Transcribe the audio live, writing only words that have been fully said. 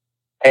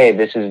Hey,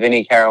 this is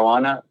Vinny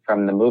Caruana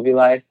from The Movie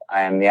Life.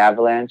 I am the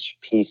Avalanche,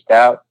 Peaced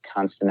Out,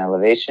 Constant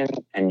Elevation,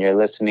 and you're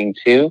listening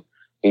to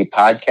We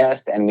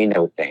Podcast and We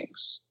Know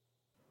Things.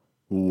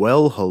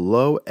 Well,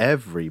 hello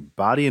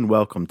everybody, and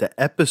welcome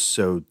to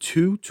episode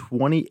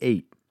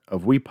 228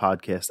 of We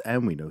Podcast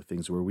and We Know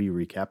Things, where we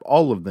recap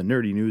all of the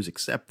nerdy news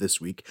except this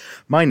week.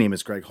 My name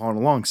is Greg Hall, and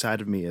alongside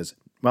of me is,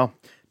 well,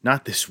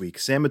 not this week.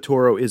 Sam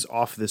Matoro is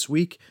off this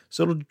week,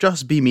 so it'll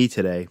just be me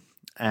today,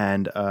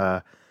 and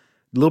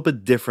a little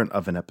bit different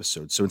of an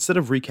episode. So instead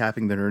of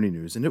recapping the nerdy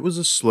news, and it was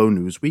a slow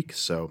news week,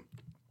 so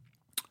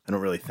I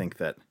don't really think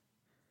that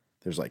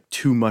there's like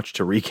too much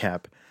to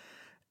recap.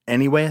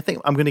 Anyway, I think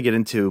I'm going to get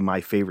into my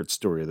favorite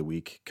story of the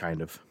week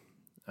kind of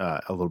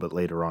a little bit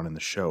later on in the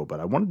show, but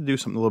I wanted to do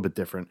something a little bit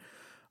different.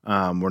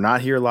 We're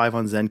not here live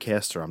on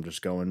Zencastr. I'm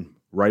just going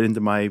right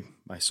into my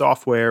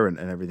software and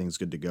everything's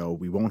good to go.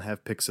 We won't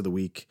have picks of the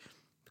week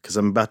because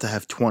I'm about to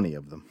have 20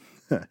 of them.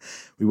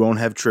 We won't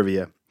have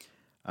trivia.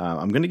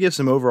 I'm going to give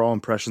some overall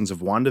impressions of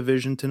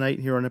WandaVision tonight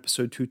here on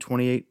episode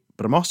 228,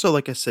 but I'm also,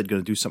 like I said,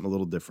 going to do something a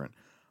little different.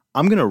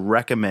 I'm going to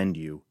recommend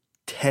you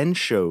 10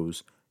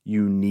 shows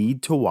you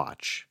need to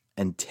watch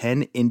and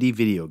 10 indie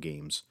video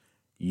games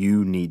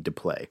you need to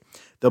play.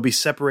 They'll be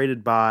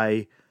separated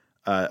by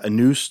a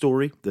news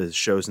story, the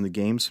shows and the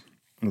games.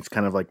 And it's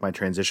kind of like my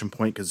transition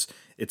point because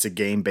it's a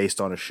game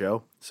based on a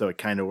show, so it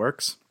kind of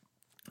works.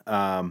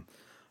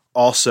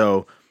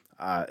 Also,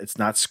 it's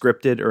not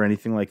scripted or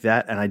anything like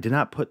that, and I did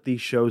not put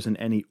these shows in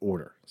any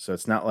order. So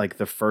it's not like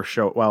the first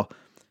show. Well,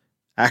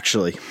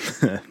 actually,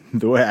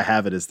 the way I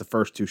have it is the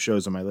first two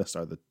shows on my list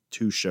are the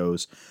two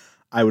shows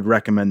I would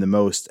recommend the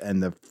most,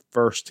 and the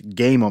first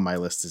game on my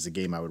list is a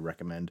game I would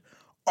recommend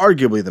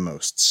arguably the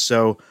most.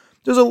 So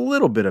there's a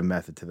little bit of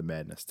method to the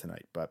madness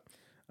tonight, but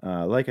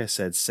like I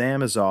said,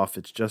 Sam is off.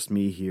 It's just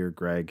me here,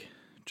 Greg,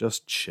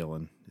 just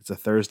chilling. It's a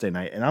Thursday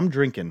night, and I'm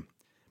drinking,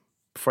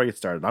 before I get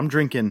started, I'm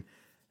drinking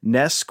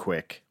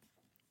Nesquik.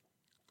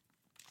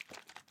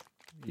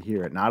 You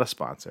hear it, not a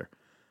sponsor.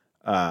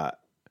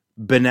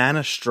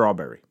 Banana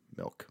strawberry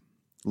milk,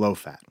 low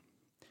fat.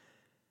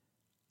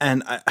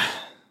 And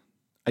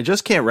I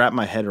just can't wrap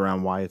my head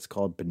around why it's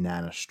called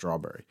banana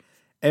strawberry.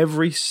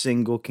 Every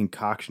single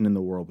concoction in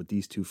the world with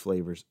these two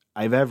flavors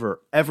I've ever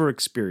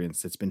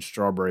experienced, it's been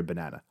strawberry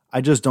banana. I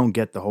just don't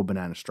get the whole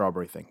banana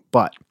strawberry thing.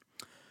 But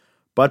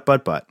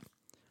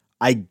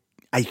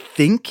I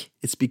think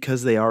it's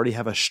because they already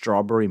have a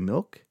strawberry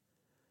milk.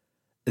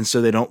 And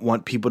so they don't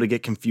want people to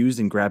get confused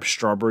and grab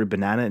strawberry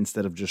banana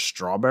instead of just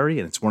strawberry.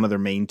 And it's one of their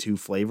main two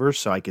flavors.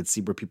 So I could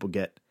see where people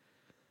get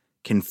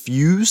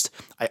confused.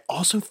 I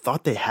also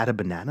thought they had a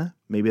banana.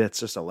 Maybe that's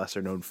just a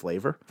lesser known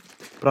flavor.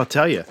 But I'll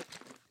tell you,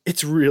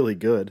 it's really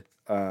good,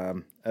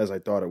 as I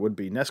thought it would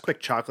be. Nesquik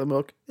chocolate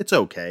milk, it's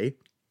okay.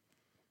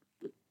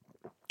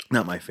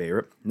 Not my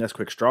favorite.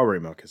 Nesquik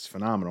strawberry milk is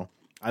phenomenal.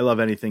 I love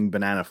anything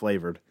banana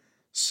flavored.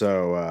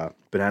 So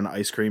banana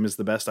ice cream is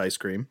the best ice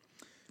cream.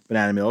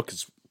 Banana milk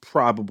is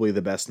probably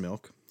the best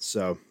milk.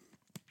 So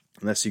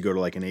unless you go to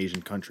like an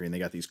Asian country and they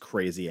got these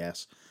crazy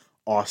ass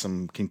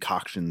awesome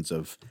concoctions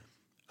of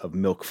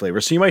milk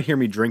flavor. So you might hear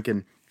me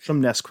drinking some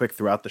Nesquik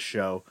throughout the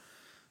show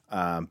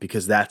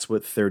because that's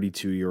what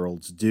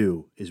 32-year-olds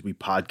do, is we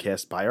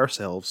podcast by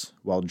ourselves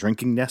while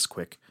drinking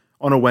Nesquik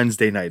on a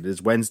Wednesday night. It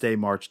is Wednesday,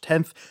 March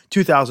 10th,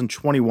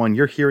 2021.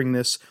 You're hearing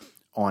this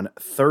on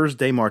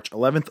Thursday, March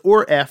 11th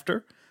or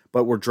after,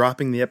 but we're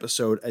dropping the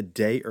episode a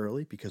day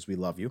early because we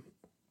love you.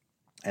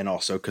 And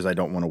also because I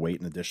don't want to wait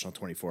an additional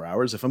 24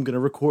 hours. If I'm going to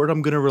record,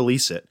 I'm going to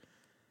release it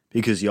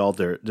because y'all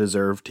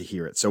deserve to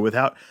hear it. So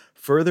without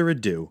further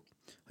ado,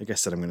 like I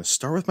said, I'm going to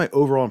start with my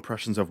overall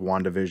impressions of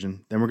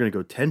WandaVision. Then we're going to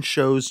go 10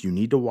 shows you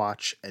need to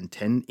watch and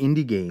 10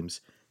 indie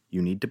games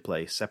you need to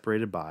play,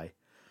 separated by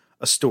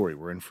a story.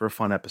 We're in for a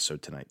fun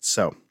episode tonight.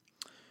 So,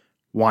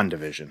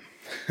 WandaVision.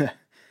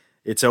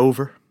 It's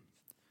over.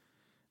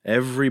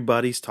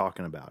 Everybody's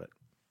talking about it.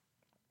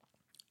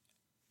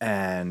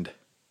 And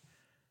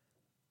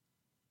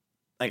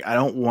like, I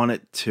don't want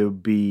it to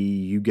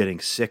be you getting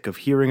sick of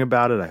hearing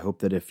about it. I hope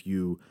that if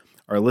you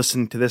are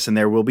listening to this, and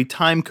there will be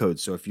time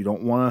codes, so if you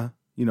don't want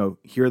to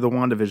hear the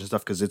WandaVision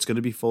stuff because it's going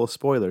to be full of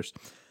spoilers.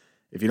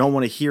 If you don't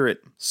want to hear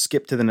it,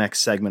 skip to the next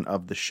segment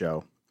of the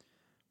show.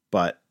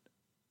 But,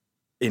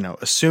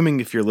 assuming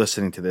if you're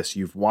listening to this,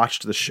 you've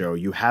watched the show,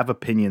 you have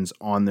opinions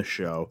on the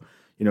show.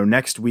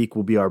 Next week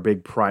will be our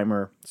big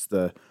primer. It's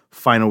the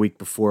final week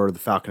before the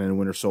Falcon and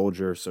Winter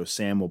Soldier. So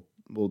Sam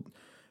will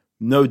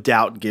no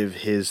doubt give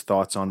his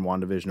thoughts on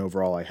WandaVision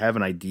overall. I have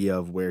an idea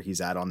of where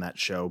he's at on that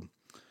show.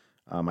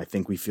 I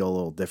think we feel a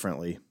little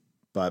differently,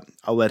 but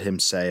I'll let him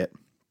say it.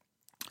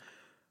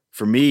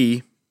 For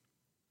me,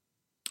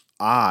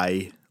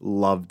 I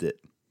loved it.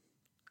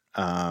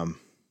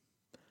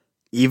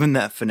 Even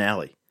that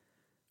finale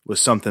was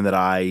something that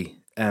I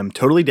am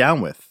totally down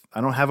with.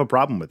 I don't have a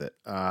problem with it.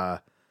 I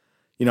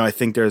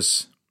think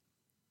there's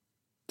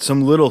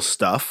some little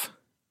stuff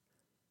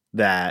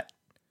that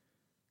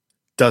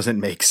doesn't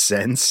make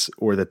sense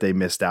or that they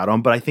missed out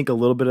on, but I think a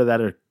little bit of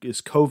that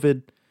is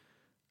COVID.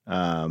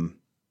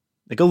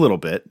 Like a little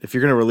bit. If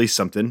you're going to release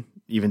something,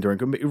 even during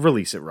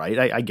release it right.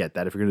 I get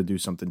that. If you're going to do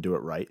something, do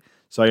it right.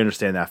 So I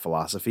understand that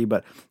philosophy,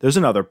 but there's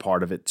another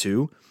part of it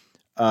too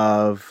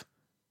of,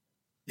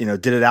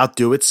 did it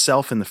outdo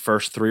itself in the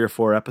first 3 or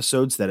 4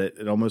 episodes that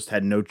it almost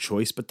had no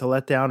choice but to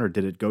let down, or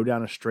did it go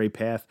down a stray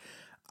path?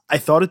 I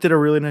thought it did a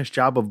really nice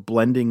job of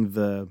blending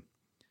the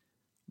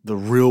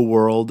real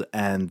world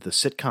and the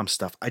sitcom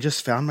stuff. I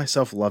just found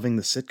myself loving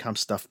the sitcom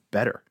stuff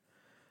better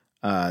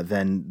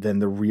than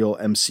the real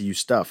MCU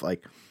stuff.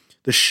 Like,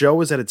 the show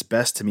was at its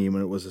best to me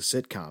when it was a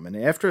sitcom, and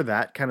after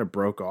that kind of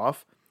broke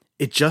off,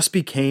 it just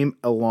became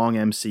a long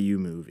MCU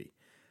movie.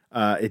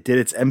 It did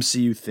its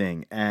MCU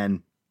thing,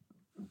 and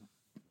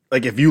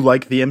like, if you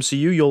like the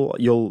MCU,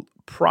 you'll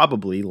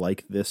probably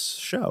like this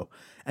show.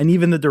 And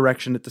even the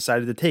direction it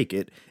decided to take.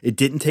 It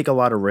didn't take a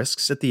lot of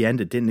risks at the end.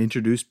 It didn't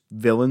introduce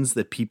villains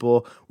that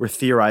people were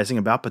theorizing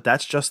about, but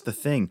that's just the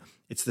thing.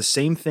 It's the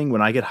same thing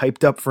when I get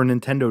hyped up for a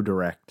Nintendo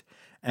Direct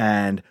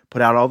and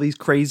put out all these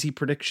crazy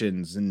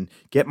predictions and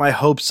get my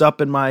hopes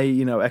up and my,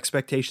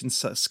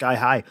 expectations sky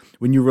high.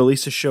 When you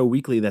release a show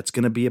weekly, that's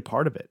going to be a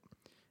part of it.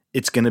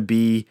 It's going to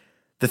be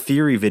the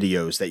theory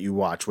videos that you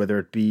watch, whether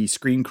it be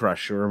Screen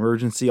Crush or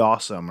Emergency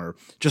Awesome or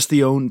just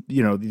your own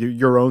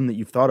that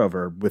you've thought of,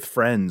 or with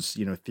friends,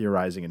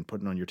 theorizing and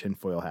putting on your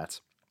tinfoil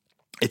hats.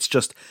 It's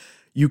just,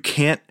 you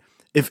can't,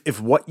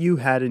 if what you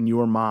had in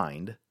your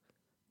mind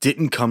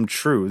didn't come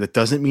true, that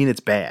doesn't mean it's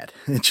bad.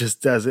 It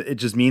just doesn't. It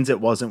just means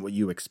it wasn't what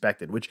you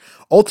expected, which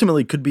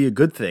ultimately could be a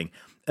good thing.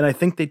 And I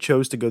think they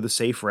chose to go the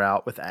safe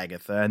route with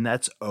Agatha, and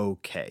that's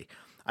okay.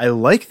 I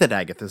like that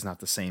Agatha's not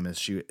the same as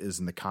she is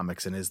in the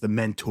comics and is the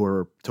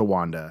mentor to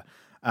Wanda.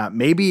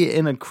 Maybe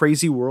in a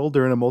crazy world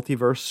or in a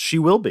multiverse, she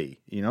will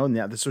be. And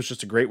this was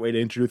just a great way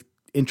to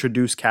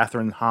introduce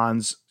Catherine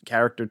Hahn's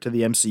character to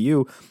the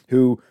MCU,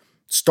 who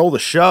stole the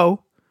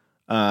show.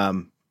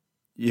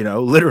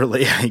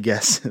 Literally, I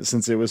guess,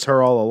 since it was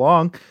her all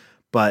along.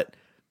 But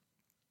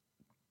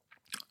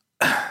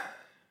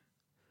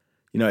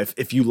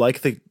if you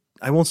like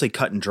I won't say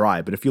cut and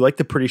dry, but if you like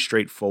the pretty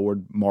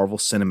straightforward Marvel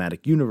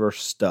Cinematic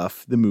Universe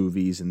stuff, the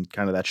movies and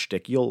kind of that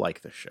shtick, you'll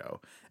like the show.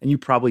 And you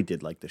probably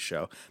did like the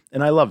show.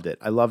 And I loved it.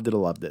 I loved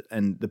it.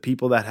 And the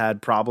people that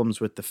had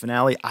problems with the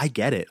finale, I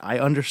get it. I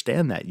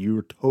understand that. You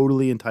were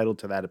totally entitled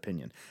to that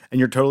opinion. And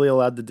you're totally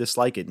allowed to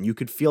dislike it. And you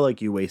could feel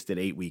like you wasted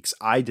 8 weeks.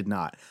 I did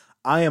not.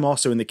 I am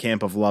also in the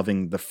camp of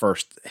loving the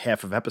first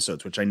half of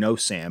episodes, which I know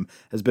Sam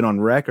has been on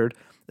record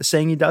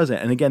saying he doesn't.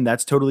 And again,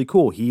 that's totally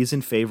cool. He's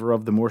in favor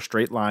of the more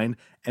straight line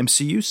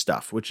MCU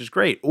stuff, which is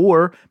great.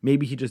 Or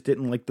maybe he just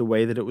didn't like the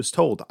way that it was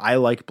told. I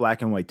like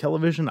black and white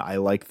television. I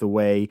like the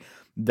way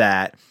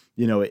that,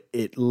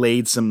 it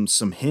laid some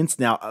hints.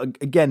 Now,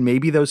 again,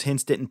 maybe those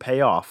hints didn't pay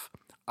off.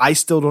 I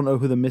still don't know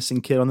who the missing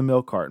kid on the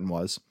milk carton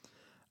was.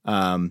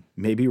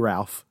 Maybe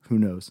Ralph, who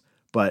knows?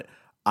 But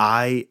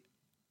I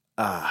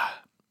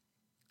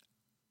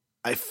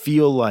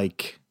feel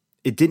like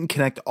it didn't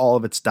connect all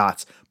of its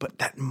dots, but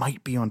that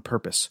might be on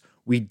purpose.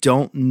 We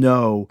don't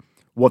know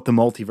what the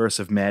multiverse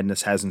of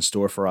madness has in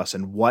store for us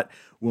and what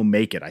will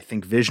make it. I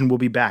think Vision will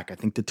be back. I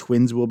think the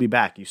twins will be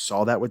back. You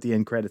saw that with the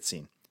end credit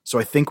scene. So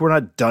I think we're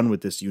not done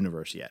with this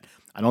universe yet.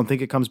 I don't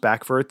think it comes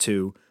back for a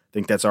 2. I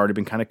think that's already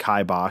been kind of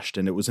kiboshed,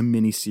 and it was a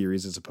mini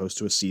series as opposed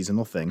to a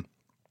seasonal thing.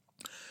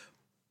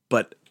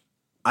 But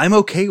I'm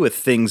okay with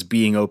things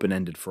being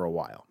open-ended for a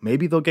while.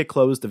 Maybe they'll get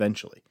closed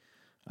eventually.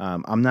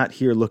 I'm not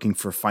here looking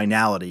for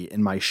finality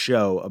in my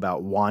show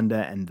about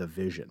Wanda and the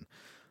Vision.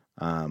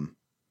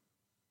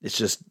 It's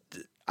just,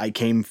 I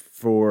came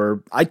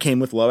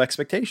with low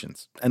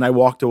expectations, and I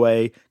walked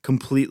away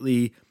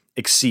completely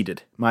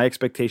exceeded. My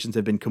expectations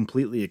have been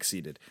completely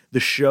exceeded. The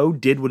show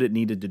did what it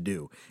needed to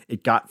do.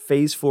 It got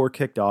phase 4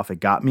 kicked off. It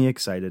got me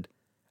excited,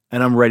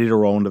 and I'm ready to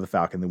roll into the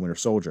Falcon and the Winter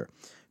Soldier.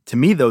 To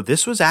me, though,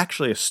 this was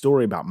actually a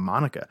story about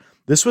Monica.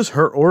 This was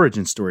her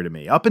origin story to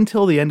me. Up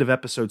until the end of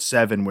episode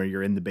 7, where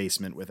you're in the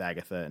basement with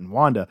Agatha and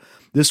Wanda,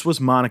 this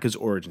was Monica's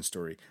origin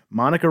story.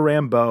 Monica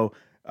Rambeau,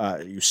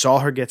 you saw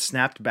her get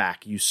snapped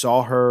back. You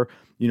saw her,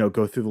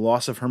 go through the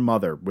loss of her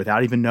mother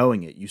without even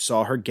knowing it. You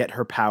saw her get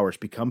her powers,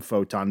 become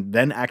Photon,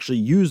 then actually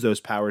use those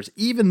powers,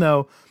 even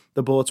though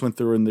the bullets went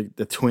through and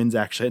the twins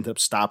actually ended up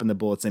stopping the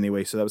bullets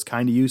anyway. So that was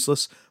kind of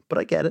useless, but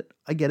I get it.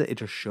 It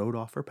just showed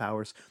off her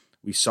powers.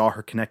 We saw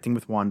her connecting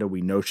with Wanda.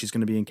 We know she's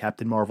going to be in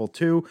Captain Marvel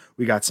 2.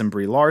 We got some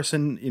Brie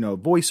Larson,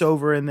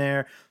 voiceover in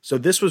there. So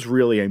this was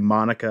really a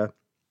Monica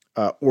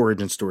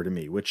origin story to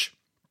me, which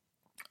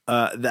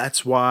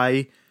that's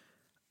why,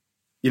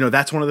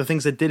 that's one of the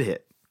things that did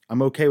hit.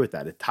 I'm okay with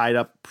that. It tied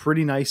up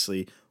pretty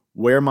nicely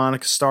where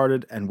Monica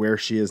started and where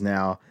she is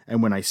now.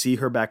 And when I see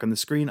her back on the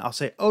screen, I'll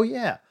say, oh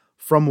yeah,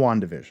 from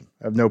WandaVision.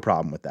 I have no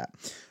problem with that.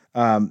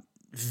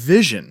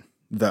 Vision,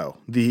 though,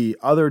 the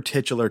other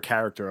titular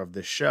character of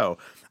this show,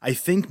 I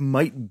think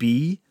might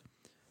be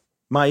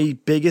my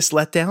biggest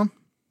letdown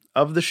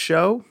of the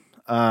show.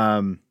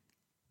 Other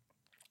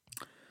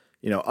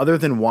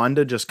than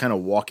Wanda just kind of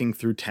walking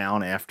through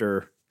town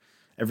after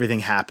everything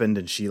happened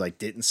and she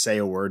didn't say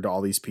a word to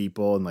all these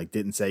people and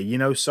didn't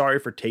say, sorry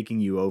for taking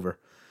you over.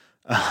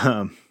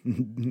 I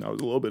was a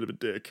little bit of a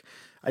dick.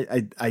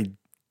 I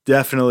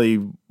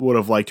definitely would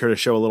have liked her to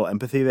show a little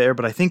empathy there,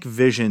 but I think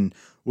Vision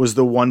was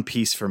the one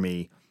piece for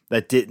me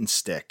that didn't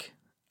stick.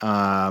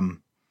 And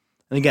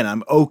again,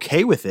 I'm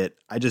okay with it.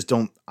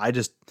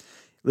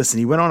 Listen,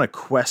 he went on a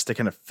quest to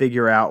kind of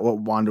figure out what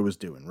Wanda was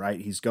doing, right?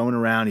 He's going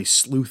around, he's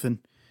sleuthing,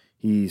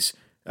 he's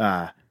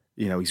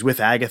he's with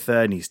Agatha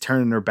and he's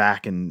turning her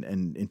back and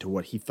into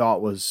what he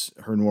thought was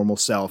her normal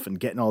self and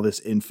getting all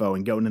this info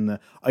and going in the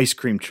ice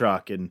cream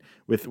truck and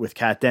with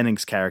Kat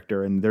Dennings'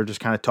 character, and they're just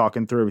kind of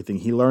talking through everything.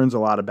 He learns a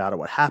lot about it,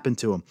 what happened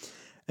to him.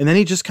 And then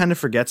he just kind of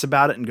forgets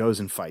about it and goes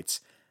and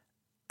fights.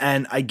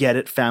 And I get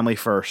it, family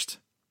first.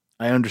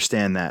 I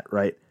understand that,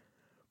 right?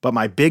 But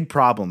my big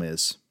problem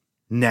is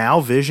now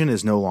Vision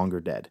is no longer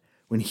dead.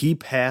 When he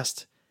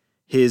passed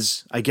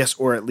his, I guess,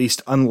 or at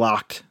least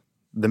unlocked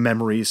the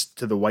memories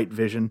to the White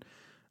Vision,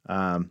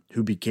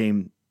 who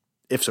became,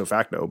 ipso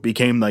facto,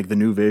 became like the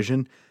new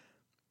Vision.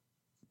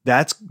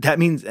 That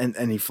means,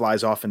 and he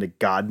flies off into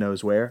God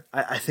knows where.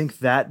 I think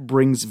that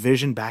brings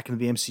Vision back into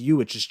the MCU,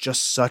 which is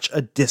just such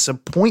a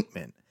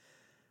disappointment.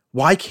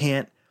 Why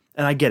can't,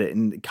 and I get it,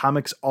 in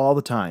comics all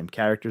the time,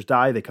 characters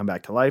die, they come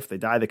back to life, they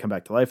die, they come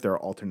back to life. There are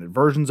alternate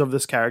versions of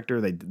this character.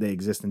 They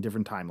exist in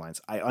different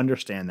timelines. I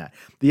understand that.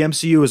 The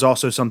MCU is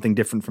also something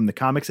different from the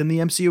comics, and the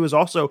MCU is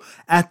also,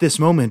 at this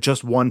moment,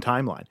 just one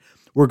timeline.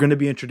 We're going to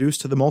be introduced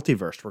to the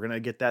multiverse. We're going to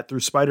get that through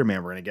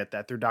Spider-Man. We're going to get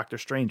that through Doctor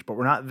Strange, but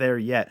we're not there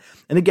yet.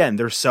 And again,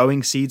 they're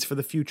sowing seeds for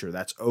the future.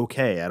 That's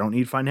okay. I don't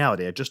need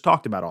finality. I just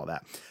talked about all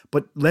that.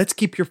 But let's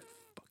keep your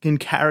fucking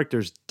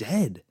characters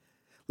dead.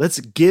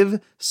 Let's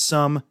give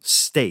some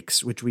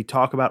stakes, which we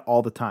talk about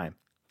all the time.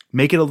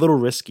 Make it a little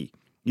risky.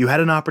 You had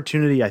an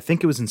opportunity, I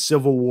think it was in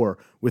Civil War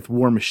with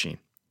War Machine.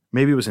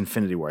 Maybe it was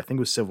Infinity War. I think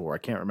it was Civil War. I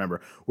can't remember.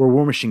 Where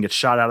War Machine gets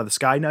shot out of the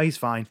sky. No, he's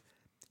fine.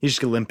 He's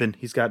just limping.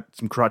 He's got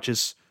some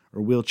crutches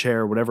or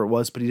wheelchair or whatever it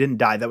was, but he didn't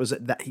die.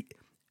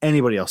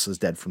 Anybody else is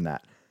dead from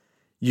that.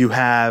 You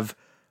have,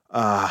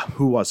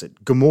 who was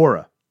it?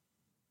 Gamora.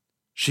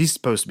 She's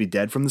supposed to be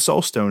dead from the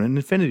Soul Stone in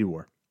Infinity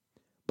War.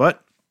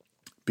 But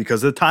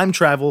because of the time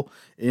travel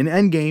in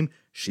Endgame,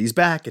 she's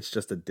back. It's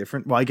just a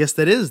different, well, I guess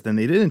that is, then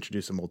they did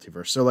introduce a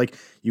multiverse. So like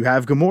you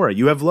have Gamora,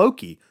 you have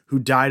Loki, who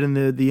died in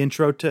the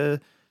intro to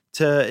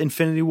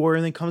Infinity War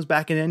and then comes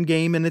back in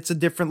Endgame and it's a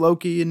different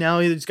Loki and now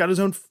he's got his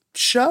own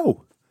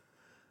show.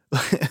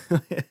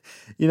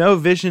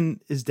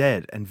 Vision is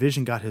dead and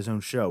Vision got his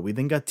own show. We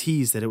then got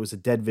teased that it was a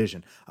dead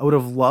Vision. I would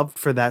have loved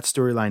for that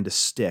storyline to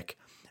stick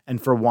and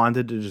for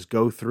Wanda to just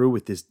go through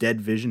with this dead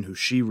Vision who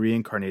she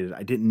reincarnated.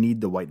 I didn't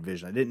need the White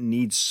Vision. I didn't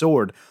need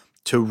Sword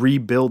to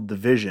rebuild the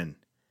Vision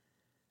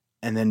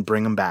and then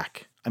bring him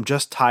back. I'm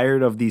just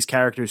tired of these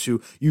characters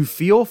who you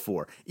feel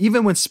for.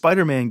 Even when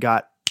Spider-Man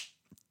got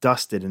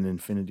dusted in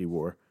Infinity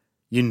War,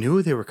 you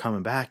knew they were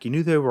coming back. You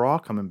knew they were all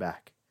coming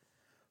back.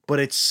 But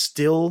it's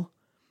still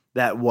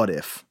that what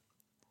if.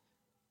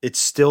 It's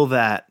still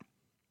that,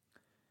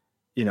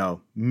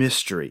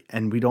 mystery.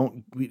 And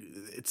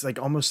it's like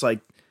almost like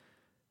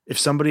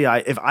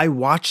if I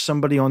watch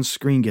somebody on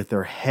screen get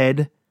their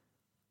head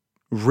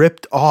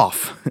ripped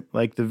off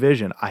like the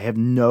Vision, I have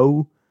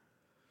no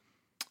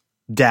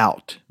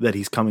doubt that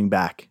he's coming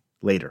back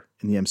later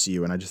in the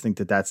MCU. And I just think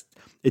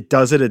it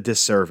does it a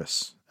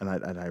disservice. And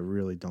I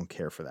really don't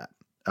care for that.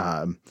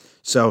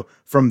 So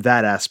from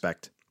that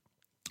aspect,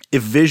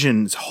 if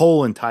Vision's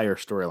whole entire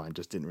storyline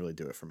just didn't really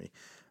do it for me.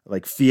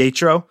 Like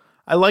Pietro,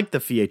 I like the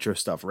Pietro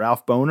stuff.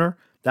 Ralph Boner,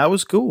 that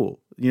was cool.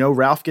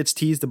 Ralph gets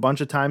teased a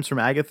bunch of times from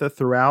Agatha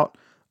throughout.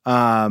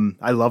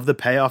 I love the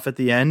payoff at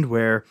the end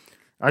where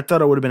I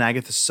thought it would have been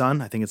Agatha's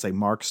son. I think it's like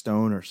Mark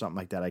Stone or something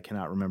like that. I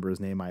cannot remember his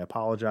name. I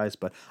apologize.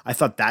 But I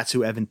thought that's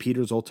who Evan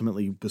Peters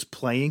ultimately was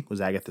playing,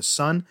 was Agatha's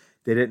son.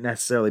 They didn't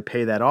necessarily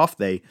pay that off.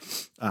 They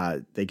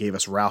gave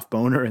us Ralph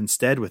Boner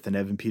instead with an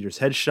Evan Peters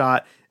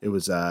headshot. It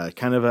was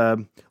kind of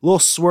a little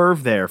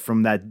swerve there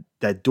from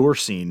that door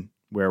scene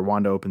where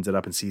Wanda opens it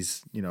up and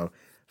sees,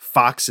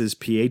 Fox's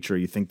Pietro.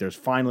 You think there's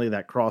finally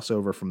that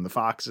crossover from the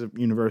Fox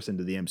universe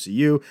into the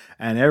MCU,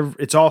 and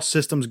it's all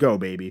systems go,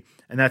 baby.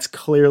 And that's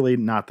clearly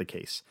not the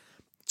case.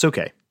 It's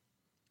okay.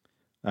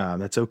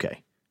 That's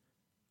okay.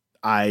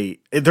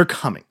 They're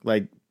coming.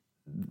 Like,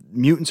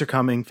 mutants are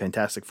coming.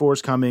 Fantastic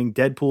Four's coming.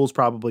 Deadpool's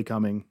probably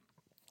coming.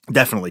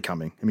 Definitely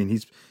coming. I mean,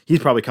 he's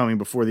probably coming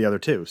before the other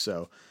two.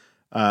 So,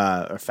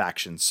 or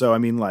factions. So, I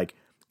mean, like,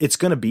 it's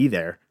going to be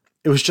there.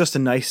 It was just a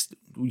nice,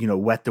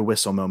 wet the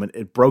whistle moment.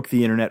 It broke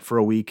the internet for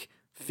a week.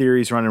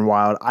 Theories running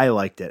wild. I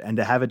liked it. And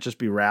to have it just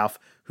be Ralph,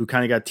 who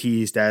kind of got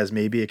teased as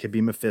maybe it could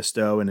be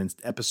Mephisto. And in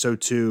episode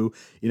 2,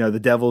 the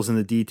devil's in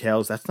the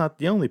details. That's not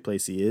the only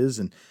place he is.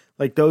 And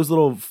like those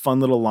little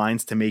fun little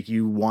lines to make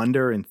you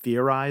wonder and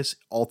theorize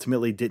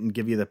ultimately didn't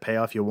give you the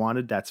payoff you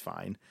wanted. That's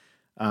fine.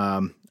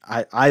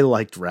 I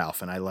liked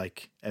Ralph and I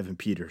like Evan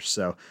Peters.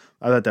 So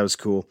I thought that was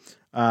cool.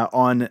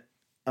 On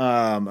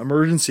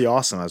Emergency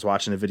Awesome, I was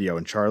watching a video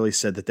and Charlie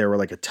said that there were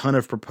like a ton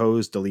of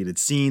proposed deleted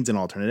scenes and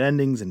alternate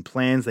endings and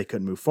plans they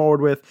couldn't move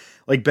forward with,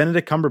 like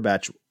Benedict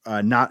Cumberbatch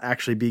not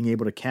actually being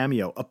able to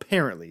cameo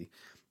apparently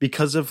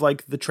because of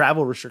like the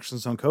travel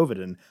restrictions on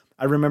COVID. And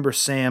I remember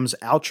Sam's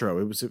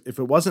outro. If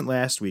it wasn't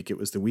last week, it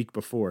was the week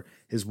before.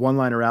 His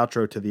one-liner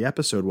outro to the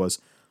episode was,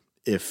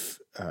 if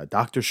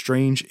Doctor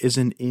Strange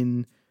isn't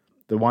in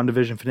the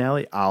WandaVision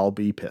finale, I'll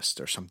be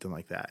pissed, or something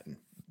like that. And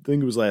I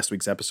think it was last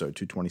week's episode,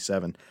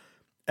 227.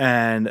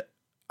 And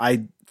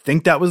I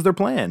think that was their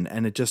plan,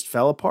 and it just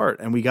fell apart.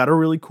 And we got a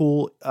really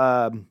cool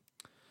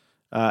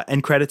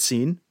end credit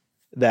scene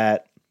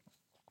that,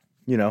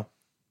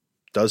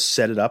 does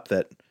set it up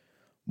that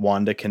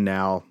Wanda can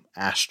now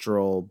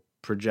astral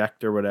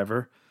project or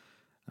whatever.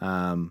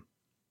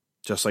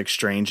 Just like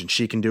Strange, and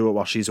she can do it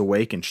while she's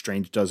awake, and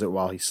Strange does it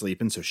while he's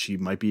sleeping. So she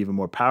might be even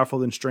more powerful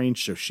than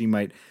Strange. So she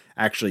might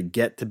actually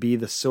get to be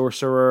the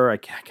sorcerer. I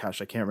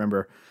can't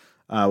remember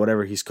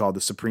whatever he's called,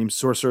 the Supreme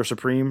Sorcerer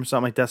Supreme,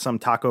 something like that, some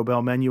Taco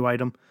Bell menu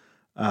item.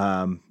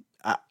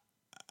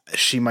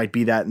 She might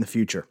be that in the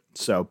future.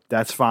 So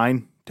that's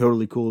fine.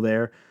 Totally cool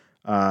there.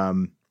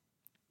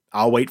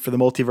 I'll wait for the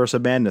Multiverse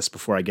of Madness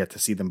before I get to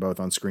see them both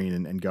on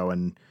screen and go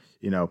in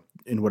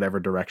whatever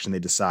direction they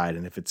decide.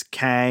 And if it's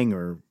Kang,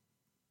 or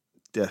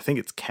I think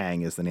it's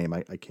Kang is the name.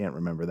 I can't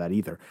remember that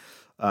either.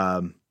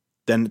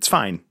 Then it's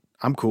fine.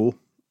 I'm cool.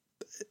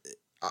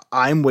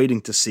 I'm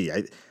waiting to see.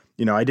 I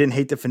didn't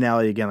hate the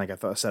finale again. Like I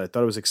thought it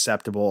was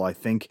acceptable. I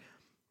think,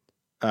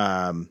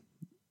 the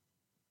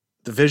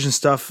Vision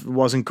stuff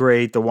wasn't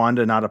great. The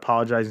Wanda not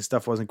apologizing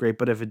stuff wasn't great.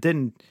 But if it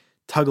didn't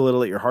tug a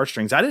little at your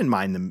heartstrings, I didn't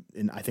mind them.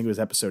 I think it was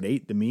episode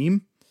 8, the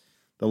meme,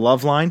 the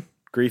love line,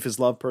 grief is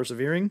love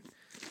persevering.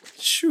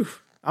 Shoo,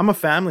 I'm a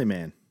family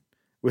man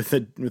with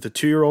a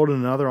 2-year-old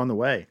and another on the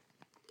way.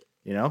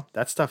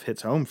 That stuff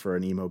hits home for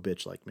an emo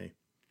bitch like me.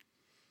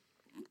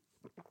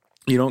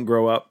 You don't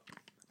grow up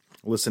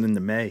listening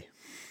to May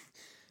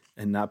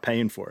and not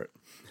paying for it.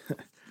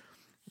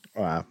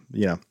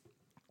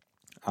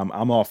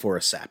 I'm all for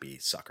a sappy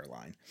sucker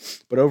line.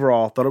 But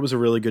overall, thought it was a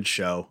really good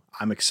show.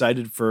 I'm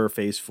excited for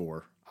Phase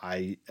 4.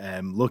 I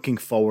am looking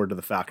forward to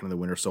the Falcon and the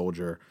Winter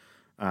Soldier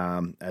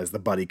as the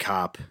buddy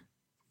cop,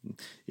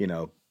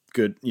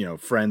 good,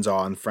 friends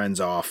on, friends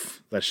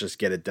off. Let's just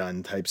get it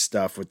done type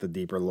stuff with the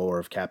deeper lore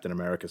of Captain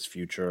America's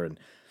future, and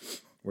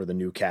we're the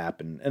new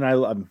Cap.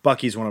 And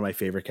Bucky's one of my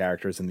favorite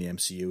characters in the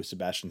MCU.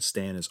 Sebastian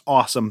Stan is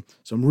awesome.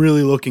 So I'm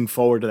really looking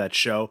forward to that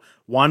show.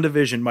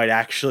 WandaVision might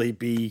actually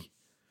be,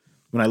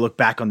 when I look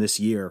back on this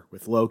year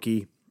with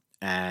Loki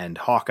and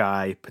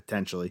Hawkeye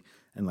potentially,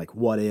 and like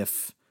What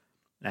If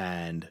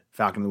and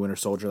Falcon and the Winter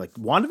Soldier, like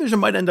WandaVision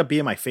might end up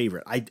being my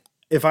favorite.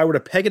 If I were to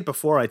peg it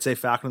before, I'd say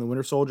Falcon and the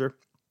Winter Soldier.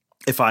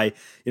 If I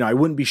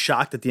wouldn't be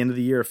shocked at the end of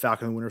the year if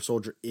Falcon and the Winter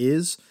Soldier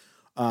is.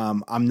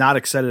 I'm not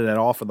excited at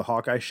all for the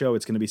Hawkeye show.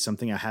 It's going to be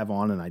something I have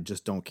on and I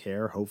just don't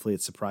care. Hopefully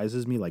it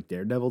surprises me like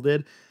Daredevil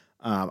did.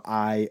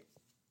 I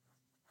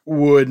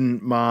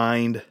wouldn't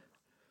mind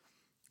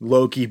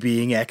Loki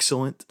being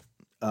excellent.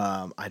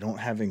 I don't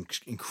have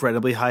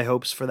incredibly high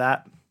hopes for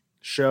that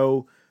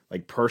show.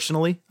 Like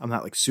personally, I'm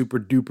not like super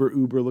duper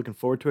uber looking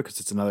forward to it because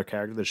it's another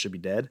character that should be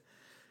dead.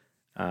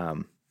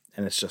 And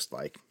it's just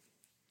like,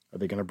 are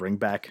they going to bring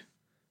back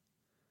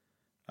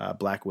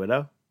Black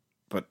Widow?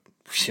 But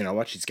you know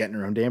what? She's getting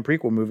her own damn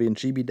prequel movie and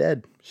she'd be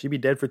dead. She'd be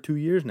dead for 2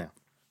 years now.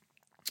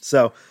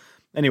 So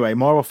anyway,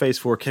 Marvel Phase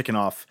 4 kicking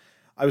off.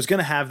 I was going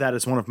to have that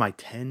as one of my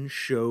 10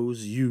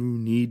 shows you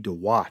need to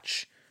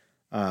watch.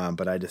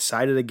 But I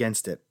decided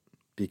against it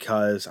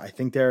because I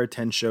think there are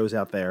 10 shows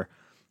out there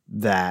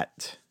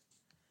that,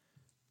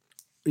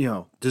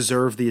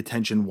 deserve the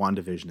attention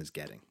WandaVision is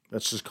getting.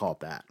 Let's just call it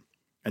that.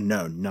 And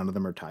no, none of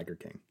them are Tiger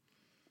King.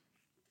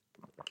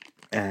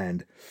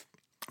 And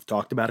I've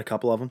talked about a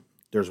couple of them.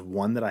 There's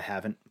one that I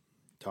haven't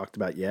talked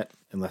about yet,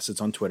 unless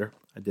it's on Twitter.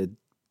 I did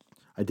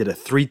a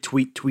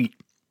 3-tweet tweet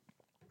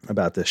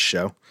about this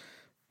show.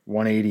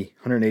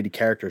 180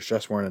 characters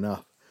just weren't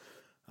enough.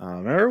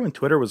 Remember when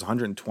Twitter was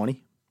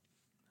 120?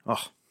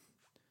 Oh,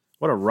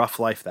 what a rough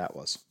life that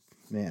was.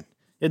 Man,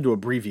 you had to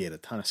abbreviate a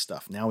ton of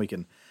stuff. Now we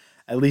can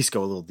at least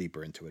go a little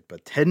deeper into it.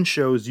 But 10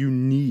 shows you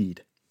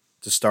need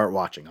to start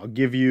watching. I'll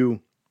give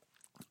you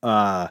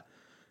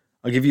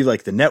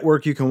like the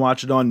network you can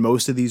watch it on.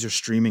 Most of these are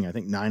streaming. I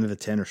think 9 of the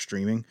 10 are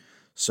streaming.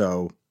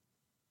 So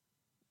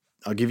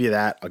I'll give you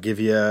that. I'll give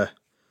you,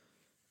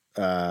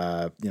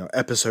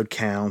 episode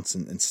counts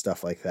and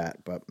stuff like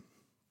that. But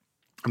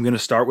I'm going to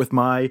start with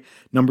my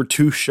number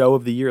 2 show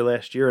of the year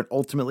last year. And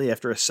ultimately,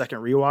 after a second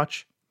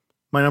rewatch,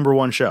 my number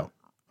 1 show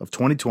of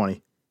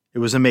 2020. It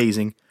was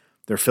amazing.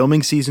 They're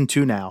filming season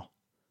 2 now.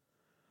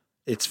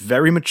 It's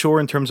very mature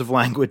in terms of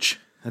language.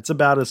 That's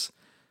about as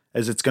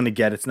it's going to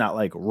get. It's not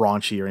like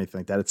raunchy or anything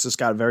like that. It's just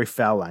got very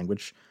foul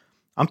language.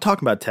 I'm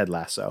talking about Ted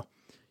Lasso.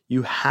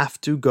 You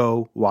have to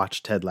go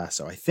watch Ted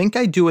Lasso. I think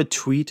I do a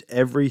tweet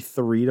every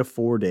 3 to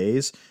 4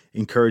 days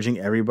encouraging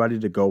everybody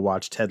to go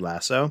watch Ted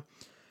Lasso.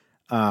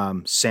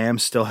 Sam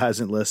still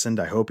hasn't listened.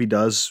 I hope he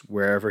does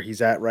wherever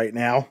he's at right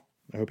now.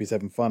 I hope he's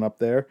having fun up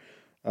there.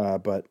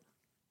 But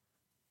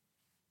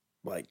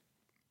like,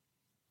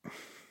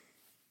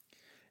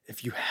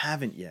 if you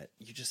haven't yet,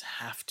 you just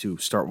have to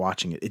start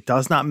watching it. It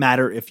does not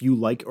matter if you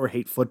like or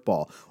hate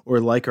football, or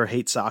like or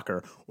hate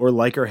soccer, or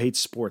like or hate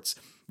sports.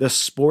 The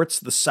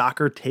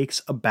soccer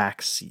takes a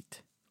back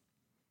seat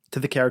to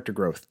the character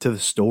growth, to the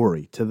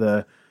story, to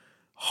the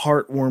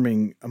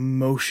heartwarming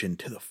emotion,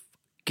 to the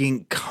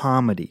fucking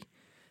comedy.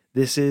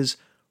 This is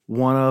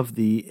one of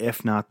the,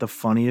 if not the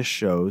funniest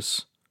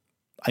shows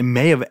I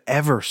may have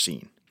ever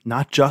seen.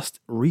 Not just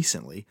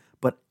recently,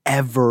 but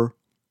ever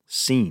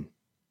seen.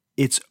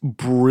 It's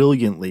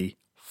brilliantly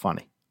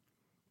funny.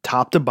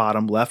 Top to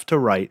bottom, left to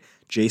right,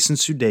 Jason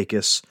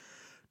Sudeikis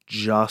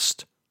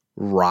just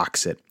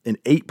rocks it. An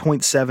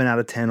 8.7 out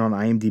of 10 on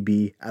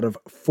IMDb out of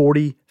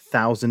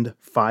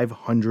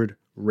 40,500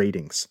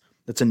 ratings.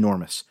 That's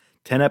enormous.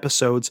 10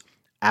 episodes,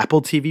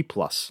 Apple TV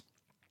Plus.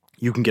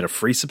 You can get a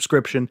free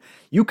subscription.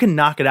 You can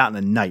knock it out in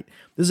a night.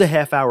 This is a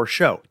half-hour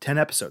show. 10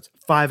 episodes,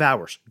 5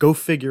 hours. Go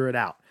figure it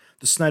out.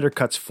 The Snyder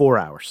Cut's 4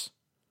 hours.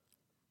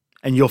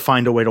 And you'll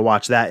find a way to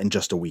watch that in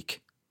just a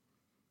week.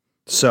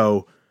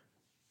 So,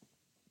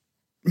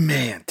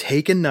 man,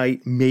 take a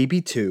night,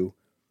 maybe two,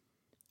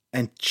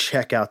 and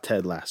check out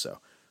Ted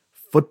Lasso.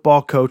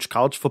 Football coach,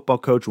 college football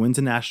coach, wins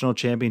a national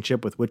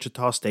championship with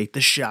Wichita State, the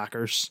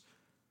Shockers,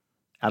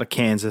 out of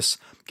Kansas,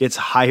 gets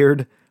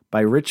hired by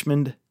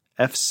Richmond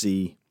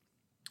FC,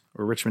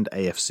 or Richmond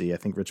AFC, I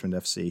think Richmond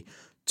FC,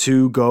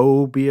 to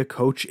go be a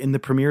coach in the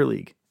Premier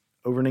League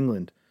over in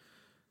England.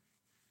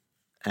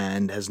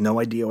 And has no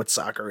idea what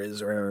soccer is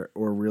or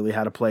really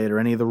how to play it or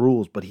any of the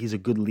rules, but he's a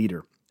good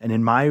leader. And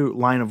in my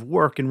line of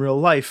work in real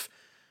life,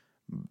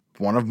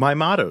 one of my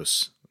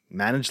mottos,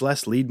 manage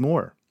less, lead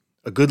more.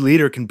 A good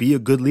leader can be a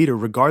good leader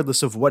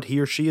regardless of what he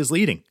or she is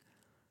leading.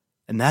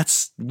 And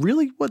that's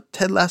really what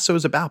Ted Lasso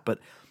is about, but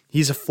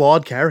he's a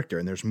flawed character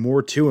and there's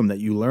more to him that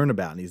you learn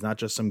about. And he's not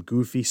just some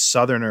goofy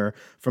Southerner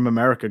from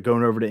America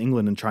going over to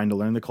England and trying to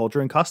learn the culture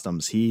and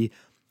customs. He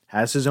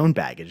has his own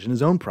baggage and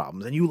his own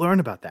problems, and you learn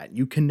about that.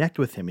 You connect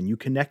with him, and you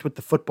connect with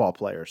the football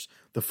players,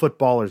 the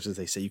footballers, as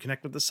they say. You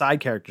connect with the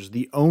side characters,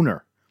 the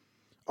owner.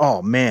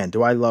 Oh, man,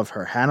 do I love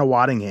her. Hannah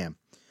Waddingham.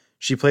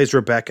 She plays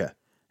Rebecca,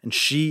 and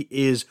she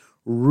is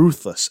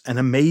ruthless and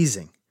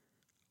amazing.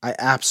 I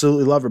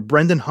absolutely love her.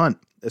 Brendan Hunt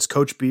as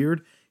Coach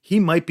Beard. He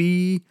might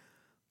be,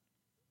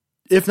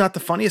 if not the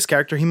funniest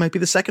character, he might be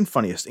the second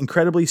funniest.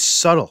 Incredibly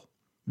subtle.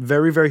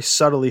 Very, very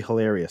subtly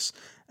hilarious.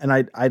 And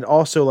I'd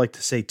also like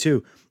to say,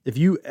 too, if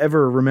you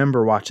ever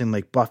remember watching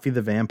like Buffy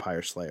the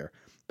Vampire Slayer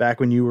back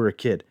when you were a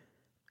kid,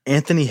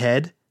 Anthony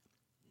Head,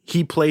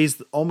 he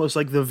plays almost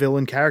like the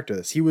villain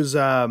character. He was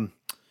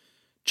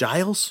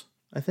Giles,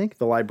 I think,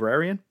 the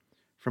librarian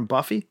from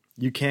Buffy.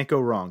 You can't go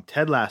wrong.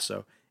 Ted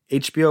Lasso,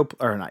 HBO,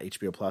 or not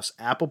HBO Plus,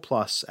 Apple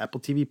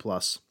TV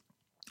Plus.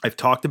 I've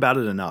talked about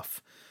it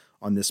enough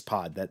on this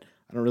pod that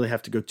I don't really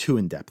have to go too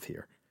in depth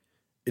here.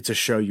 It's a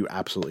show you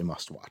absolutely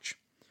must watch.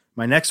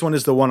 My next one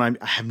is the one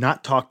I have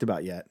not talked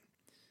about yet.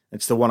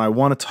 It's the one I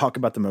want to talk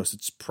about the most.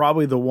 It's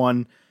probably the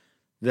one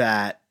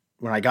that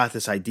when I got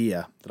this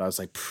idea that I was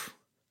like,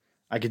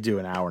 I could do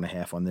an hour and a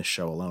half on this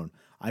show alone.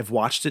 I've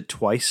watched it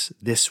twice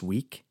this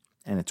week,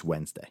 and it's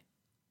Wednesday.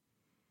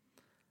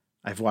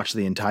 I've watched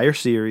the entire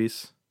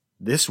series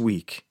this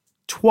week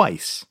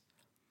twice,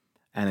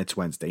 and it's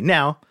Wednesday.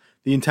 Now,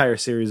 the entire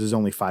series is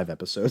only 5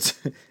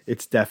 episodes.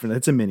 It's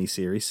a mini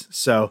series.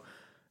 So,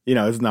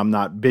 I'm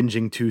not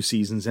binging 2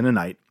 seasons in a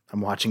night.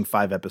 I'm watching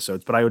 5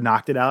 episodes, but I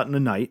knocked it out in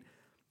a night.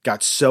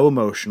 Got so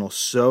emotional,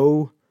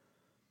 so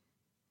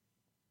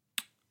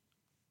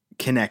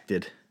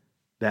connected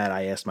that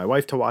I asked my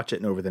wife to watch it,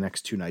 and over the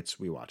next 2 nights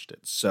we watched it.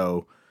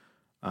 So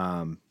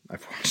I've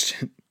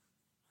watched it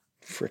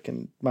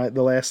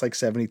the last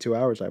 72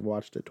 hours. I've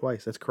watched it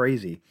twice. That's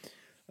crazy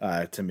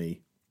to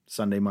me.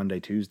 Sunday, Monday,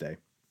 Tuesday.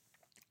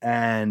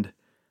 And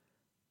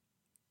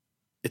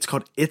it's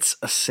called It's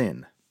a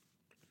Sin.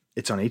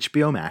 It's on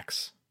HBO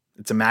Max.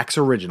 It's a Max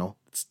original.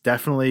 It's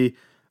definitely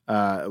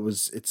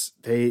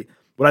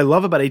what I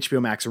love about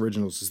HBO Max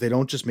originals is they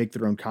don't just make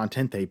their own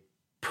content. They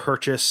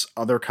purchase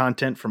other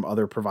content from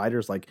other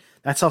providers. Like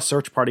that's how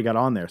Search Party got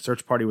on there.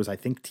 Search Party was, I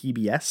think,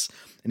 TBS,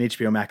 and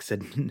HBO Max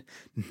said,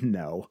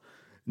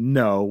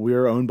 no,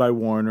 we're owned by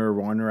Warner.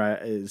 Warner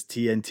is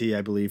TNT,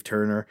 I believe,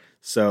 Turner.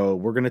 So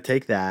we're going to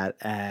take that.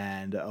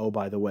 And oh,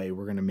 by the way,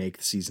 we're going to make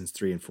the seasons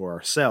 3 and 4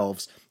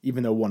 ourselves,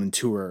 even though 1 and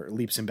 2 are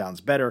leaps and bounds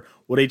better.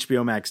 What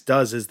HBO Max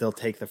does is they'll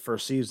take the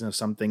first season of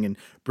something and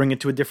bring it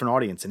to a different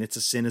audience. And It's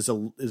a Sin is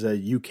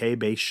a UK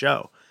based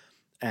show.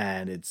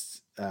 And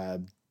it's,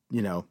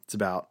 it's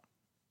about,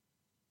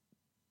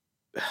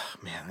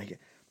 to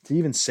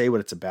even say what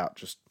it's about,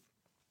 just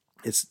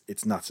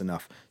it's nuts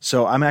enough.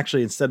 So I'm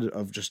actually, instead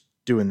of just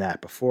doing that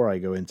before I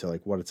go into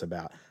what it's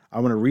about, I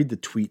want to read the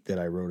tweet that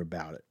I wrote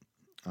about it.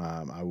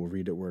 I will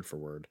read it word for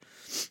word.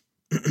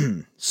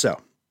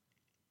 So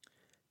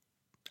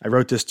I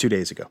wrote this 2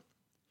 days ago.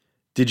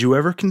 Did you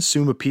ever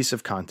consume a piece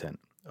of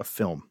content, a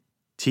film,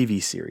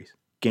 TV series,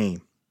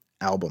 game,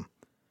 album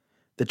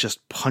that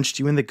just punched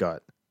you in the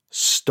gut,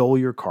 stole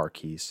your car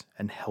keys,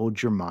 and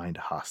held your mind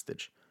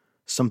hostage?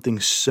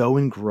 Something so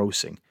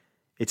engrossing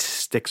it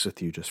sticks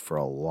with you just for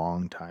a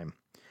long time.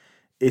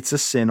 It's a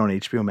Sin on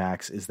HBO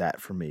Max is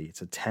that for me.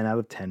 It's a 10 out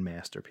of 10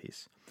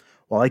 masterpiece.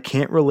 While I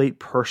can't relate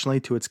personally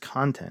to its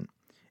content,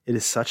 it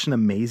is such an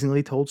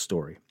amazingly told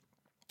story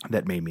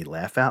that made me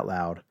laugh out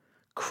loud,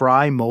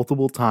 cry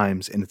multiple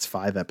times in its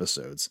 5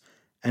 episodes,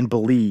 and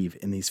believe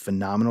in these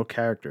phenomenal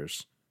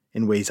characters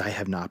in ways I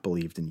have not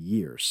believed in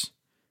years.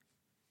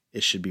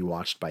 It should be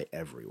watched by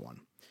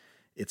everyone.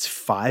 It's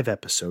 5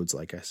 episodes,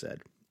 like I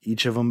said,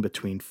 each of them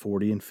between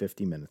 40 and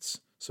 50 minutes.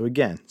 So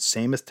again,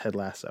 same as Ted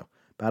Lasso,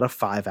 about a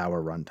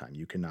 5-hour runtime.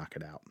 You can knock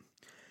it out.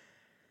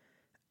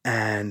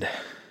 And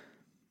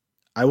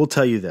I will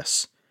tell you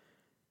this.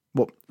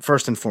 Well,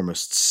 first and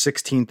foremost,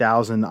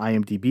 16,000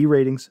 IMDb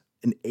ratings,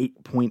 an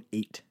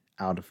 8.8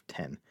 out of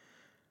 10.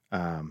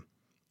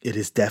 It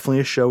is definitely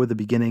a show with a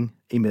beginning,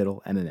 a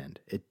middle, and an end.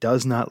 It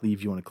does not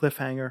leave you on a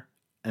cliffhanger,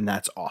 and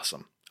that's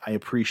awesome. I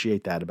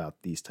appreciate that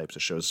about these types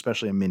of shows,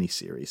 especially a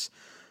miniseries.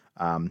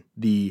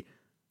 The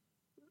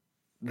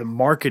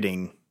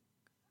marketing,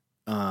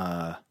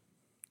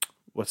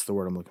 what's the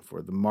word I'm looking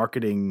for? The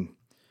marketing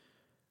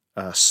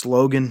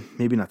slogan,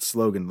 maybe not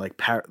slogan, like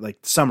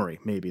summary,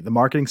 maybe. The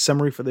marketing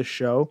summary for this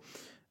show,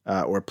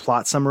 or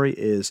plot summary,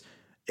 is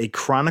a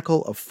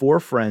chronicle of 4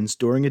 friends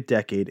during a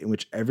decade in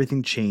which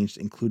everything changed,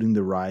 including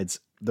the rise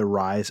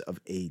of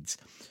AIDS.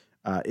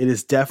 It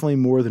is definitely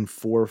more than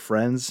 4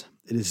 friends.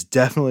 It is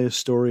definitely a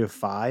story of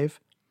 5,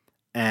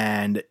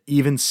 and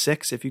even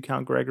 6 if you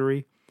count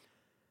Gregory.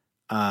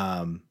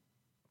 And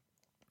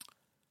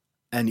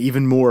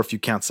even more if you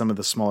count some of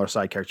the smaller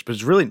side characters. But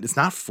it's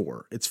not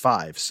 4, it's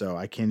 5, so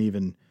I can't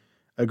even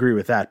agree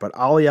with that. But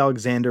Ollie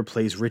Alexander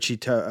plays Richie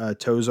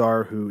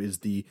Tozar, who is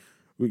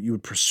what you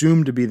would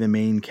presume to be the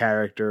main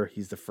character.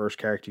 He's the first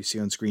character you see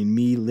on screen.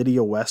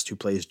 Lydia West, who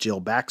plays Jill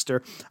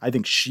Baxter. I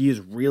think she is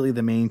really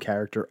the main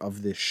character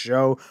of this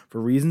show for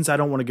reasons I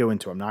don't want to go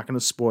into. I'm not going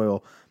to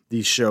spoil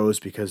these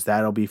shows because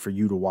that'll be for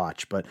you to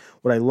watch. But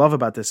what I love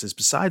about this is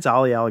besides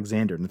Ollie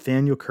Alexander,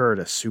 Nathaniel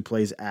Curtis, who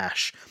plays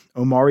Ash,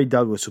 Omari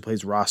Douglas, who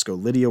plays Roscoe,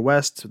 Lydia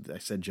West, I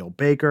said Jill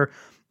Baker,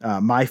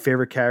 my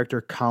favorite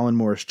character, Colin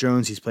Morris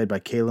Jones, he's played by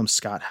Caleb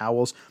Scott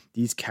Howells.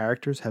 These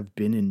characters have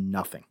been in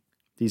nothing.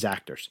 These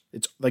actors.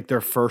 It's like their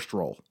first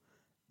role.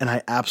 And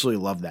I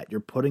absolutely love that.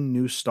 You're putting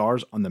new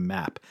stars on the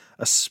map,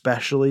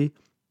 especially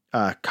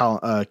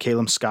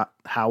Caleb Scott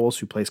Howells,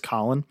 who plays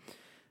Colin.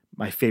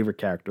 My favorite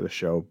character of the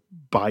show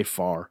by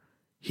far.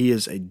 He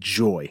is a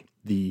joy.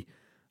 The,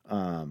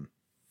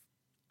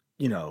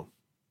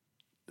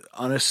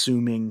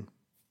 unassuming,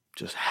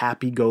 just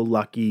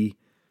happy-go-lucky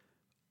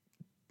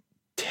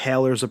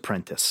tailor's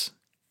apprentice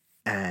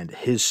and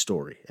his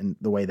story and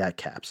the way that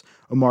caps.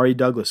 Omari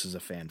Douglas is a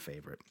fan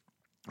favorite.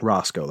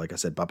 Roscoe, like I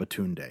said,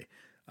 Babatunde.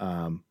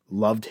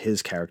 Loved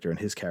his character and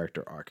his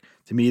character arc.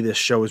 To me, this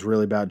show is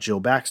really about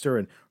Jill Baxter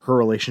and her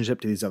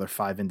relationship to these other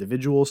 5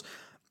 individuals.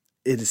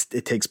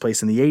 It takes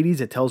place in the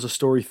 80s. It tells a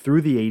story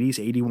through the 80s,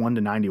 81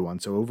 to 91,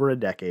 so over a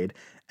decade,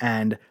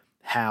 and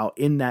how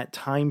in that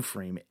time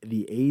frame,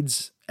 the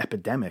AIDS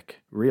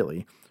epidemic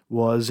really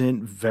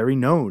wasn't very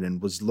known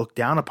and was looked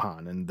down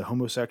upon, and the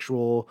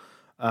homosexual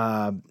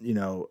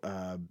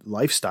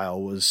lifestyle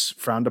was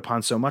frowned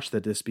upon so much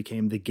that this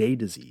became the gay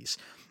disease.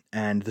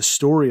 And the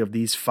story of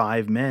these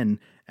 5 men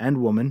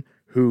and women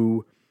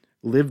who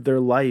lived their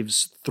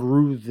lives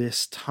through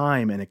this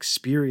time and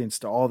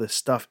experienced all this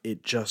stuff,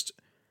 it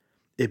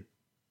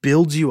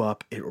builds you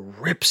up, it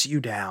rips you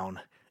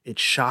down, it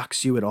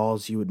shocks you, it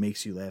awes you, it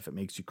makes you laugh, it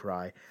makes you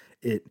cry.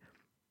 It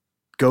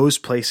goes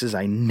places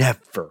I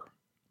never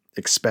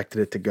expected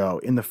it to go.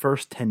 In the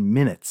first 10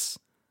 minutes,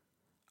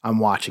 I'm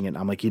watching it and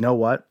I'm like, you know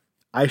what?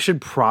 I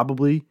should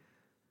probably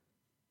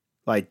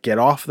get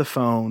off the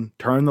phone,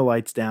 turn the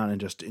lights down,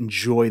 and just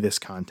enjoy this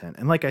content.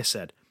 And like I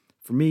said,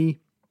 for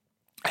me,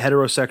 a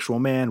heterosexual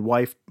man,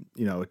 wife,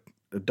 a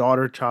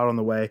daughter, child on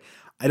the way,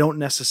 I don't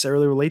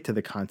necessarily relate to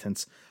the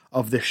contents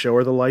of this show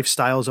or the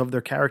lifestyles of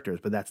their characters,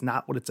 but that's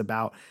not what it's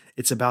about.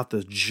 It's about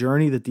the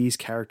journey that these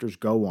characters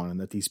go on and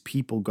that these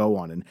people go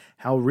on and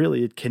how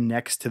really it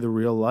connects to the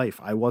real life.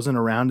 I wasn't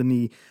around in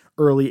the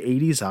early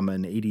 80s. I'm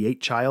an 88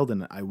 child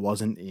and I've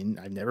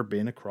never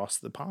been across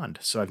the pond.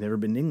 So I've never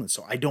been in England.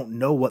 So I don't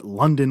know what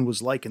London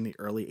was like in the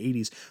early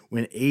 80s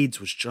when AIDS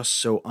was just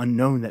so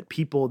unknown that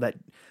people that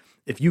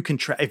if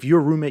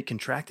your roommate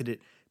contracted it,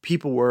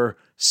 people were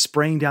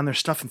spraying down their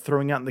stuff and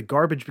throwing out in the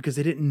garbage because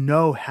they didn't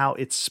know how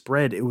it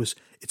spread.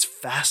 It's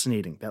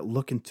fascinating. That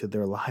look into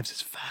their lives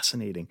is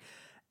fascinating.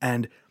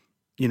 And,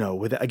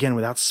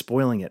 without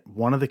spoiling it,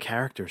 one of the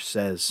characters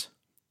says,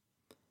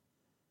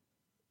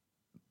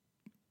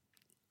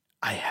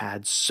 I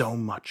had so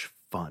much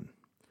fun.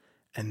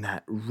 And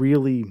that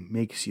really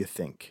makes you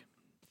think.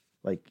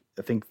 I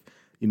think,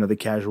 the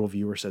casual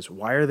viewer says,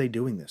 why are they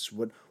doing this?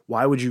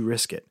 Why would you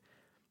risk it?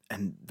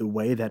 And the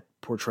way that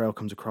portrayal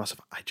comes across of,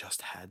 I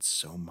just had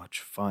so much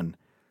fun.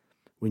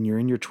 When you're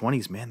in your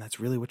 20s, man, that's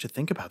really what you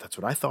think about. That's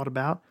what I thought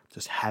about,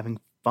 just having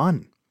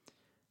fun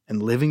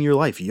and living your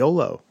life.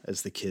 YOLO,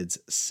 as the kids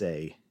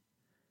say.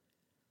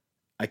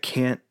 I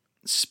can't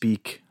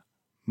speak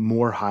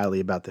more highly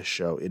about this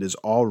show. It is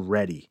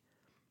already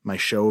my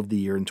show of the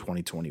year in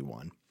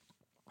 2021.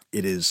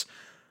 It is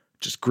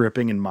just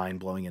gripping and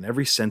mind-blowing in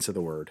every sense of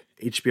the word.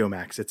 HBO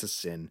Max, it's a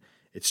sin.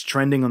 It's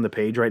trending on the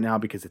page right now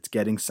because it's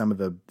getting some of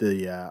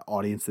the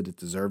audience that it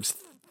deserves.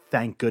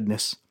 Thank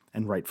goodness,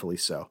 and rightfully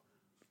so.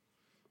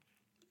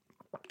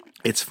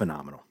 It's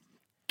phenomenal.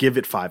 Give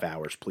it 5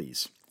 hours,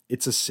 please.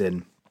 It's a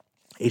sin.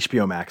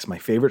 HBO Max, my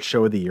favorite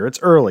show of the year.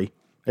 It's early.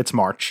 It's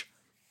March.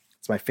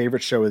 It's my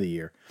favorite show of the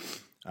year.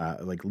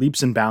 Like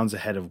leaps and bounds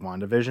ahead of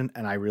WandaVision,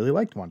 and I really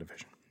liked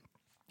WandaVision.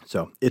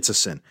 So it's a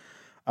sin.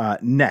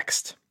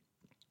 Next,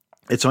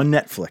 it's on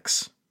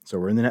Netflix. So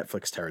we're in the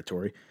Netflix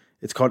territory.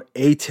 It's called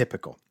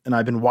Atypical, and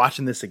I've been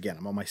watching this again.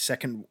 I'm on my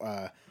second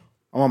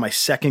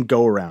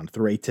go around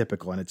through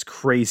Atypical, and it's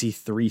crazy.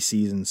 3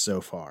 seasons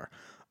so far.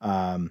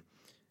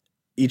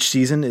 Each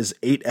season is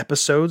 8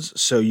 episodes,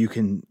 so you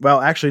can. Well,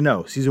 actually,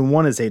 no. Season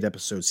 1 is 8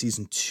 episodes.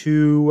 Season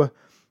 2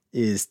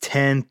 is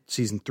 10.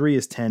 Season 3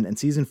 is 10, and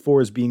season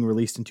 4 is being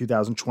released in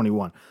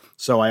 2021.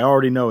 So I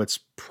already know it's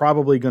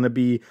probably going to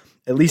be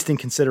at least in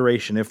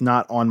consideration, if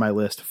not on my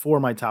list, for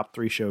my top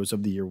 3 shows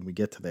of the year when we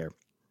get to there.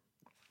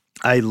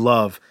 I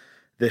love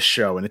this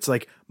show, and it's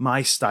like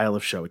my style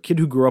of show. A kid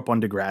who grew up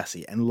on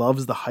Degrassi and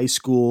loves the high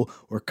school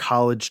or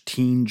college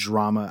teen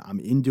drama. I'm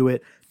into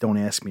it. Don't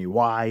ask me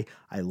why.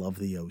 I love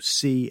the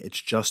OC.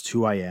 It's just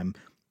who I am.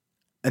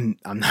 And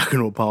I'm not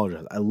going to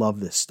apologize. I love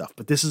this stuff.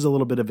 But this is a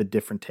little bit of a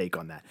different take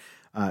on that.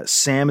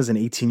 Sam is an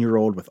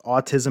 18-year-old with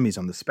autism. He's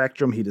on the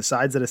spectrum. He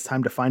decides that it's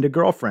time to find a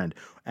girlfriend.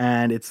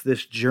 And it's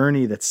this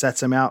journey that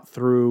sets him out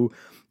through,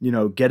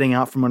 getting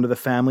out from under the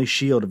family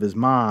shield of his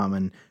mom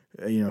and,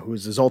 who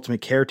is his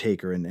ultimate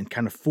caretaker and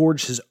kind of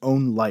forged his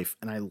own life.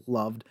 And I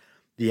loved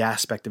the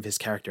aspect of his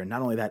character. And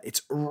not only that,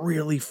 it's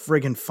really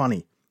friggin'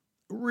 funny.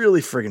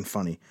 Really friggin'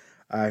 funny.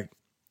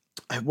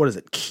 What is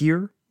it?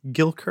 Keir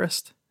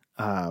Gilchrist?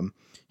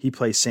 He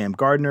plays Sam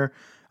Gardner.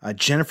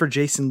 Jennifer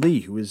Jason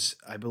Leigh, who is,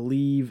 I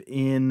believe,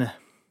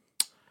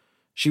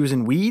 she was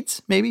in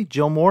Weeds, maybe?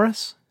 Jill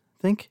Morris,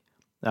 I think.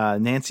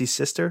 Nancy's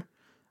sister.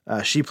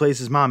 She plays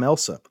his mom,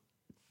 Elsa.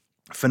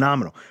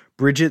 Phenomenal.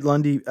 Bridget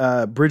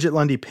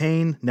Lundy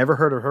Payne. Never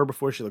heard of her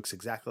before. She looks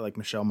exactly like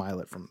Michelle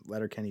Milett from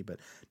Letterkenny, but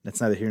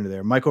that's neither here nor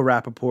there. Michael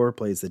Rappaport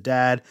plays the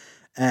dad.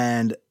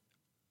 And,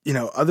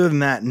 other than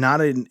that,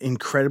 not an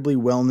incredibly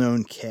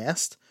well-known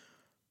cast.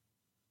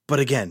 But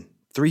again,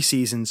 3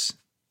 seasons,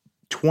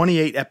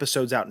 28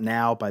 episodes out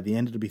now. By the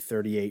end, it'll be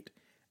 38.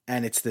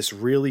 And it's this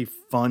really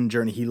fun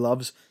journey.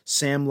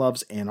 Sam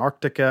loves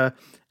Antarctica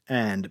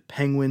and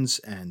penguins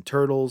and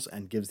turtles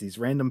and gives these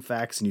random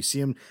facts. And you see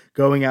him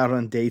going out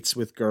on dates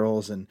with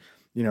girls and,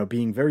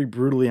 being very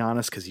brutally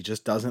honest because he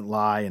just doesn't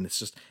lie. And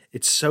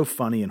it's so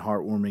funny and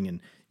heartwarming. And,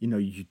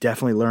 you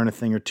definitely learn a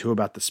thing or two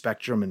about the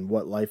spectrum and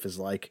what life is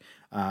like.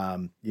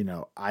 I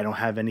don't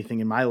have anything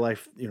in my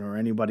life, or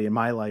anybody in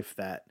my life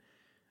that,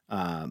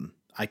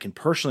 I can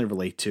personally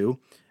relate to.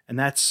 And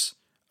that's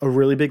a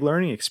really big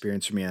learning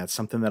experience for me. And that's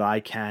something that I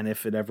can,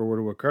 if it ever were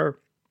to occur,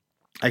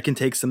 I can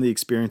take some of the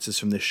experiences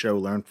from this show,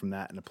 learn from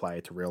that, and apply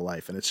it to real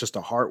life. And it's just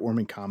a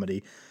heartwarming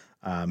comedy.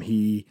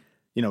 He,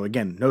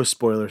 again, no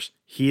spoilers.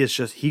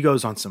 He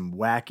goes on some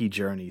wacky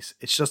journeys.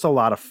 It's just a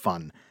lot of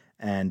fun.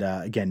 And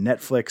again,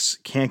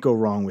 Netflix can't go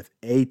wrong with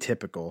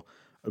Atypical.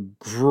 A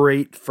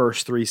great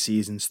first 3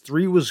 seasons.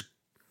 3 was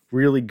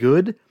really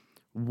good.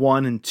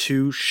 1 and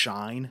 2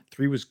 shine.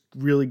 3 was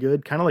really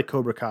good. Kind of like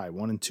Cobra Kai.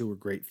 1 and 2 were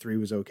great. 3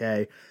 was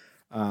okay.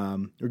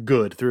 Or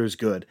good. 3 was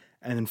good.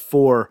 And then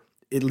 4,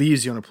 it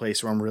leaves you in a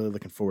place where I'm really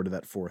looking forward to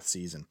that 4th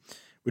season.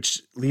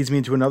 Which leads me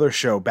into another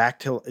show.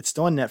 It's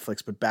still on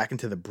Netflix, but back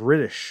into the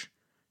British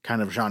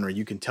kind of genre.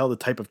 You can tell the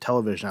type of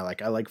television I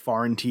like. I like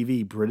foreign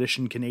TV, British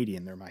and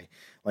Canadian. They're my,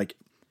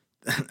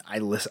 I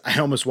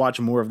almost watch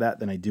more of that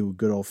than I do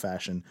good old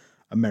fashioned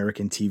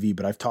American TV.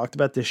 But I've talked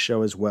about this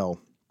show as well.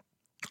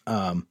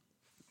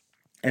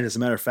 And as a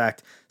matter of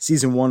fact,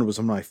 season 1 was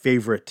one of my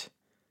favorite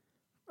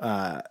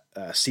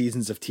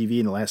seasons of TV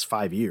in the last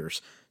 5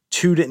 years.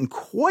 2 didn't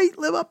quite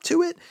live up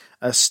to it.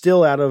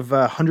 Still out of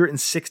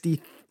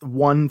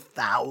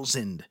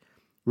 161,000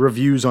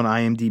 reviews on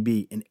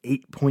IMDb, an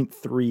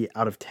 8.3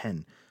 out of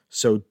 10.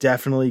 So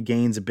definitely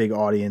gains a big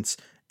audience.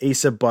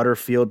 Asa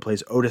Butterfield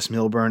plays Otis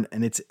Milburn,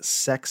 and it's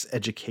sex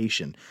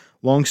education.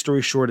 Long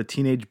story short, a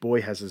teenage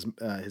boy has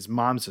his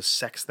mom's a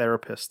sex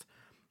therapist,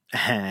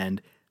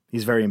 and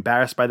he's very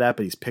embarrassed by that,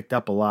 but he's picked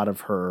up a lot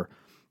of her,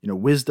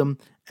 wisdom,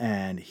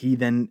 and he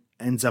then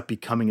ends up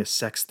becoming a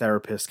sex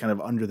therapist kind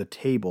of under the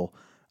table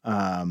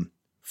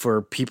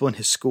for people in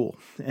his school.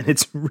 And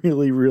it's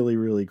really, really,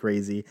 really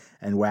crazy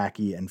and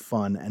wacky and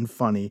fun and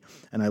funny,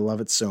 and I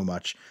love it so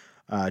much.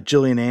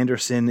 Gillian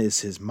Anderson is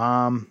his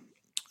mom.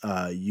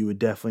 You would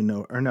definitely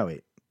know, or no,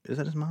 wait, is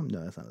that his mom?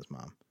 No, that's not his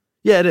mom.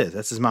 Yeah, it is.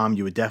 That's his mom.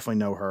 You would definitely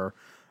know her.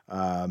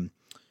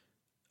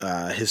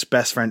 His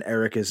best friend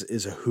Eric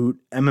is a hoot.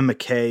 Emma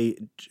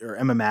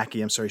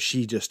Mackey, I'm sorry.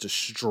 She just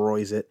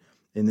destroys it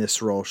in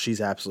this role. She's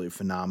absolutely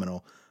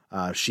phenomenal.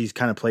 She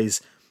kind of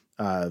plays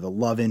the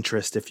love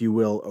interest, if you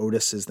will.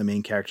 Otis is the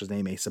main character's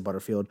name, Asa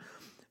Butterfield.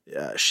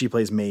 she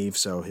plays Maeve,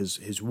 so his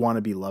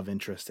wannabe love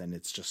interest, and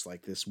it's just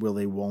like this will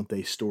they won't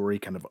they story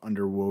kind of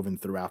underwoven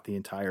throughout the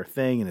entire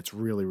thing, and it's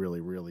really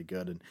really really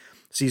good. And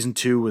season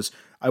 2 was,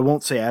 I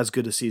won't say as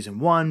good as season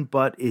 1,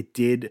 but it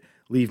did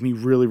leave me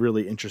really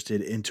really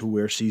interested into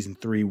where season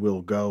 3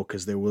 will go,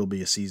 because there will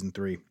be a season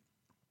 3,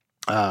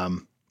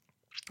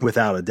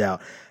 without a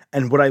doubt.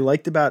 And what I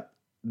liked about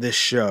this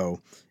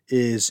show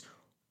is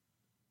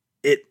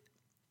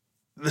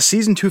the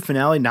season 2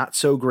 finale not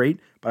so great,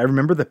 but I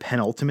remember the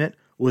penultimate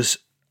was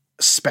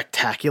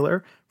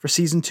spectacular for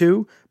season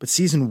 2, but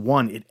season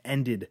 1, it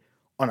ended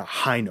on a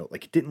high note.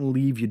 Like, it didn't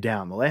leave you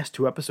down. The last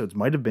 2 episodes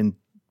might have been,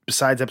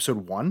 besides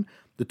episode 1,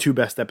 the 2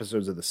 best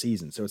episodes of the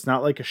season. So it's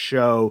not like a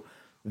show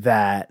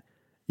that,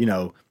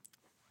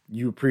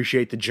 you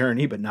appreciate the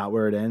journey, but not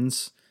where it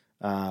ends.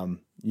 I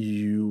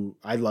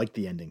like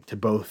the ending to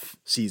both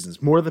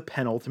seasons, more the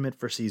penultimate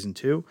for season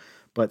 2,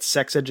 but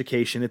Sex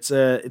Education, it's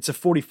a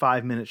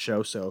 45-minute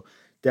show. So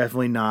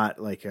definitely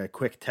not like a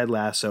quick Ted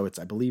Lasso. It's,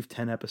 I believe,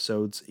 10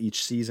 episodes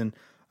each season.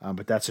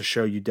 But that's a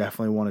show you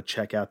definitely want to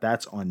check out.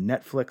 That's on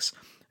Netflix.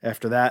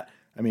 After that,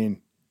 I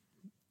mean,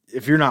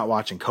 if you're not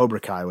watching Cobra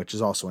Kai, which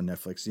is also on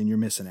Netflix, then you're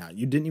missing out.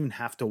 You didn't even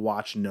have to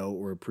watch, know,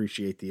 or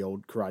appreciate the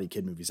old Karate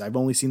Kid movies. I've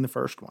only seen the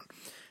first one.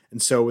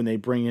 And so when they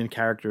bring in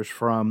characters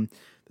from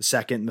the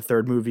second and the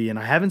third movie, and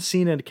I haven't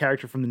seen a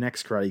character from the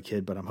next Karate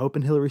Kid, but I'm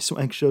hoping Hilary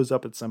Swank shows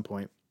up at some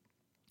point.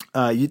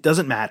 It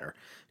doesn't matter,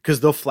 because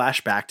they'll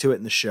flash back to it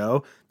in the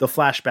show. They'll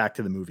flash back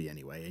to the movie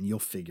anyway, and you'll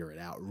figure it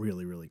out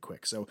really, really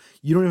quick. So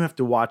you don't even have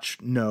to watch,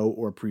 know,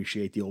 or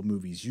appreciate the old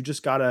movies. You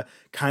just got to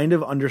kind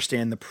of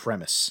understand the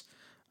premise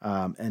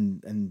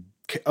and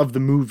of the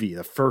movie,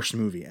 the first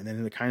movie, and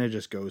then it kind of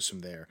just goes from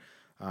there.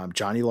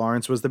 Johnny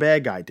Lawrence was the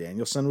bad guy.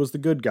 Daniel-san was the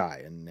good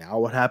guy. And now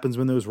what happens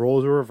when those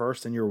roles are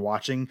reversed and you're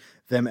watching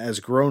them as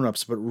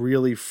grown-ups, but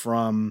really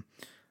from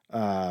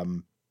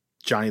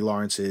Johnny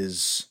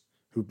Lawrence's,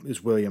 who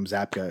is William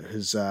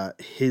Zabka,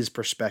 his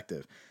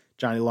perspective.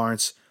 Johnny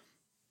Lawrence,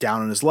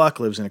 down on his luck,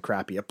 lives in a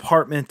crappy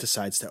apartment,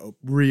 decides to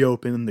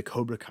reopen the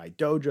Cobra Kai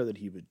dojo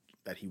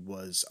that he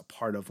was a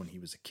part of when he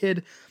was a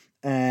kid.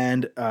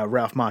 And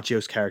Ralph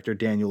Macchio's character,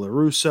 Daniel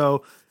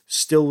LaRusso,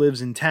 still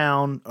lives in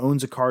town,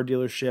 owns a car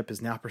dealership, is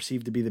now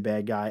perceived to be the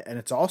bad guy. And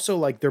it's also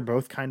like they're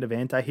both kind of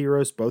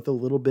anti-heroes, both a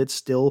little bit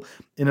still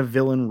in a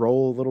villain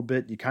role a little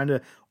bit. You kind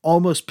of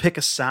almost pick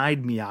a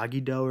side,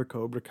 Miyagi-Do or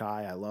Cobra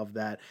Kai. I love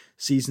that.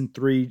 Season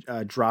 3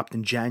 dropped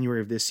in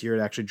January of this year.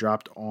 It actually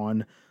dropped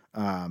on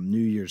New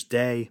Year's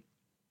Day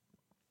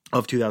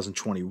of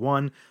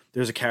 2021.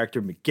 There's a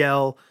character,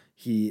 Miguel.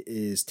 He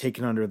is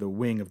taken under the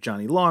wing of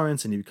Johnny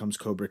Lawrence and he becomes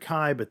Cobra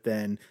Kai, but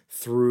then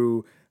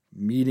through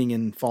meeting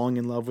and falling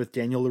in love with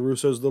Daniel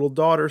LaRusso's little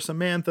daughter,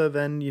 Samantha,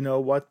 then you know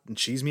what? And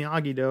she's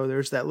Miyagi-Do.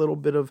 There's that little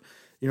bit of,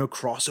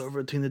 crossover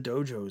between the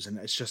dojos. And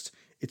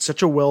it's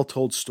such a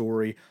well-told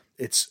story.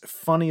 It's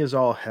funny as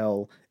all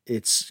hell.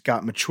 It's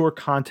got mature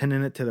content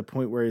in it to the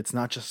point where it's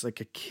not just like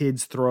a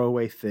kid's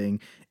throwaway thing.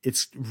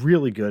 It's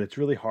really good. It's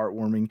really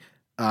heartwarming.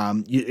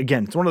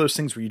 Again, it's one of those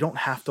things where you don't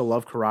have to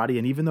love karate.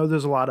 And even though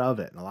there's a lot of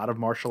it and a lot of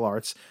martial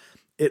arts,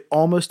 it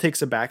almost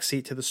takes a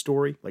backseat to the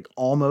story, like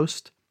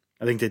almost.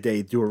 I think that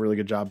they do a really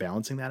good job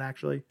balancing that,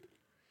 actually.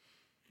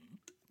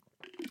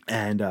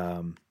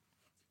 And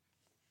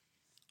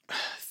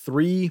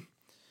 3,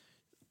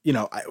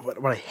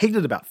 what I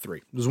hated about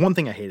 3, there's one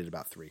thing I hated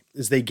about 3,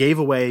 is they gave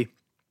away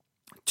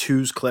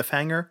 2's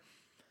cliffhanger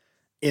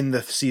in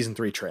the season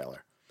 3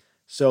 trailer.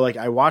 So like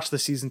I watched the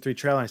season 3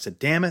 trailer and I said,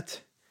 damn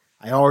it,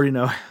 I already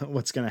know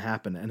what's going to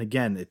happen. And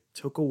again, it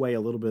took away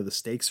a little bit of the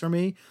stakes for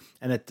me.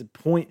 And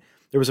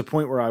there was a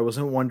point where I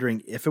wasn't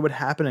wondering if it would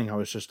happen, and I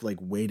was just like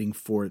waiting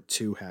for it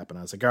to happen.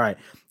 I was like, all right,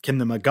 can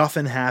the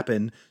MacGuffin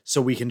happen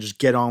so we can just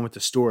get on with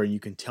the story and you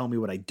can tell me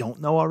what I don't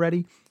know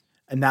already?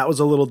 And that was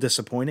a little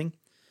disappointing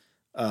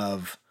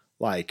of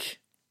like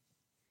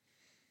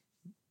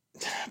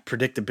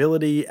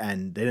predictability,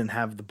 and they didn't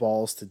have the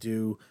balls to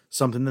do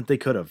something that they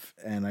could have.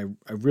 And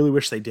I really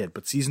wish they did,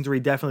 but season 3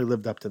 definitely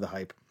lived up to the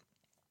hype.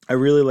 I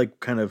really like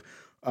kind of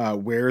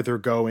where they're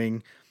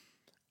going.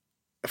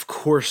 Of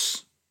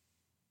course,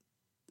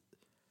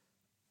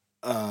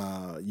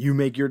 you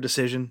make your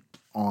decision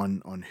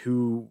on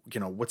who,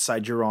 what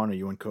side you're on. Are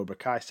you on Cobra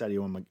Kai side? Are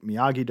you on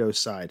Miyagi-Do's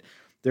side?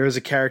 There is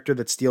a character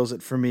that steals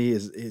it for me.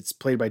 It's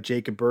played by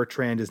Jacob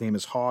Bertrand. His name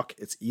is Hawk.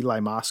 It's Eli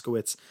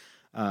Moskowitz.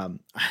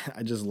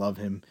 I just love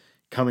him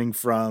coming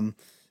from,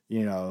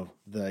 the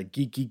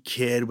geeky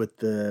kid with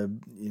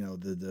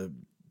the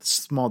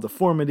small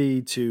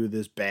deformity to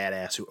this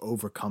badass who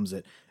overcomes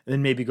it and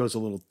then maybe goes a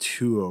little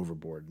too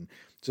overboard, and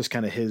just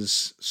kind of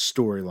his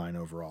storyline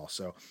overall.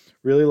 So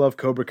really love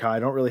Cobra Kai. I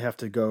don't really have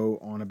to go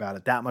on about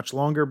it that much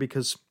longer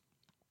because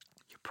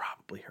you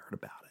probably heard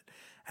about it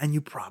and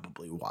you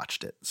probably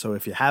watched it. So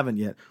if you haven't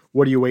yet,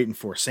 what are you waiting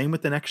for? Same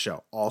with the next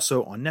show,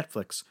 also on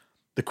Netflix,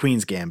 The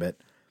Queen's Gambit.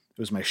 It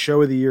was my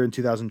show of the year in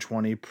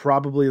 2020.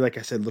 Probably, like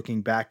I said,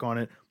 looking back on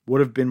it,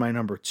 would have been my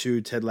number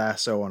 2. Ted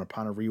Lasso,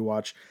 upon a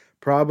rewatch,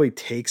 probably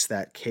takes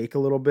that cake a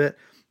little bit,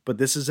 but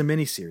this is a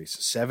miniseries,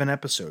 7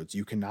 episodes.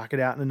 You can knock it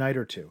out in a night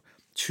or two.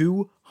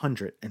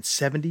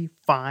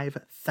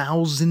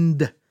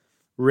 275,000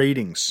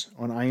 ratings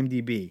on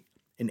IMDb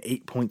in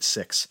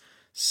 8.6.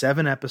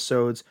 7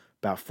 episodes,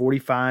 about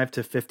 45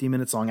 to 50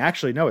 minutes long.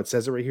 Actually, no, it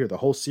says it right here. The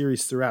whole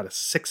series throughout is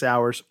 6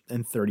 hours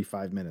and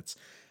 35 minutes.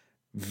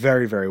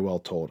 Very, very well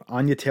told.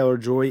 Anya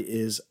Taylor-Joy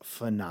is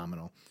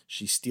phenomenal.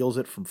 She steals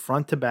it from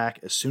front to back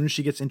as soon as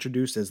she gets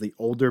introduced as the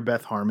older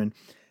Beth Harmon.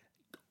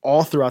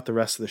 All throughout the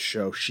rest of the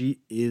show, she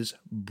is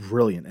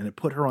brilliant. And it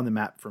put her on the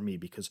map for me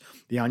because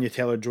the Anya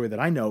Taylor-Joy that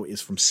I know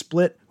is from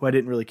Split, who I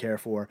didn't really care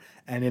for,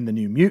 and in The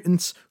New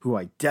Mutants, who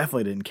I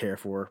definitely didn't care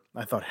for.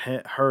 I thought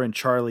her and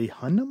Charlie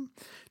Hunnam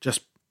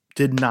just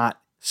did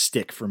not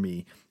stick for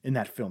me in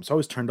that film. So I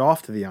was turned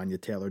off to the Anya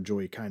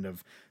Taylor-Joy kind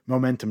of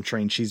momentum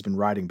train she's been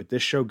riding. But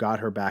this show got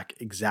her back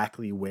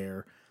exactly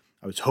where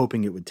I was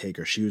hoping it would take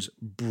her. She was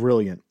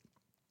brilliant.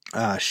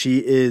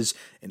 She is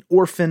an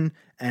orphan,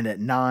 and at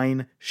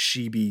 9,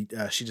 she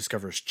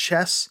discovers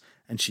chess,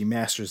 and she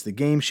masters the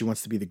game. She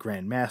wants to be the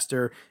Grand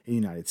Master in the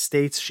United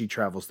States. She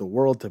travels the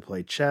world to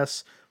play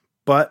chess.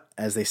 But,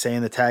 as they say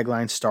in the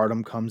tagline,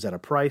 stardom comes at a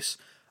price.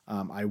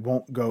 I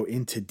won't go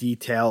into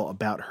detail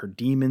about her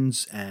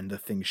demons and the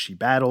things she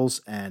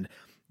battles and,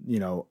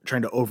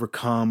 trying to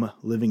overcome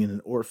living in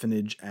an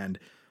orphanage and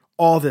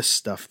all this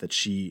stuff that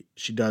she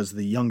does,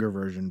 the younger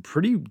version,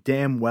 pretty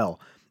damn well.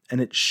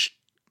 And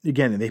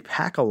again, they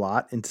pack a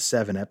lot into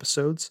 7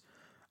 episodes.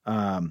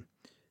 I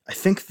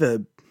think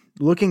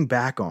looking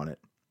back on it,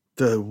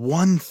 the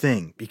one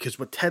thing, because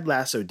what Ted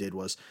Lasso did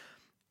was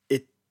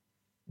it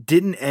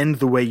didn't end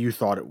the way you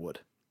thought it would.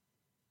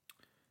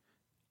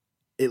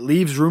 It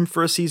leaves room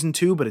for a season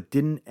 2, but it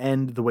didn't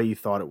end the way you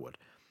thought it would.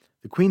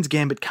 The Queen's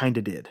Gambit kind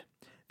of did.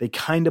 They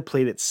kind of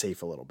played it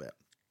safe a little bit.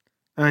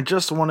 And I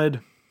just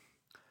wanted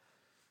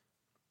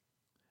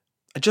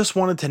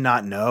to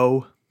not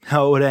know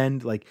how it would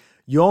end. Like,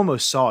 you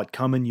almost saw it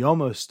coming. You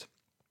almost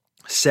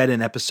said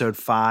in episode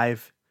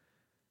 5,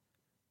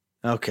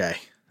 okay,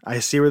 I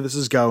see where this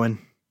is going.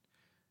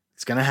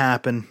 It's going to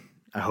happen.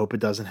 I hope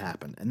it doesn't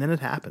happen. And then it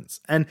happens.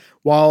 And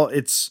while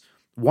it's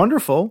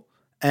wonderful,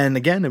 and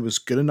again, it was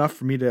good enough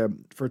for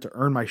it to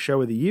earn my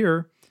show of the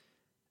year,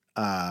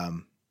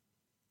 man,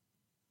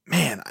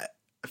 I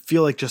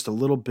feel like just a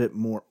little bit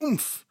more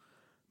oomph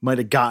might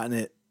have gotten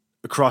it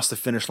across the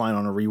finish line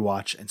on a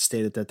rewatch and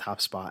stayed at that top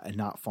spot and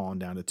not fallen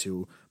down to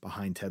 2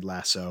 behind Ted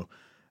Lasso.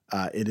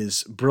 It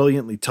is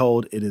brilliantly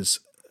told. It is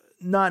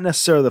not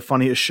necessarily the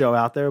funniest show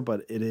out there,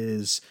 but it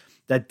is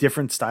that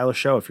different style of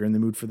show. If you're in the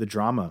mood for the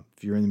drama,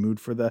 if you're in the mood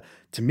for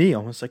to me,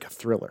 almost like a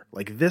thriller.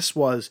 Like this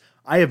was,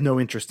 I have no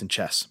interest in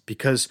chess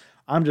because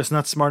I'm just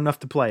not smart enough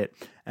to play it.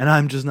 And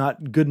I'm just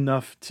not good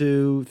enough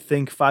to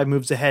think 5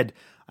 moves ahead.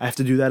 I have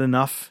to do that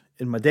enough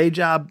in my day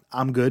job.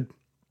 I'm good.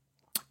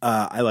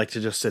 I like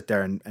to just sit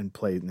there and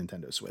play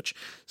Nintendo Switch.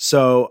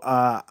 So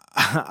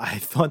I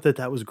thought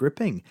that was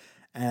gripping,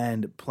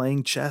 and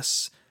playing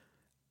chess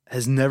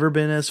has never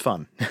been as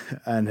fun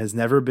and has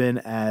never been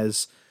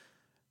as,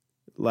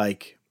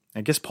 like, I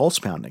guess, pulse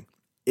pounding.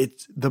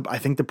 I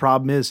think the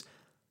problem is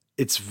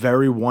it's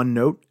very one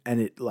note,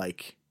 and it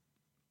like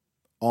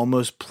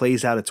almost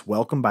plays out its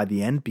welcome by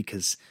the end,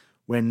 because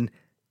when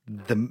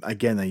I'm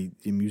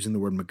using the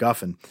word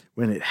MacGuffin,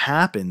 when it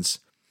happens,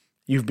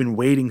 you've been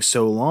waiting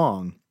so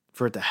long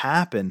for it to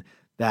happen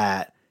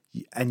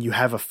and you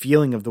have a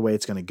feeling of the way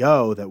it's going to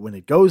go, that when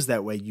it goes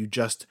that way, you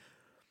just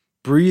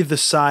breathe the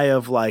sigh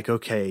of like,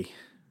 okay,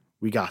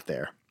 we got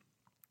there,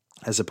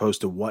 as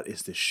opposed to what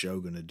is this show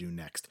going to do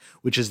next,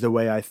 which is the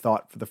way I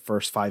thought for the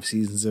first 5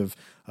 seasons of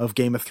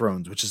Game of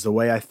Thrones, which is the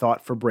way I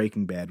thought for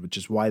Breaking Bad, which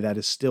is why that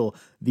is still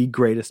the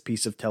greatest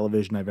piece of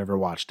television I've ever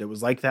watched. It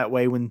was like that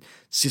way when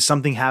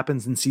something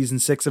happens in season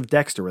 6 of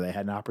Dexter, where they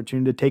had an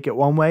opportunity to take it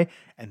one way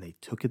and they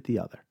took it the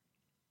other.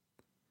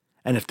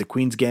 And if the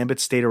Queen's Gambit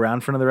stayed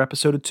around for another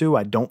episode or 2,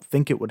 I don't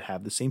think it would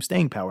have the same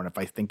staying power. And if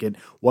I think it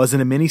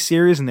wasn't a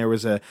miniseries and there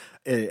was a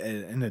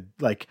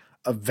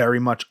very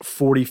much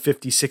 40,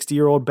 50,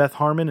 60-year-old Beth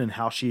Harmon and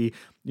how she,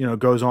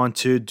 goes on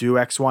to do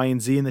X, Y,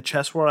 and Z in the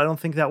chess world, I don't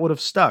think that would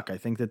have stuck. I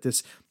think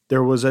that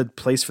there was a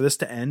place for this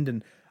to end,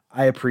 and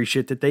I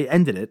appreciate that they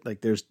ended it. Like,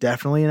 there's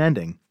definitely an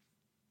ending.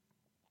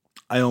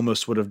 I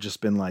almost would have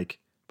just been like,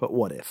 but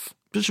what if?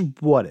 Just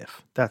what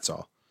if? That's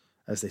all,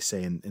 as they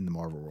say in the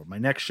Marvel world. My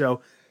next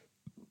show,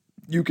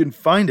 you can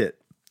find it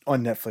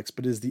on Netflix,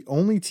 but is the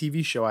only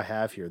TV show I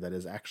have here that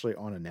is actually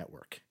on a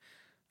network,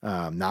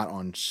 not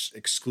on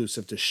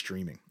exclusive to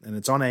streaming. And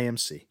it's on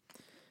AMC.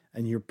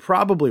 And you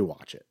probably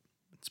watch it.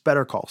 It's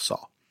Better Call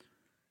Saul.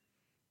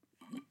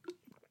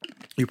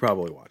 You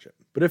probably watch it.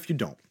 But if you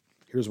don't,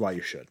 here's why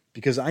you should.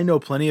 Because I know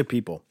plenty of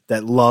people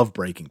that love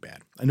Breaking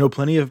Bad. I know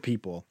plenty of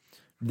people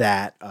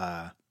that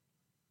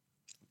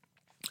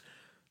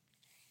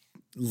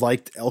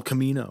liked El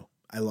Camino.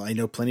 I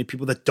know plenty of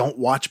people that don't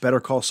watch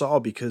Better Call Saul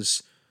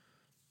because,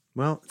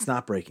 well, it's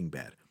not Breaking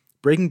Bad.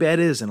 Breaking Bad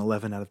is an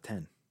 11 out of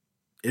 10.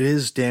 It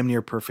is damn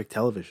near perfect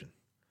television.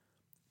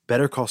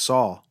 Better Call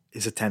Saul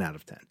is a 10 out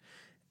of 10.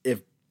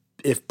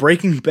 If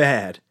Breaking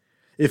Bad,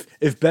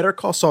 if Better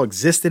Call Saul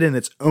existed in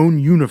its own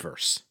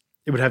universe,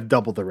 it would have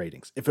double the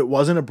ratings. If it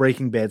wasn't a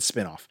Breaking Bad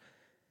spinoff,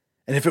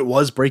 and if it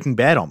was Breaking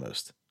Bad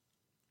almost,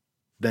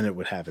 then it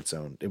would have its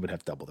own, it would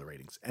have double the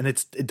ratings. And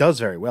it does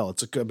very well.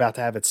 It's about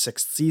to have its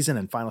 6th season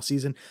and final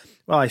season.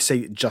 Well, I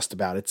say just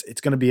about.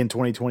 It's going to be in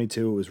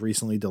 2022. It was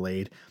recently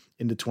delayed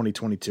into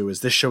 2022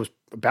 as this show's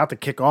about to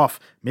kick off.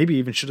 Maybe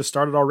even should have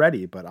started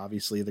already, but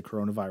obviously the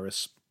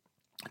coronavirus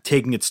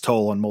taking its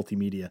toll on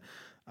multimedia.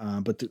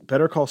 But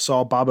Better Call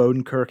Saul, Bob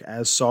Odenkirk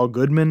as Saul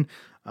Goodman.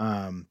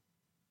 Oh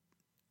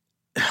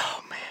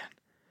man,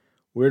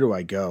 where do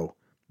I go?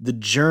 The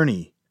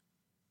journey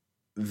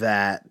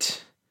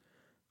that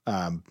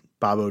Bob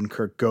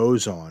Odenkirk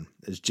goes on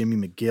as Jimmy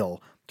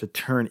McGill to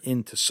turn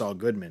into Saul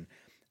Goodman,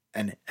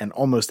 and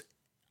almost,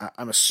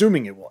 I'm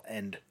assuming it will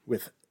end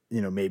with,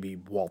 maybe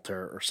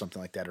Walter or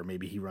something like that, or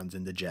maybe he runs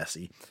into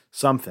Jesse,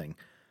 something.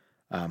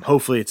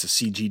 Hopefully it's a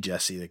CG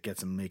Jesse that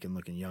gets him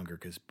looking younger,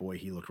 because boy,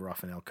 he looked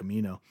rough in El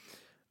Camino.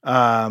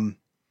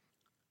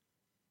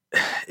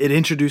 It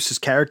introduces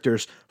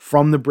characters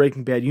from the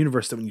Breaking Bad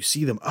universe that when you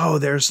see them, oh,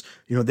 there's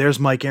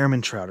Mike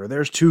Ehrmantraut, or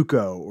there's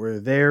Tuco, or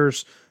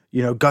there's,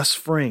 Gus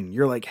Fring.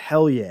 You're like,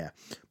 hell yeah.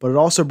 But it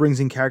also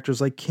brings in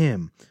characters like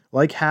Kim,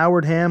 like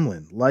Howard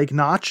Hamlin, like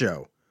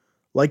Nacho,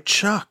 like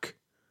Chuck,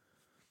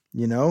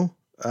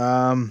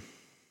 gosh,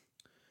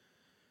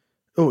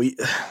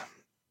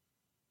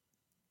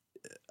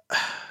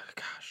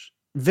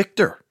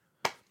 Victor.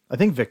 I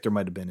think Victor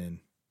might have been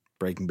in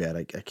Breaking Bad.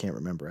 I can't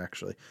remember,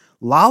 actually.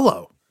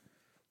 Lalo.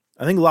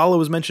 I think Lalo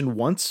was mentioned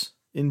once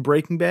in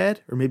Breaking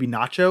Bad, or maybe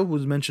Nacho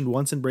was mentioned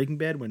once in Breaking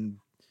Bad when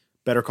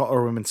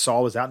when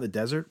Saul was out in the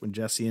desert, when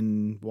Jesse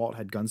and Walt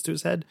had guns to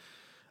his head.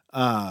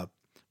 But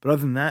other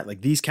than that,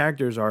 like, these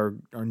characters are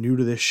new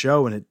to this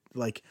show, and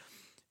it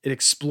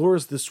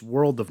explores this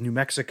world of New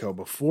Mexico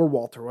before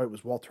Walter White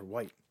was Walter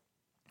White.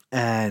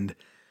 And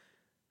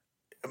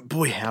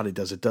boy, howdy,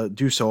 does it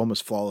do so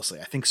almost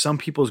flawlessly. I think some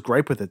people's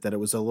gripe with it that it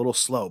was a little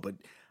slow, but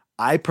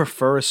I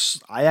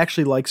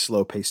actually like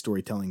slow paced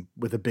storytelling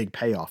with a big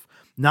payoff.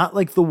 Not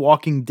like The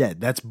Walking Dead.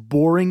 That's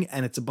boring,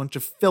 and it's a bunch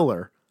of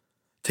filler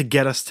to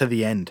get us to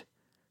the end,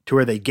 to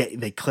where they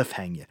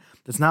cliffhang you.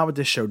 That's not what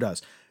this show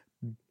does.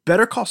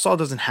 Better Call Saul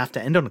doesn't have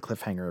to end on a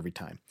cliffhanger every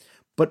time,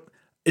 but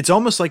it's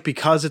almost like,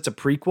 because it's a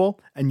prequel,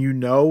 and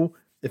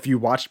if you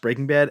watched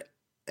Breaking Bad,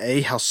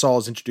 A, how Saul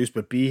is introduced,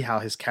 but B, how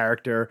his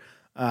character's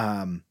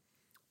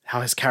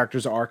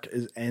arc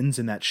ends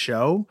in that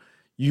show,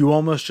 you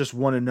almost just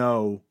want to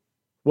know.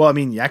 Well, I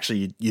mean,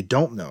 actually, you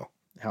don't know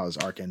how his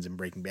arc ends in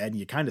Breaking Bad, and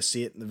you kind of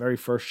see it in the very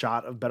first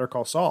shot of Better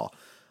Call Saul.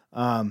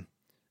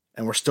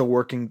 And we're still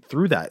working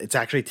through that. It's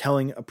actually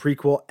telling a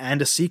prequel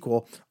and a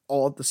sequel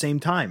all at the same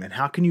time. And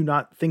how can you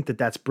not think that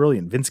that's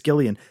brilliant? Vince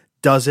Gilligan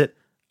does it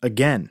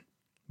again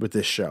with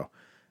this show.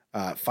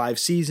 5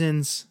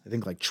 seasons, I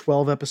think like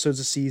 12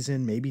 episodes a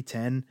season, maybe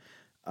 10.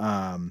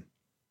 And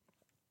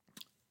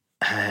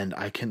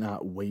I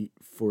cannot wait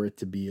for it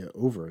to be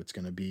over. It's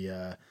going to be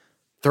a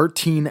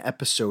 13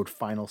 episode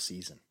final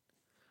season.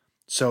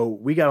 So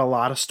we got a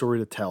lot of story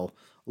to tell.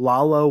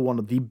 Lalo, one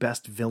of the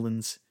best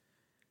villains,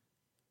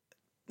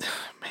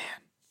 man,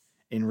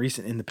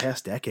 in the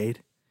past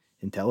decade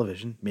in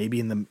television, maybe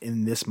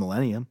in this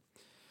millennium.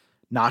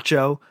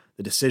 Nacho,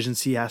 the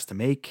decisions he has to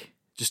make.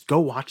 Just go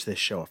watch this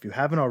show. If you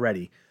haven't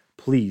already,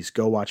 please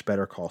go watch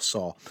Better Call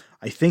Saul.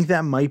 I think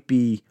that might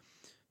be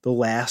the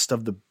last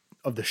of the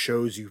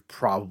shows you've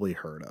probably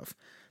heard of.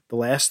 The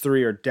last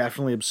 3 are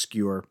definitely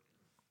obscure,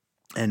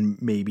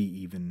 and maybe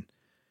even,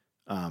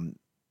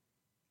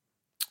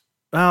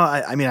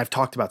 I've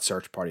talked about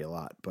Search Party a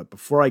lot, but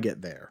before I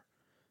get there,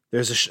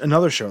 there's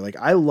another show. Like,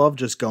 I love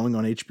just going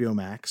on HBO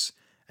Max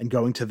and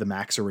going to the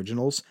Max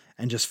originals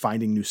and just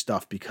finding new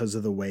stuff because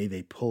of the way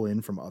they pull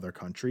in from other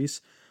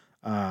countries,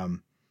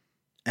 and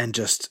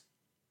just,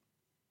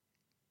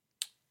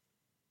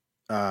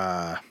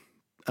 I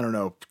don't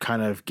know,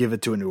 kind of give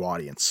it to a new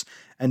audience.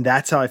 And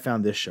that's how I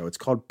found this show. It's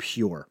called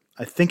Pure.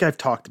 I think I've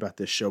talked about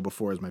this show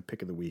before as my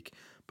pick of the week,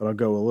 but I'll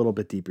go a little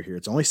bit deeper here.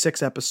 It's only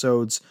 6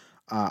 episodes.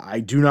 I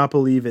do not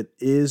believe it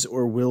is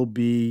or will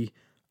be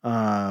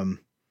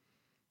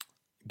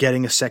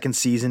getting a second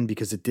season,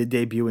 because it did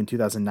debut in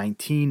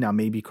 2019. Now,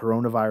 maybe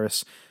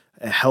coronavirus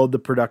held the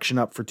production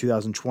up for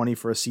 2020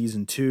 for a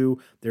season 2.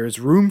 There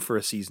is room for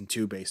a season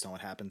 2 based on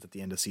what happens at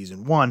the end of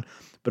season 1,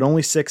 but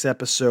only 6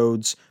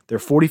 episodes. They're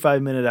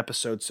 45-minute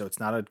episodes, so it's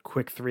not a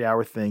quick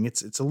 3-hour thing.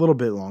 It's a little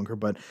bit longer,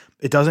 but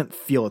it doesn't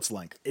feel its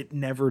length. It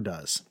never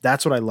does.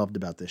 That's what I loved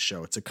about this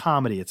show. It's a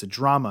comedy. It's a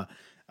drama.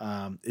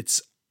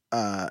 It's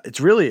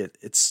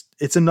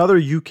another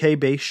UK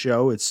based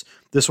show.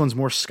 This one's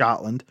more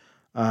Scotland.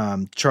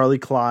 Charlie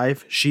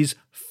Clive, she's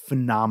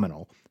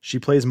phenomenal. She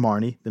plays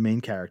Marnie, the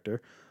main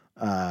character.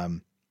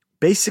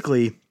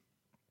 Basically,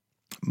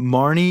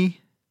 Marnie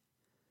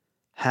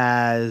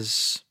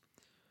has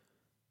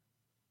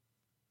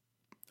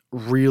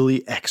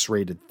really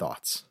X-rated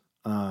thoughts.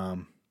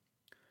 At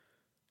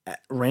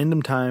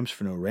random times,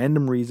 for no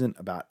random reason,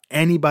 about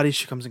anybody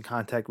she comes in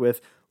contact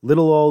with.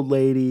 Little old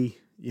lady,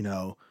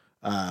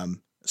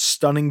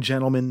 stunning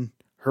gentleman,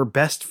 her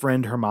best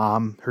friend, her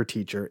mom, her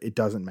teacher, it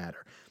doesn't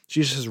matter.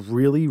 She just has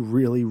really,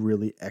 really,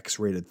 really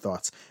X-rated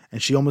thoughts,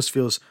 and she almost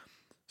feels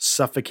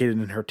suffocated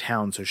in her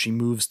town. So she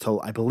moves to,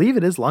 I believe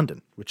it is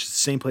London, which is the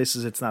same place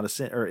as It's Not a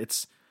Sin, or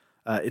It's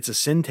a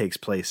Sin takes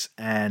place.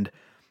 And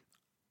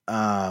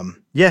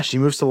yeah, she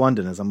moves to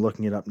London as I'm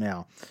looking it up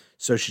now.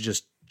 So she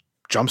just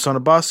jumps on a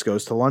bus,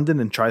 goes to London,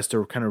 and tries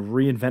to kind of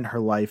reinvent her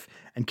life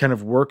and kind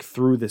of work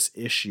through this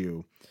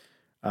issue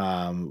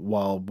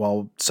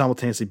while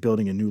simultaneously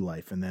building a new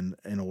life. And then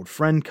an old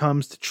friend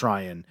comes to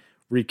try and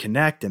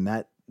reconnect, and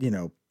that,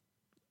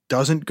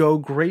 doesn't go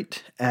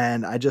great.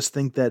 And I just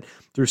think that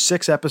through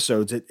 6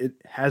 episodes, it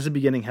has a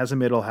beginning, has a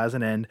middle, has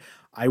an end.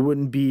 I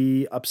wouldn't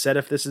be upset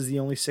if this is the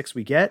only 6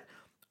 we get.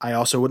 I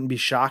also wouldn't be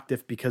shocked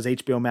if, because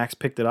HBO Max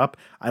picked it up,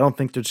 I don't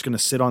think they're just going to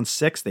sit on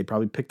 6. They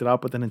probably picked it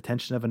up with an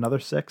intention of another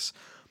 6.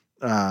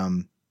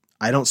 I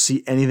don't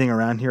see anything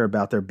around here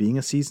about there being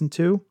a season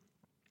 2,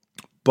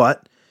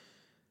 but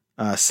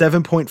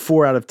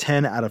 7.4 out of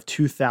 10 out of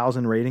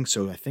 2,000 ratings.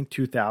 So I think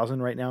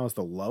 2,000 right now is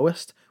the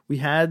lowest we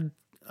had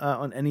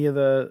on any of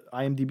the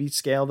IMDb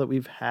scale that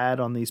we've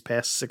had on these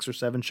past 6 or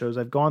 7 shows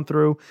I've gone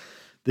through.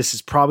 This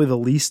is probably the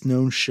least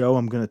known show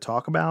I'm going to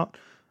talk about.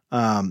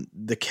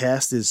 The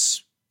cast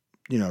is,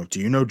 do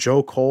you know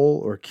Joe Cole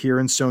or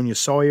Kieran Sonia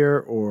Sawyer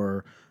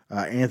or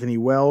Anthony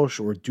Welsh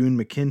or Dune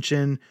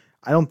McKinchen?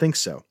 I don't think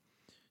so.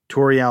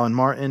 Tori Allen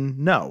Martin?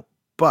 No,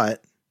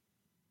 but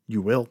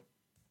you will,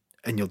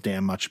 and you'll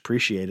damn much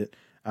appreciate it.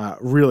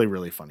 Really,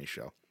 really funny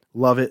show.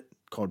 Love it.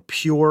 Called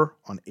Pure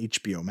on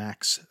HBO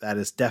Max. That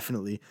is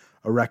definitely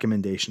a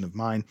recommendation of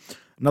mine.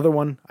 Another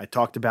one, I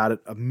talked about it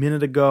a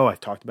minute ago. I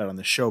talked about it on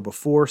the show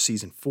before.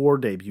 Season 4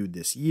 debuted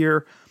this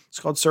year. It's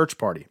called Search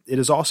Party. It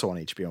is also on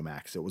HBO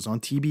Max. It was on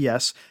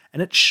TBS,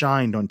 and it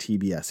shined on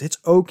TBS. It's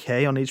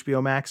okay on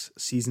HBO Max.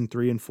 Season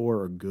 3 and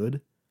 4 are good.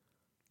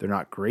 They're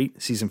not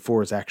great. Season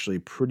 4 is actually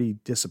pretty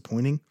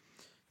disappointing,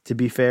 to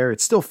be fair.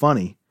 It's still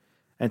funny,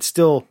 and it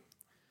still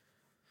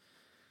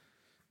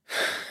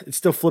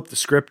flipped the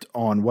script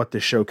on what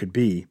this show could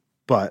be.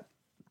 But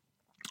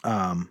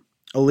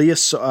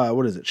Aaliyah,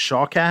 what is it,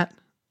 Shawkat?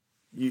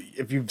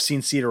 If you've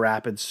seen Cedar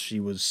Rapids, she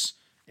was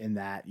in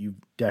that. You've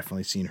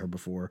definitely seen her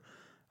before.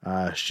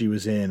 She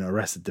was in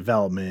Arrested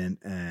Development,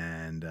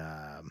 and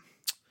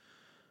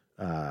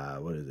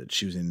what is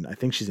it? I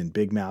think she's in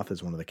Big Mouth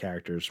as one of the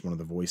characters, one of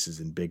the voices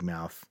in Big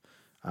Mouth.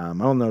 I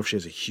don't know if she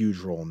has a huge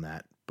role in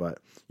that, but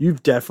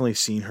you've definitely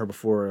seen her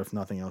before. If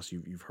nothing else,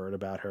 you've heard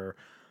about her.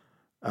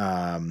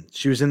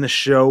 She was in the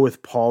show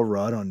with Paul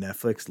Rudd on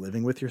Netflix,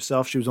 Living with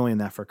Yourself. She was only in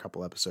that for a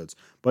couple episodes,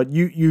 but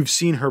you've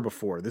seen her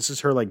before. This is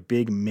her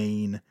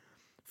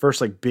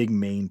first big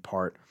main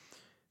part.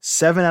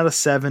 7 out of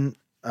 7,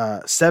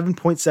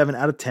 7.7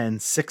 out of 10,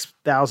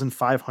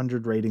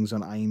 6,500 ratings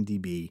on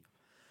IMDb.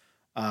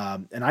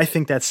 And I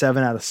think that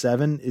 7 out of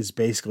 7 is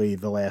basically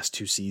the last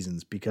 2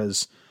 seasons,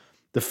 because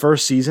the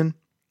first season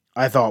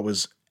I thought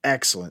was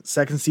excellent.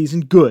 Second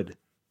season, good.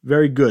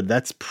 Very good.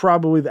 That's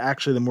probably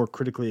actually the more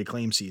critically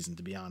acclaimed season,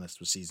 to be honest,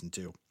 was season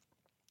 2.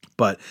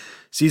 But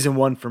season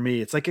 1 for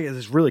me, it's like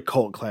this really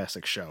cult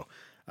classic show.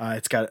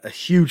 It's got a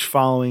huge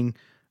following.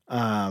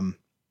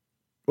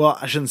 Well,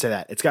 I shouldn't say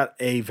that. It's got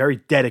a very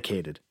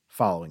dedicated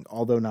following,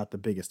 although not the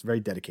biggest,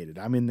 very dedicated.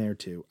 I'm in there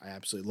too. I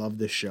absolutely love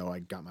this show. I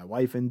got my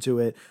wife into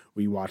it.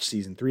 We watched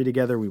season 3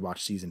 together. We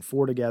watched season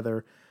 4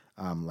 together.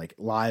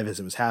 Live as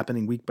it was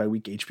happening week by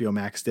week. HBO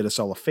Max did us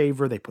all a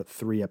favor. They put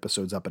 3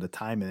 episodes up at a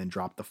time and then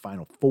dropped the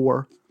final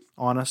 4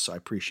 on us. So I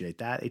appreciate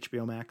that,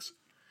 HBO Max.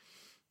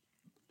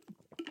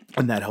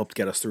 And that helped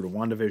get us through to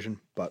WandaVision.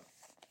 But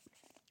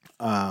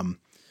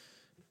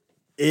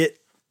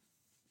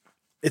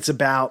it's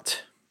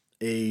about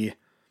a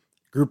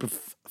group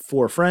of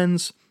 4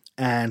 friends,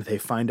 and they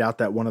find out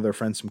that one of their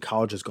friends from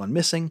college has gone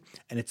missing,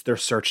 and it's their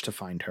search to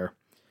find her.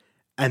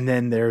 And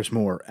then there's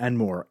more and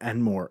more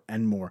and more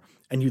and more.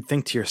 And you'd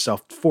think to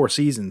yourself, 4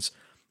 seasons,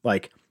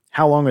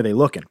 how long are they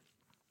looking?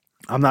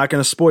 I'm not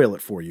going to spoil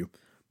it for you,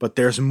 but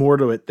there's more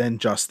to it than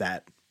just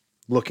that,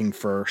 looking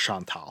for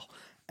Chantal.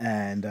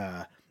 And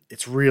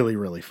it's really,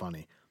 really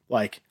funny.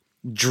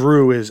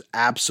 Drew is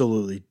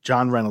absolutely,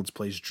 John Reynolds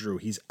plays Drew.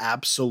 He's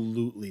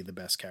absolutely the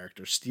best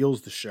character,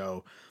 steals the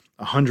show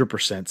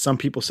 100%. Some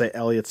people say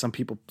Elliot, some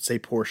people say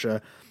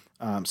Portia.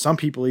 Some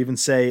people even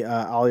say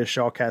Alia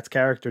Shawkat's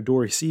character,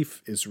 Dory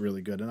Seif, is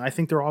really good. And I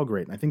think they're all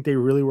great. And I think they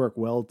really work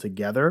well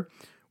together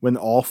when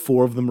all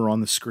 4 of them are on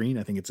the screen.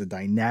 I think it's a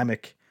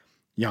dynamic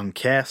young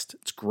cast.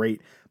 It's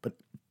great. But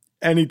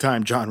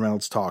anytime John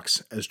Reynolds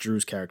talks as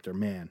Drew's character,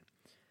 man,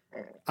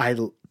 I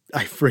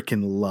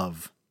freaking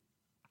love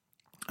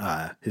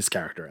his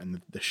character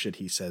and the shit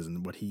he says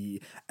and what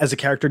he, as a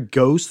character,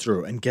 goes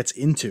through and gets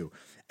into,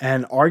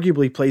 and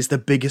arguably plays the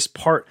biggest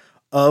part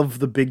of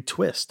the big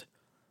twist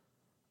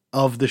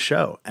of the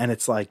show. And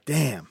it's like,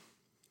 damn,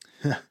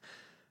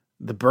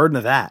 the burden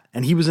of that.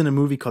 And he was in a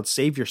movie called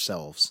Save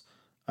Yourselves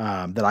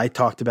that I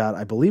talked about,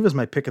 I believe was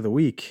my pick of the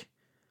week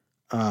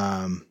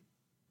at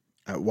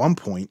one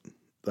point,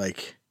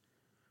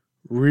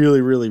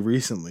 really, really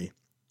recently.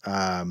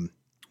 Man,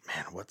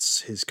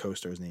 what's his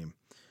co-star's name?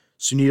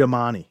 Sunita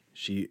Mani.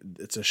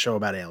 It's a show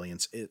about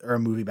aliens, or a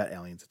movie about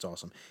aliens. It's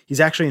awesome. He's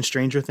actually in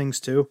Stranger Things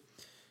too.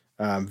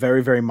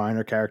 Very, very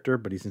minor character,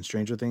 but he's in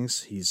Stranger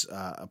Things. He's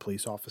a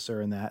police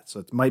officer in that. So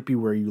it might be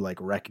where you like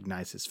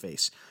recognize his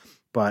face.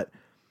 But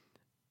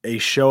a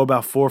show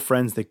about 4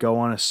 friends that go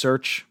on a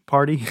search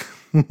party.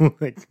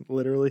 Like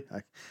literally.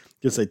 I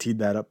guess I teed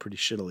that up pretty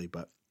shittily,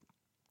 but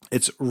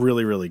it's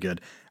really, really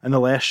good. And the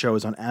last show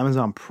is on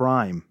Amazon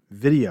Prime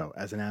Video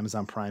as an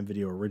Amazon Prime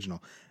Video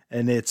original.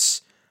 And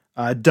it's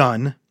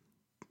done.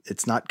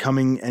 It's not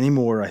coming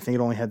anymore. I think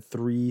it only had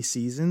 3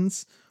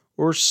 seasons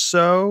or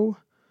so.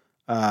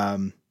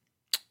 Let's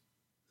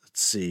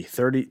see,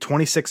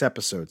 26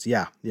 episodes.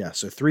 Yeah.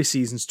 So 3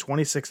 seasons,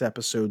 26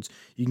 episodes.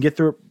 You can get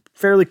through it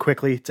fairly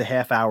quickly. It's a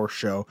half-hour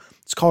show.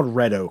 It's called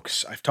Red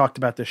Oaks. I've talked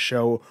about this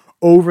show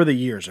over the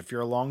years. If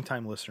you're a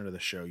longtime listener to the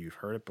show, you've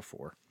heard it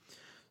before.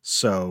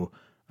 So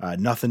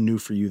nothing new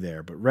for you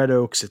there. But Red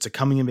Oaks, it's a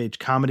coming-of-age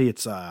comedy.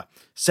 It's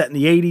set in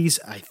the 80s,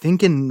 I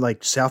think in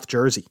like South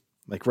Jersey,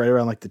 like right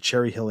around like the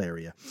Cherry Hill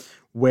area,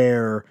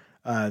 where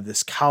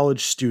this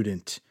college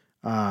student,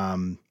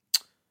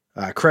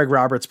 Craig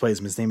Roberts plays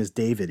him. His name is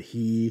David.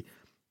 He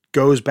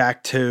goes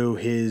back to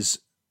his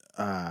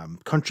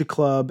country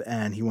club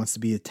and he wants to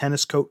be a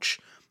tennis coach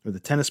or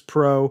the tennis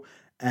pro.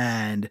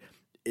 And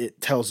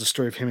it tells the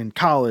story of him in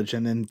college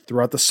and then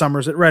throughout the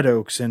summers at Red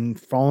Oaks and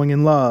falling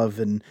in love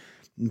and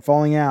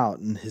falling out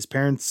and his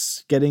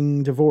parents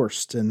getting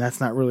divorced. And that's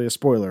not really a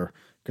spoiler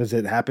because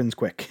it happens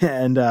quick.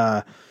 And,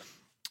 oh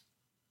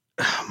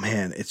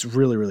man, it's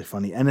really, really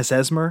funny. Ennis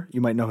Esmer,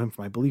 you might know him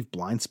from, I believe,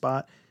 Blind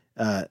Spot.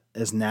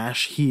 As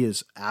Nash, he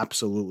is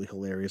absolutely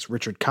hilarious.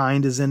 Richard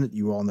Kind is in it.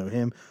 You all know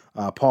him.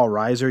 Paul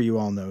Reiser, you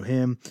all know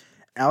him.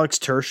 Alex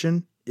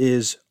Turshen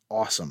is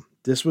awesome.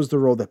 This was the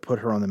role that put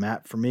her on the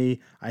map for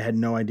me. I had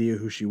no idea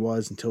who she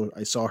was until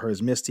I saw her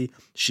as Misty.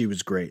 She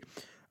was great.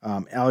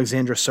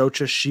 Alexandra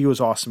Socha, she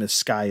was awesome as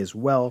Sky as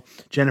well.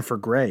 Jennifer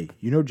Grey,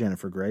 you know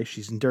Jennifer Grey.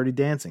 She's in Dirty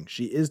Dancing.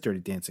 She is Dirty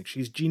Dancing.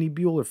 She's Jeannie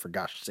Bueller, for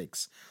gosh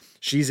sakes.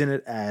 She's in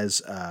it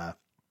as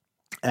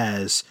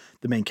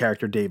the main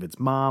character, David's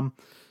mom.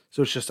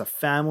 So it's just a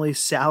family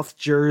South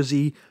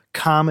Jersey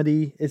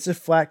comedy. It's a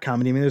flat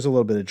comedy. I mean, there's a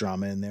little bit of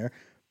drama in there,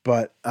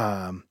 but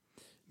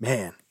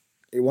man,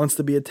 he wants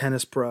to be a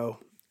tennis pro.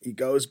 He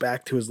goes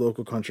back to his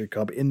local country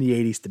club in the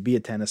 80s to be a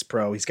tennis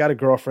pro. He's got a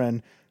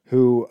girlfriend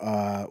who,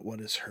 what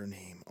is her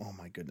name? Oh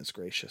my goodness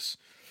gracious.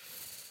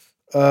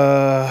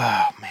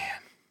 Man.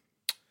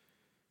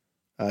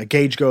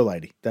 Gage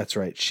Golightly. That's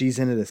right. She's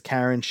in it as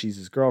Karen. She's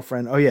his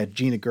girlfriend. Oh yeah.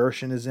 Gina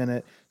Gershon is in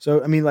it.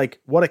 So, I mean, like,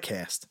 what a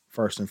cast.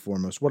 First and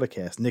foremost, what a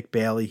cast. Nick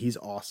Bailey, he's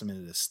awesome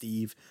in it as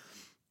Steve.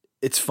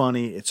 It's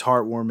funny. It's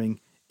heartwarming.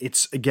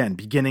 It's, again,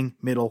 beginning,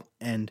 middle,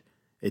 end.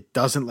 It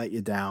doesn't let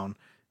you down.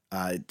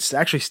 It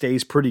actually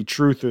stays pretty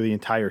true through the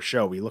entire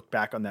show. We looked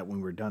back on that when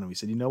we were done and we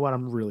said, you know what?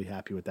 I'm really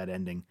happy with that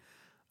ending.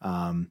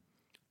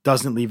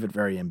 Doesn't leave it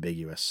very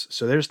ambiguous.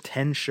 So there's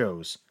 10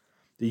 shows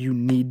that you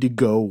need to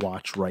go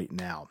watch right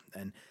now.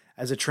 And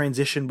as a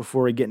transition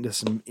before we get into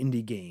some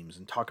indie games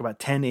and talk about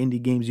 10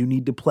 indie games you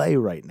need to play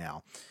right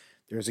now,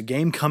 there's a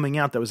game coming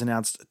out that was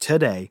announced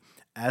today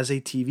as a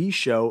TV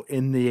show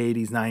in the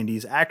 80s,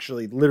 90s.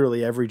 Actually,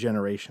 literally every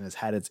generation has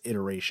had its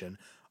iteration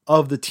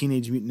of the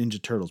Teenage Mutant Ninja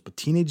Turtles. But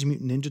Teenage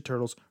Mutant Ninja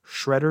Turtles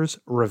Shredder's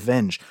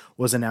Revenge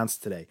was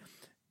announced today.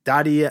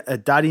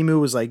 Dadimu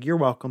was like, you're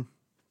welcome.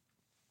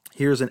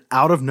 Here's an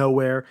out of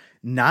nowhere,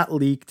 not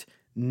leaked,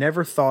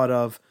 never thought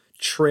of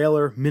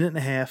trailer, minute and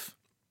a half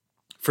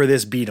for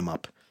this beat 'em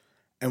up.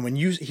 And when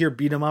you hear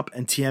beat 'em up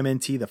and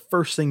TMNT, the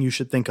first thing you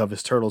should think of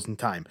is Turtles in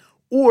Time.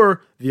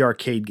 Or the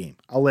arcade game.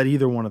 I'll let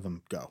either one of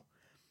them go.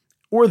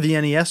 Or the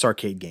NES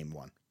arcade game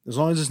one. As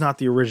long as it's not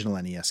the original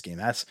NES game.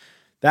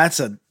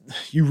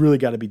 You really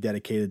got to be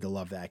dedicated to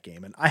love that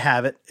game. And I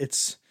have it.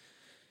 It's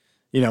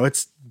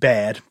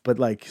bad, but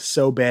like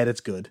so bad it's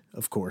good,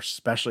 of course.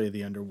 Especially at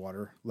the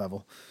underwater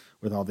level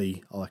with all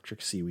the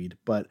electric seaweed.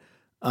 But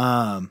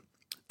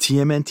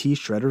TMNT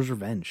Shredder's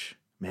Revenge.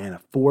 Man,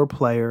 a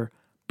 4-player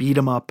beat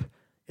 'em up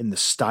in the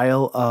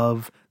style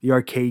of the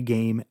arcade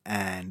game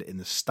and in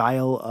the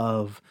style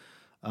of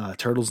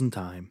Turtles in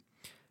Time.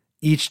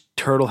 Each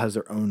turtle has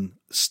their own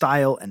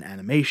style and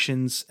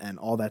animations and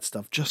all that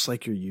stuff, just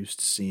like you're used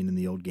to seeing in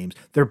the old games.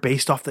 They're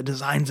based off the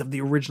designs of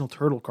the original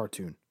Turtle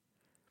cartoon.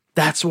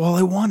 That's all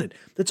I wanted.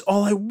 That's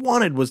all I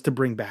wanted was to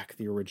bring back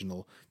the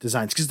original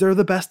designs because they're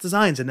the best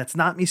designs. And that's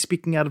not me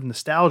speaking out of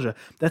nostalgia.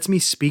 That's me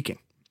speaking.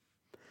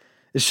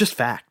 It's just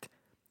fact.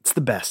 It's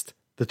the best.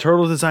 The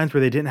turtle designs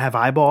where they didn't have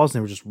eyeballs and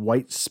they were just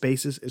white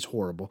spaces is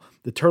horrible.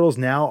 The turtles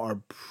now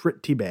are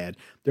pretty bad.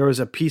 There was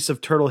a piece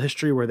of turtle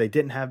history where they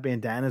didn't have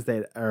bandanas,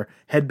 or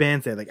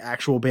headbands. They had like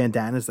actual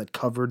bandanas that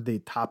covered the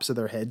tops of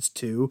their heads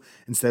too,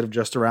 instead of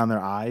just around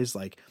their eyes.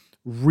 Like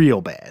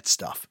real bad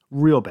stuff.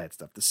 Real bad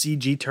stuff. The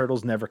CG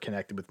turtles never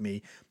connected with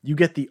me. You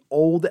get the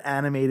old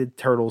animated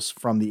turtles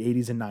from the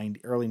 80s and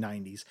early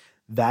 90s.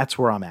 That's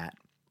where I'm at.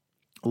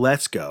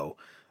 Let's go.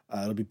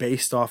 It'll be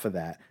based off of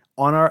that.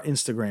 On our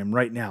Instagram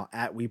right now,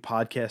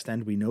 @WePodcast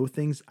and We Know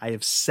Things, I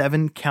have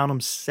 7, count them,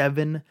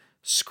 7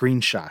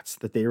 screenshots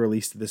that they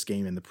released of this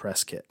game in the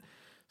press kit.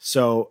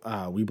 So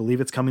we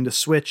believe it's coming to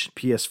Switch,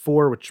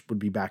 PS4, which would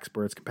be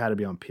backwards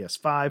compatibility on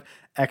PS5,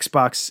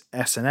 Xbox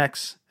S and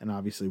X, and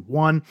obviously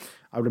One.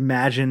 I would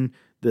imagine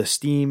the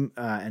Steam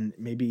and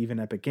maybe even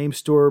Epic Game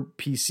Store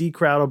PC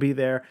crowd will be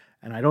there.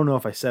 And I don't know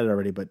if I said it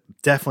already, but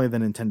definitely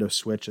the Nintendo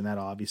Switch, and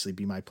that'll obviously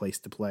be my place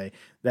to play.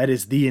 That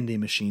is the indie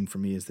machine for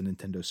me, is the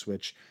Nintendo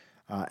Switch.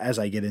 As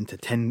I get into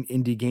 10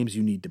 indie games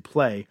you need to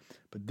play.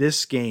 But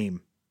this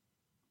game,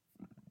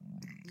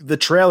 the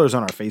trailer's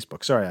on our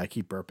Facebook. Sorry, I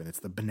keep burping.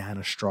 It's the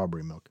banana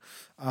strawberry milk.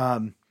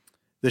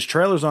 This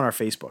trailer's on our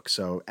Facebook.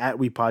 So at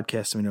We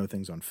Podcast and We Know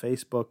Things on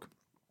Facebook,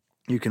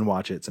 you can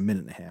watch it. It's a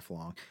minute and a half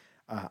long.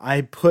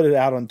 I put it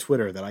out on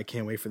Twitter that I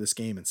can't wait for this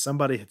game. And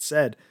somebody had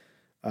said,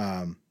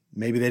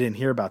 maybe they didn't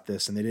hear about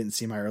this and they didn't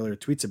see my earlier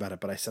tweets about it,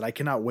 but I said, I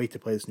cannot wait to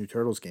play this new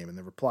Turtles game. And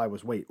the reply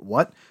was, wait,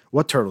 what?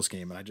 What Turtles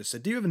game? And I just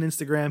said, do you have an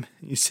Instagram?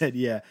 He said,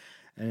 yeah.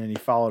 And then he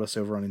followed us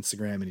over on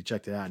Instagram and he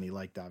checked it out and he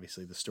liked,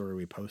 obviously, the story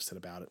we posted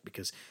about it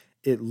because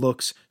it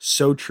looks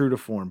so true to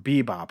form.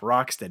 Bebop,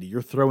 Rocksteady,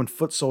 you're throwing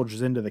foot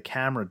soldiers into the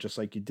camera just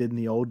like you did in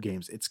the old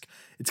games. It's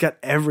got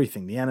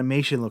everything. The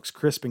animation looks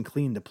crisp and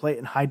clean. To play it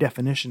in high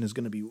definition is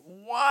going to be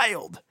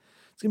wild.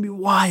 It's going to be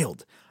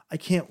wild. I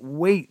can't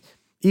wait,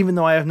 even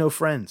though I have no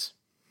friends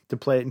to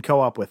play it in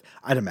co-op with.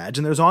 I'd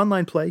imagine there's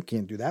online play.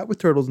 Can't do that with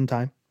Turtles in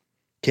Time.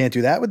 Can't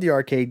do that with the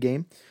arcade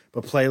game.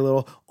 But play a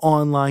little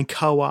online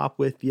co-op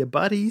with your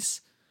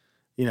buddies.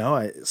 You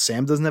know,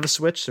 Sam doesn't have a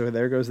Switch, so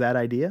there goes that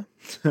idea.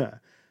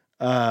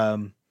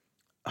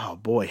 Oh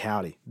boy,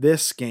 howdy.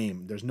 This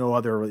game, there's no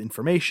other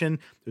information.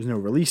 There's no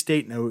release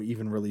date, no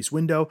even release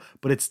window.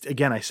 But it's,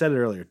 again, I said it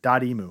earlier,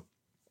 .emu.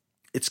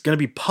 It's going to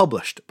be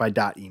published by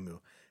 .emu.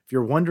 If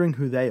you're wondering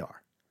who they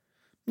are.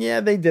 Yeah,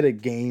 they did a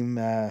game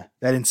that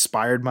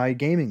inspired my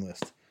gaming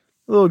list.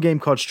 A little game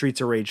called Streets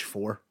of Rage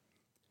 4.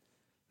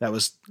 That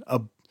was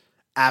a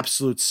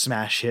absolute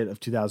smash hit of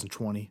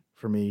 2020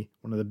 for me.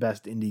 One of the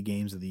best indie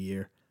games of the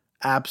year.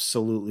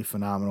 Absolutely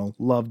phenomenal.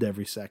 Loved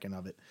every second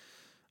of it.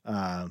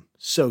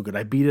 So good.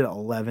 I beat it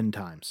 11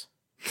 times.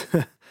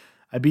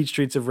 I beat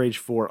Streets of Rage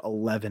 4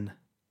 11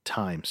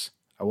 times.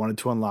 I wanted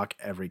to unlock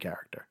every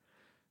character.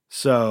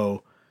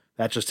 So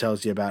that just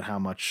tells you about how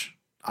much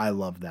I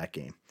love that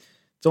game.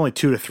 It's only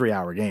 2 to 3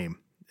 hour game,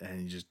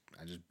 and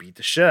I just beat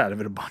the shit out of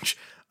it a bunch.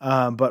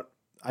 But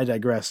I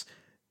digress.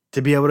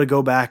 To be able to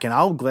go back, and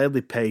I'll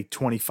gladly pay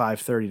 $25,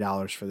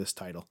 $30 for this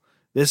title.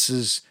 This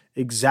is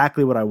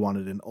exactly what I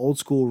wanted, an old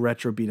school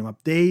retro beat 'em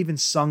up. They even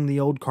sung the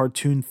old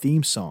cartoon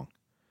theme song.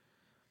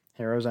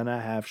 Heroes and a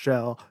half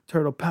shell,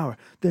 turtle power.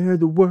 They're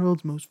the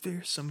world's most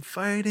fearsome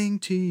fighting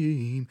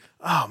team.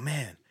 Oh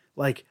man,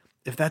 like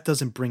if that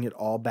doesn't bring it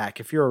all back,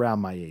 if you're around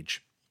my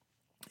age,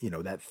 you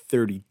know, that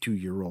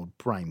 32-year-old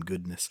prime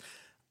goodness,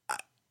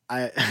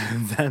 I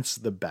that's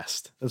the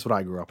best. That's what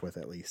I grew up with,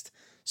 at least.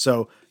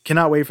 So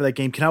cannot wait for that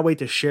game. Cannot wait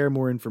to share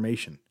more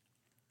information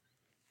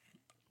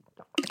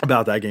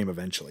about that game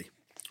eventually,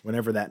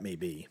 whenever that may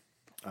be.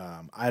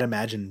 I'd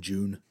imagine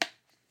June.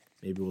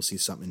 Maybe we'll see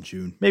something in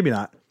June. Maybe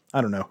not.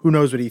 I don't know. Who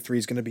knows what E3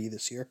 is going to be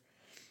this year?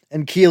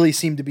 And Keighley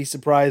seemed to be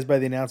surprised by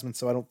the announcement,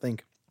 so I don't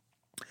think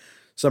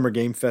Summer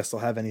Game Fest will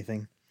have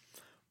anything.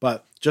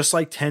 But just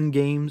like 10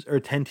 games or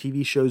 10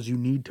 TV shows you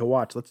need to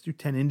watch, let's do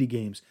 10 indie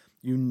games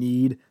you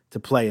need to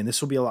play. And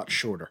this will be a lot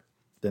shorter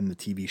than the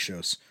TV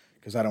shows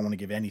because I don't want to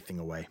give anything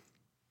away.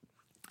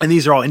 And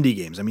these are all indie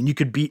games. I mean, you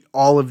could beat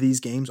all of these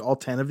games, all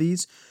 10 of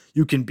these,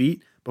 you can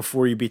beat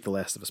before you beat The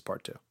Last of Us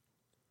Part 2.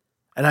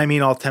 And I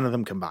mean all 10 of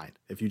them combined.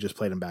 If you just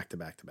played them back to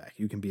back to back,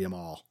 you can beat them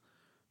all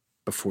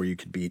before you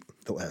could beat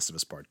The Last of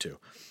Us Part 2.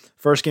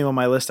 First game on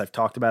my list, I've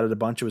talked about it a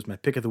bunch. It was my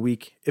pick of the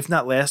week. If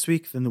not last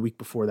week, then the week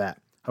before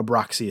that.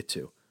 Habroxia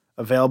 2.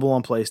 Available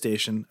on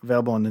PlayStation,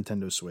 available on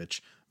Nintendo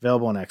Switch,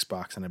 available on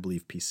Xbox, and I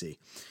believe PC.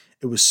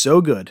 It was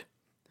so good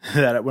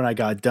that when I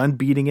got done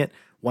beating it,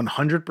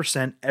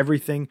 100%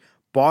 everything,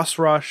 boss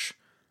rush,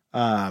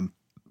 I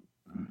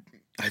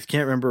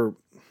can't remember,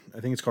 I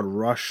think it's called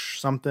Rush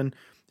something.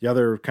 The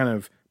other kind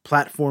of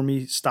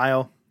platformy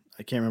style,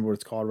 I can't remember what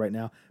it's called right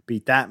now.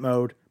 Beat that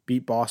mode,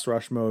 beat boss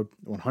rush mode,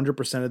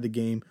 100% of the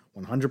game,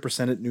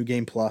 100% at New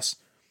Game Plus,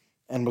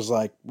 and was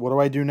like, what do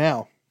I do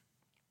now?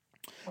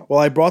 Well,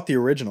 I bought the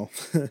original,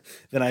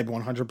 then I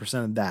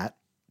 100% of that.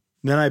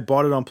 Then I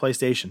bought it on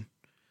PlayStation,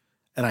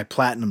 and I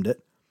platinumed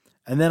it.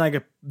 And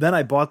then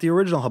I bought the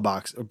original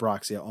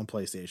Habroxia on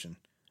PlayStation,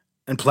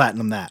 and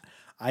platinumed that.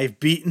 I've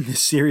beaten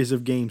this series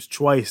of games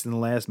twice in the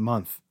last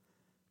month.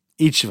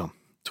 Each of them.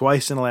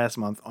 Twice in the last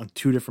month on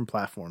 2 different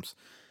platforms.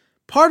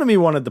 Part of me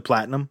wanted the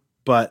platinum,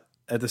 but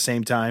at the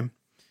same time,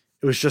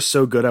 it was just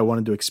so good I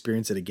wanted to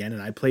experience it again,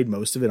 and I played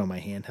most of it on my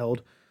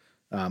handheld.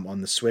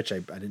 On the Switch, I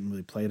didn't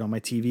really play it on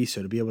my TV,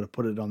 so to be able to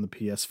put it on the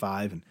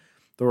PS5 and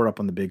throw it up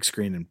on the big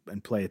screen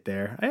and play it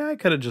there, I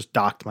could have just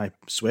docked my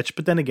Switch,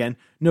 but then again,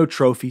 no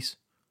trophies.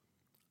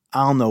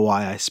 I don't know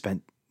why I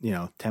spent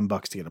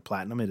 $10 to get a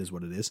platinum. It is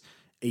what it is.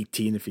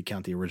 18 if you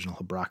count the original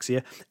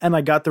Habroxia. And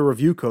I got the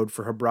review code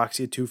for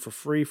Habroxia 2 for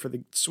free for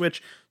the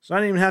Switch, so I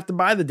didn't even have to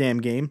buy the damn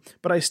game,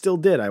 but I still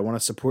did. I want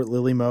to support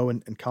Lily Mo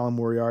and Colin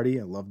Moriarty.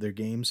 I love their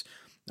games.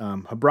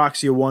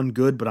 Habroxia 1,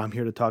 good, but I'm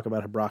here to talk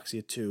about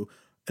Habroxia 2.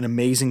 An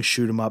amazing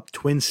shoot 'em up,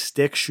 twin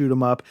stick shoot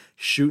 'em up,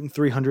 shooting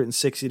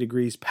 360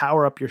 degrees,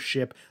 power up your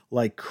ship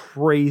like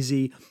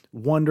crazy,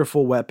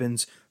 wonderful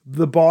weapons.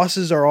 The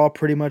bosses are all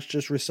pretty much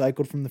just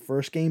recycled from the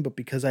first game, but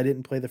because I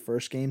didn't play the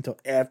first game till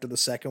after the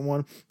second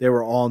one, they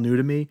were all new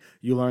to me.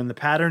 You learn the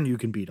pattern, you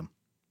can beat them.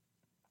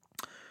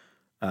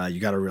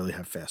 You got to really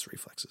have fast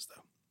reflexes,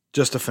 though.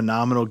 Just a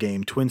phenomenal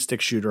game, twin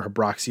stick shooter,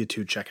 Habroxia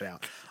 2, check it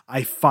out.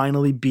 I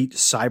finally beat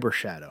Cyber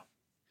Shadow.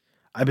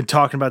 I've been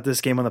talking about this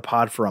game on the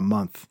pod for a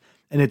month,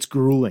 and it's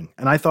grueling.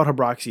 And I thought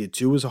Habroxia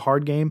 2 was a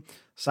hard game.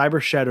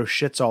 Cyber Shadow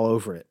shits all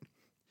over it.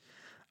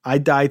 I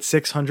died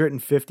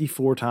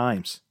 654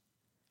 times.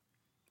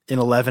 In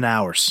 11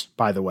 hours,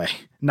 by the way,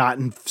 not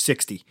in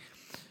 60.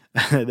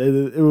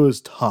 It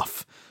was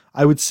tough.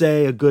 I would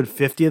say a good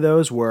 50 of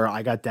those where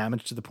I got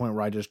damaged to the point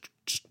where I just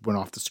went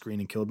off the screen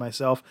and killed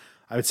myself.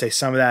 I would say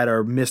some of that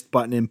are missed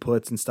button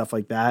inputs and stuff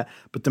like that.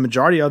 But the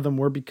majority of them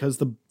were because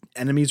the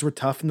enemies were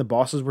tough and the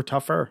bosses were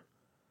tougher.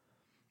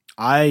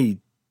 A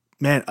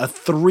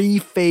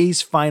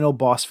 3-phase final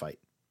boss fight.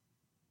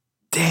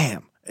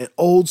 Damn. An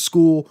old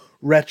school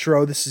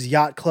retro. This is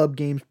Yacht Club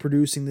Games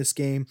producing this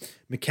game.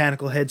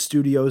 Mechanical Head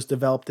Studios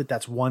developed it.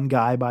 That's one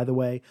guy, by the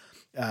way.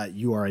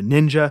 You are a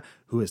ninja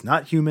who is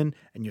not human,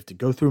 and you have to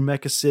go through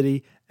Mecha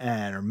City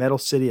or Metal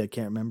City. I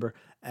can't remember.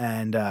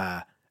 And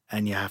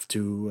you have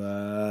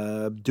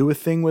to do a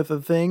thing with a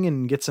thing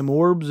and get some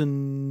orbs,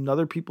 and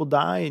other people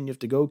die, and you have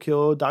to go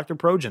kill Dr.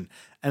 Progen.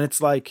 And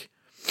it's like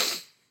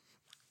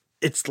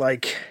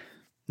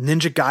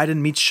Ninja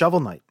Gaiden meets Shovel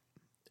Knight.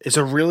 It's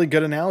a really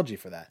good analogy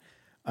for that.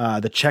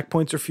 The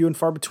checkpoints are few and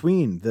far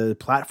between. The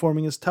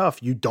platforming is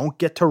tough. You don't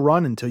get to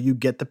run until you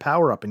get the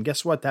power up. And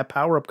guess what? That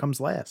power up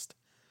comes last.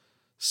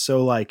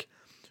 So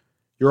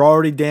you're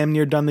already damn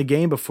near done the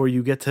game before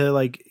you get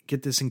to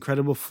get this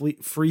incredible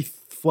free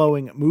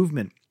flowing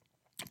movement.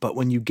 But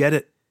when you get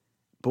it,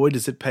 boy,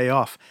 does it pay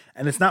off.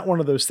 And it's not one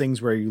of those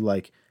things where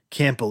you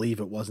can't believe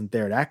it wasn't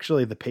there.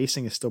 Actually, the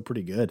pacing is still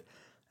pretty good.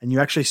 And you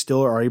actually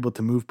still are able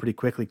to move pretty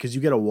quickly because you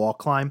get a wall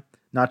climb.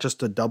 Not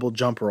just a double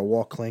jump or a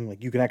wall cling.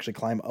 You can actually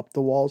climb up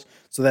the walls.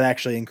 So that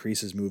actually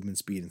increases movement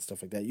speed and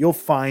stuff like that. You'll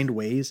find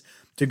ways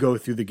to go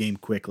through the game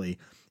quickly,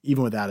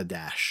 even without a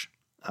dash,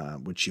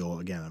 which you'll,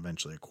 again,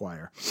 eventually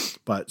acquire.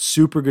 But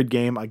super good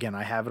game. Again,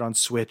 I have it on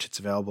Switch. It's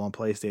available on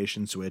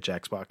PlayStation, Switch,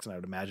 Xbox, and I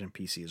would imagine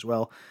PC as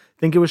well. I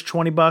think it was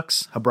 $20.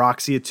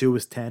 Habroxia 2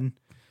 was $10.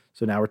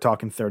 So now we're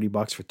talking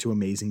 $30 for two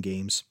amazing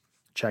games.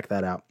 Check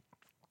that out.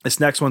 This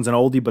next one's an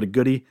oldie but a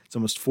goodie. It's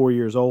almost 4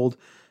 years old.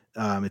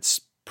 It's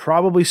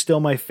probably still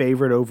my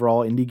favorite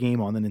overall indie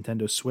game on the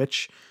Nintendo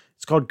Switch.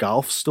 It's called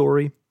Golf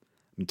Story.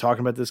 I've been talking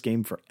about this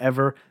game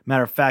forever.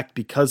 Matter of fact,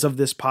 because of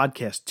this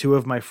podcast, 2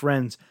 of my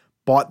friends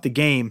bought the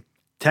game,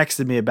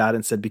 texted me about it,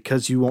 and said,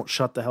 because you won't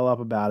shut the hell up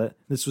about it.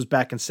 This was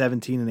back in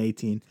 17 and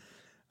 18.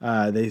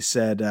 They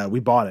said, we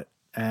bought it.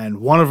 And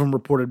one of them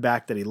reported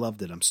back that he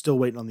loved it. I'm still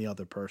waiting on the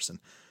other person.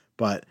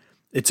 But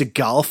it's a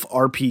golf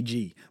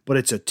RPG, but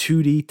it's a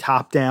 2D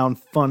top-down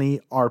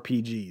funny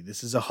RPG.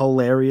 This is a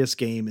hilarious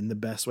game in the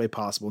best way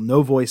possible.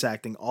 No voice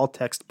acting, all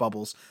text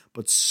bubbles,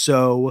 but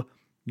so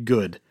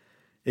good.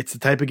 It's the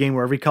type of game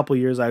where every couple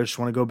of years I just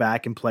want to go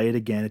back and play it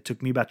again. It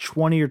took me about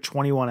 20 or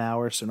 21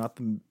 hours, so not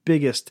the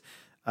biggest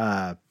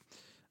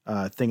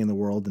thing in the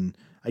world. And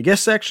I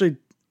guess actually,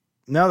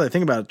 now that I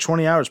think about it,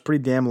 20 hours is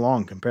pretty damn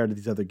long compared to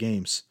these other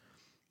games.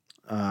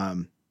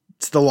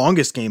 It's the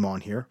longest game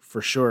on here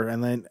for sure.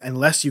 And then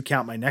unless you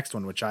count my next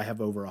one, which I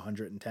have over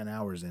 110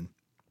 hours in,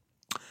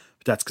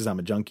 but that's because I'm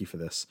a junkie for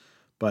this.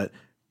 But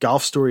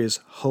Golf Story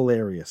is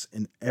hilarious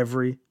in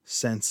every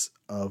sense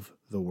of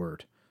the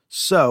word.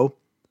 So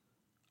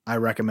I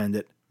recommend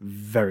it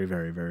very,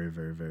 very, very,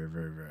 very, very,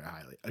 very, very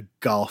highly. A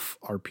golf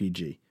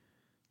RPG,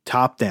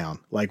 top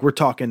down. We're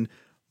talking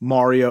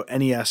Mario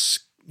NES,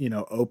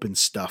 open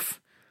stuff.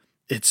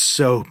 It's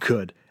so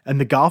good. And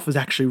the golf is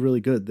actually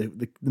really good.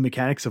 The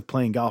mechanics of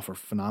playing golf are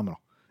phenomenal.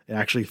 It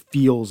actually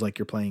feels like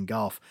you're playing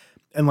golf.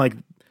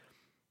 And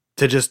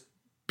to just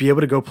be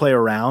able to go play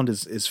around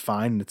is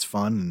fine and it's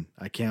fun. And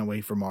I can't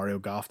wait for Mario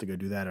Golf to go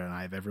do that. And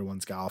I have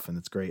everyone's golf and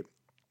it's great.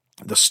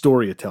 The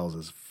story it tells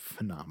is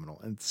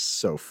phenomenal. It's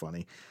so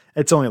funny.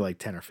 It's only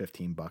 10 or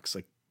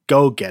 $15.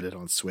 Go get it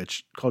on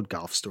Switch. Called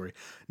Golf Story.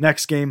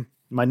 Next game,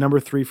 my number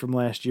 3 from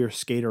last year,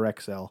 Skater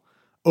XL.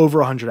 Over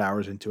 100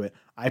 hours into it.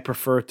 I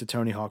prefer it to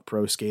Tony Hawk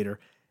Pro Skater.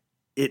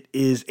 It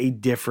is a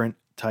different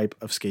type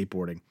of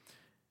skateboarding.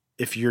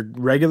 If you're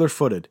regular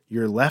footed,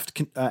 your left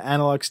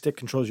analog stick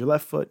controls your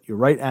left foot, your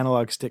right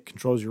analog stick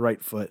controls your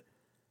right foot,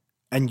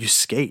 and you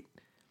skate.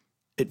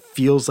 It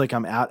feels like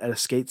I'm out at a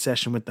skate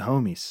session with the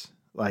homies.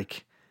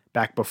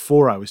 Back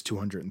before I was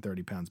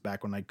 230 pounds,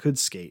 back when I could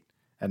skate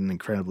at an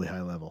incredibly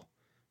high level.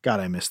 God,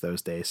 I miss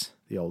those days,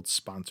 the old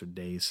sponsored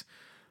days.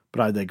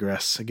 But I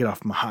digress. I get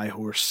off my high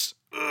horse.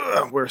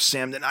 Where's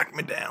Sam to knock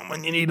me down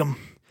when you need him?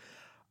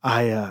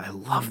 I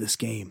love this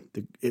game.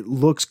 It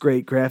looks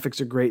great.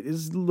 Graphics are great.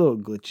 It's a little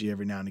glitchy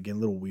every now and again, a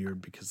little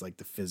weird because like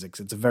the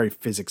physics. It's a very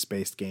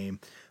physics-based game.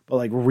 But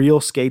like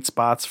real skate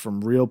spots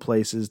from real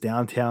places,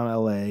 downtown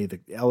LA, the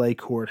LA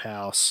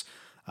courthouse.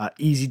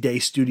 Easy Day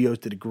Studios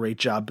did a great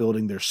job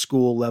building their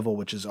school level,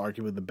 which is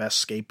arguably the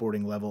best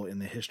skateboarding level in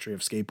the history of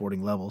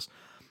skateboarding levels.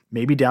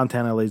 Maybe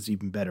downtown LA is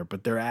even better,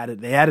 but they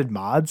added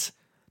mods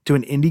to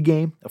an indie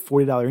game, a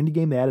 $40 indie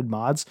game. They added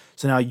mods.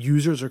 So now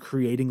users are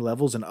creating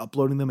levels and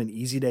uploading them, and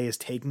Easy Day is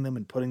taking them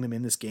and putting them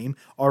in this game.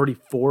 Already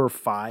 4 or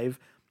 5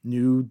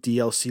 new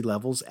DLC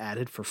levels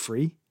added for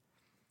free.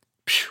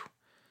 Phew.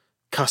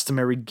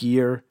 Customary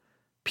gear.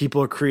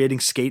 People are creating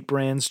skate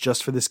brands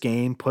just for this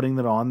game, putting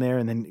it on there,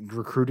 and then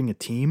recruiting a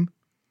team.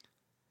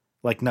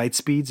 Like Night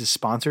Speeds is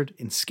sponsored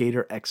in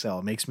Skater XL.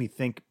 It makes me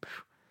think,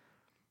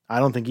 I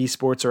don't think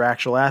esports are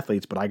actual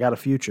athletes, but I got a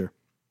future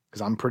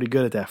because I'm pretty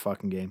good at that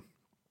fucking game.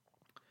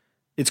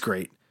 It's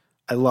great.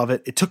 I love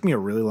it. It took me a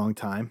really long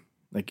time.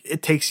 Like,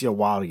 it takes you a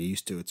while to get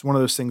used to. It's one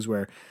of those things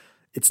where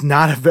it's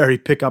not a very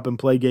pick up and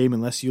play game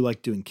unless you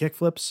like doing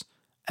kickflips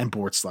and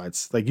board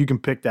slides. Like, you can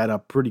pick that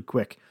up pretty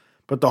quick.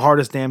 But the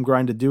hardest damn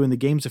grind to do in the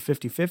game's a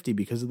 50-50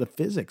 because of the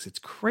physics. It's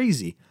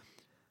crazy.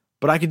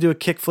 But I could do a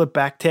kickflip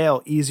back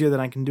tail easier than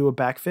I can do a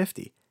back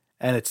 50.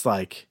 And it's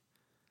like,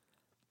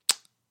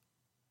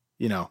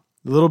 a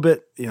little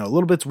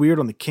bit's weird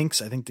on the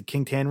kinks. I think the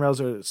kinked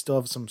handrails still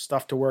have some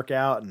stuff to work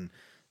out, and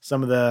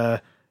some of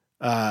the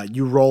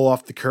you roll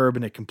off the curb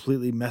and it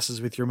completely messes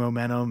with your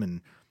momentum,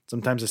 and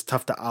sometimes it's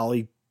tough to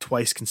ollie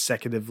twice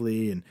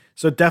consecutively, and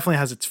so it definitely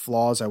has its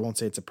flaws. I won't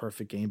say it's a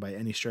perfect game by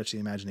any stretch of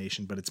the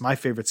imagination, but it's my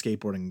favorite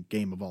skateboarding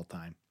game of all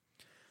time.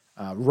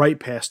 Right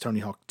past Tony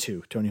Hawk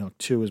 2. Tony Hawk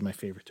 2 is my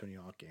favorite Tony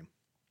Hawk game.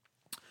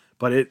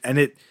 But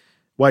it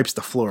wipes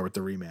the floor with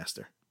the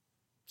remaster.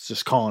 It's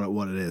just calling it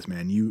what it is,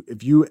 man.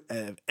 If you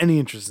have any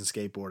interest in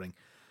skateboarding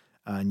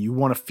and you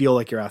want to feel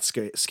like you're out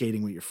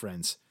skating with your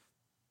friends,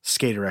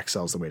 Skater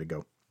XL is the way to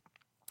go.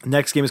 The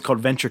next game is called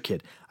Venture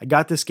Kid. I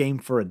got this game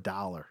for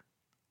 $1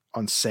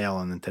 on sale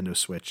on Nintendo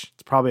Switch.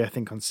 It's probably, I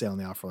think, on sale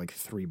now for like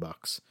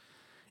 $3.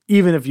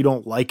 Even if you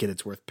don't like it,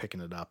 it's worth picking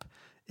it up.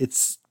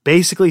 It's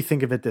basically,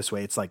 think of it this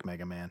way. It's like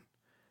Mega Man.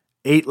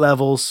 8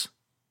 levels.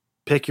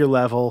 Pick your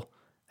level.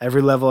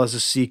 Every level has a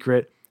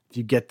secret. If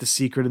you get the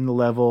secret in the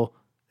level,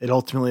 it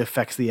ultimately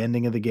affects the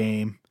ending of the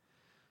game,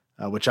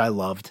 which I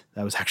loved.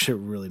 That was actually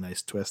a really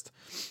nice twist.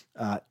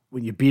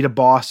 When you beat a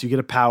boss, you get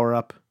a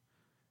power-up.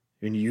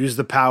 When you use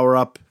the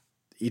power-up,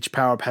 each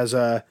power-up has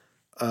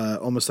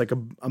almost like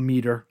a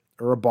meter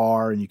or a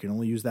bar, and you can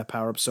only use that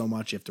power-up so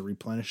much. You have to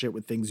replenish it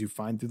with things you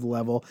find through the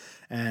level,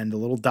 and the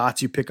little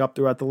dots you pick up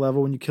throughout the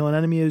level when you kill an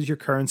enemy is your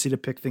currency to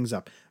pick things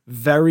up.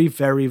 Very,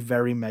 very,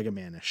 very Mega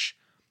Man-ish.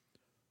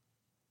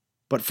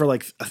 But for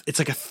it's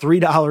like a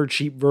 $3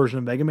 cheap version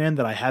of Mega Man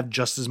that I have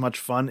just as much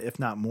fun, if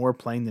not more,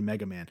 playing than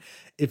Mega Man.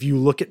 If you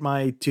look at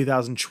my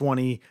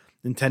 2020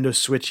 Nintendo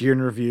Switch year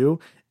in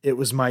review, it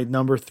was my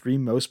number 3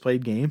 most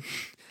played game.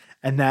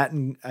 And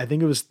I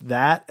think it was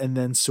that, and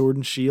then Sword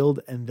and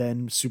Shield, and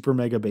then Super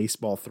Mega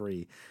Baseball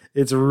 3.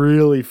 It's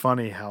really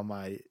funny how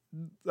my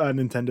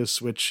Nintendo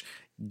Switch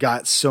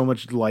got so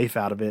much life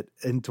out of it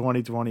in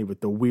 2020 with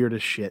the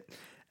weirdest shit.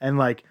 And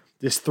like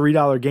this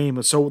 $3 game.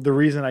 So the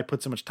reason I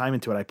put so much time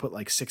into it, I put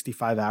like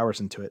 65 hours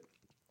into it,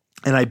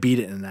 and I beat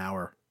it in an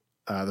hour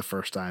the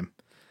first time.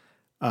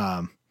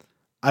 I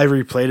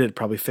replayed it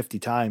probably 50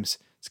 times.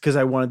 It's because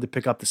I wanted to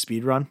pick up the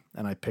speed run,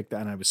 and I picked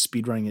that, and I was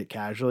speed running it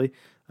casually,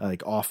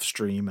 like off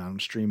stream. I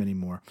don't stream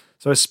anymore.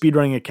 So I was speed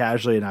running it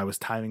casually, and I was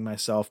timing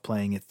myself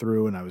playing it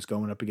through, and I was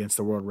going up against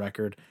the world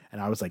record, and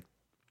I was like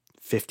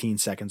 15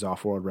 seconds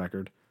off world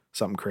record.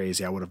 Something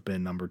crazy. I would have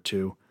been number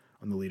 2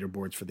 on the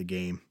leaderboards for the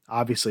game.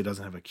 Obviously it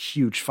doesn't have a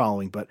huge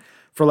following, but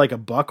for like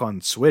 $1 on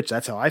Switch,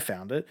 that's how I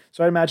found it.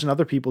 So I imagine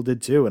other people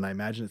did too. And I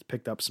imagine it's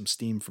picked up some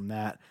steam from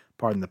that,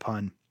 pardon the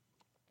pun.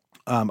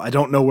 I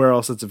don't know where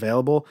else it's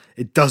available.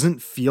 It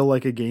doesn't feel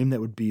like a game that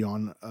would be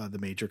on the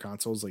major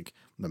consoles, like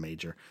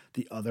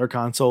the other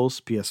consoles,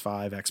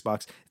 PS5,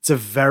 Xbox. It's a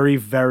very,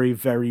 very,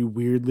 very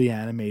weirdly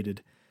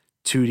animated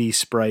 2D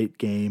sprite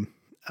game.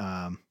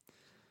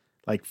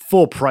 Like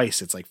full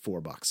price, it's like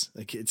 $4.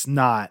 Like it's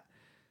not,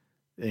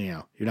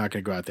 you're not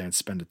going to go out there and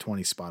spend a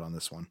 20 spot on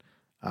this one.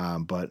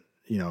 But,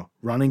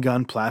 run and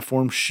gun,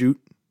 platform,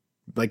 shoot,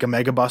 like a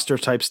Mega Buster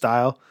type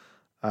style.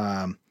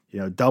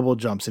 Double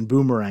jumps and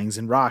boomerangs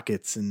and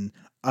rockets and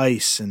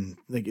ice. And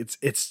like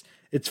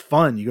it's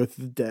fun. You go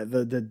through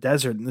the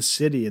desert and the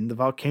city and the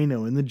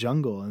volcano and the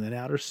jungle and then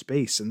outer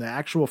space. And the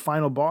actual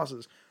final boss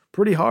is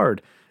pretty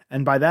hard.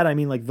 And by that, I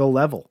mean like the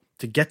level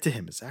to get to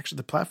him is actually,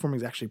 the platforming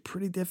is actually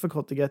pretty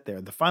difficult to get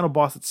there. The final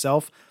boss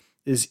itself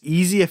is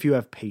easy if you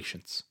have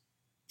patience.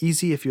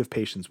 Easy if you have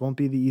patience. Won't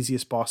be the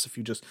easiest boss if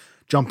you just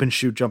jump and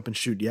shoot.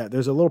 Yeah,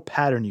 there's a little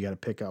pattern you got to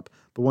pick up.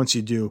 But once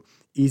you do,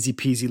 easy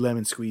peasy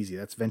lemon squeezy.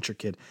 That's Venture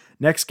Kid.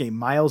 Next game,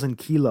 Miles and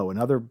Kilo,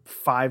 another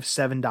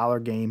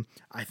 $5-7 game.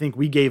 I think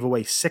we gave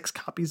away 6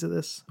 copies of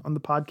this on the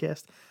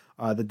podcast.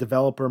 The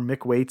developer,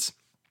 Mick Waits,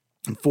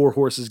 and 4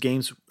 Horses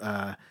Games.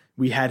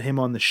 We had him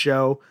on the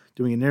show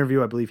doing an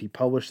interview. I believe he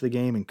published the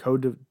game and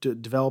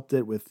co-developed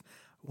it with,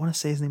 I want to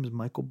say his name is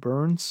Michael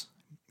Burns.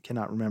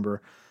 Cannot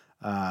remember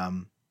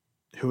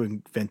who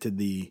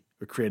invented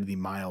or created the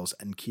Miles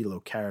and Kilo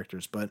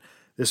characters. But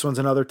this one's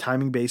another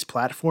timing-based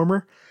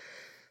platformer.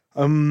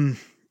 It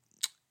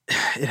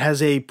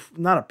has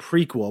not a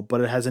prequel,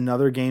 but it has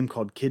another game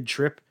called Kid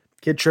Trip.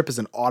 Kid Trip is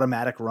an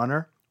automatic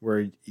runner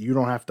where you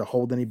don't have to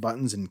hold any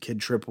buttons and Kid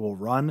Trip will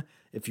run.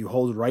 If you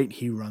hold right,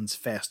 he runs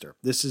faster.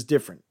 This is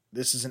different.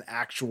 This is an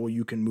actual,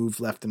 you can move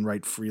left and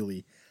right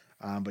freely.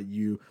 But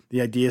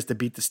the idea is to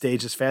beat the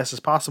stage as fast as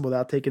possible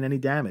without taking any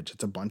damage.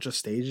 It's a bunch of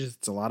stages.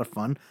 It's a lot of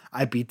fun.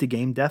 I beat the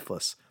game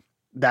deathless.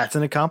 That's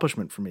an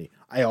accomplishment for me.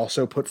 I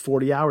also put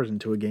 40 hours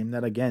into a game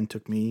that, again,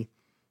 took me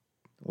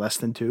less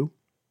than 2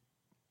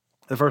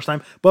 the first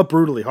time, but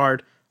brutally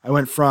hard. I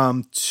went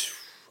from,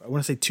 I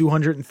want to say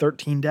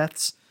 213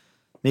 deaths,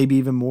 maybe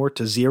even more,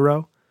 to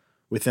 0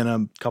 within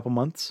a couple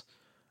months.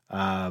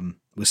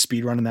 Was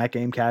speedrunning that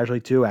game casually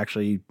too.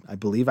 Actually, I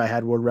believe I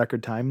had world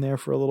record time there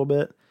for a little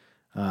bit,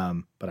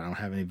 but I don't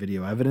have any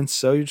video evidence,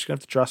 so you're just going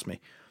to have to trust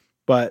me.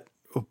 But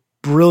a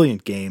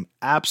brilliant game.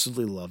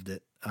 Absolutely loved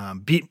it.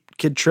 Beat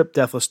Kid Trip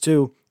deathless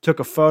too.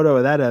 Took a photo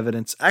of that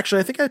evidence.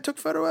 Actually, I think I took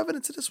photo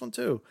evidence of this one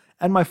too.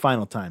 And my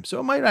final time. So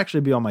it might actually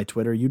be on my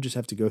Twitter. You just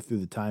have to go through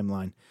the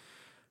timeline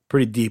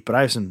pretty deep. But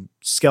I have some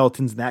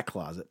skeletons in that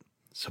closet.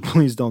 So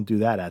please don't do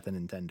that at the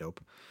Nintendo.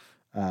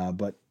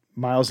 But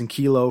Miles and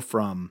Kilo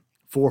from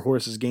Four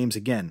Horses Games,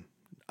 again,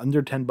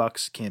 under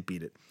 $10, can't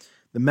beat it.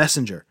 The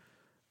Messenger,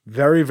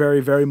 very,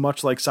 very, very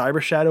much like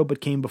Cyber Shadow, but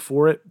came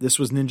before it. This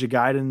was Ninja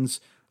Gaiden's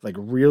like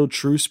real,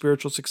 true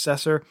spiritual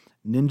successor.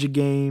 Ninja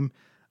game.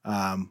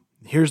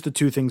 Here's the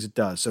two things it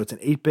does. So it's an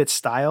 8-bit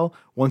style.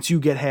 Once you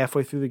get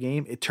halfway through the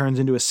game, it turns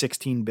into a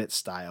 16-bit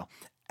style.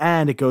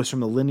 And it goes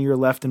from a linear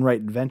left and right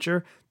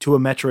adventure to a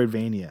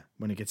Metroidvania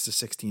when it gets to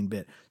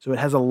 16-bit. So it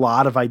has a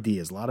lot of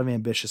ideas, a lot of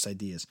ambitious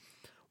ideas.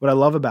 What I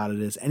love about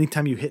it is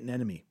anytime you hit an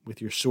enemy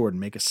with your sword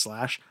and make a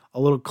slash, a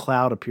little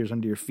cloud appears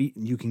under your feet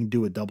and you can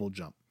do a double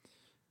jump.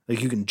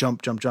 Like you can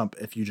jump, jump, jump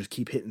if you just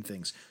keep hitting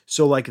things.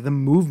 So like the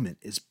movement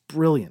is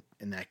brilliant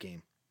in that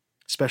game,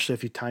 especially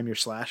if you time your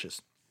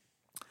slashes.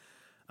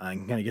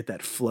 And kind of get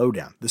that flow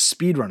down. The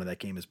speed run of that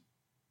game is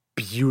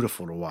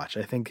beautiful to watch.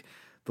 I think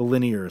the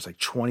linear is like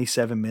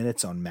 27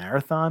 minutes on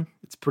marathon.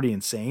 It's pretty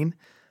insane.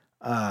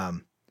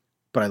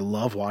 But I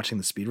love watching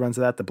the speed runs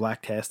of that. The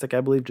Blacktastic,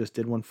 I believe, just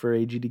did one for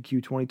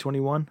AGDQ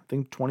 2021. I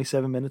think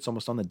 27 minutes,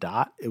 almost on the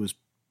dot. It was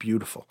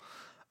beautiful.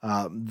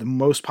 The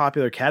most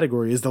popular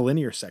category is the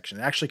linear section.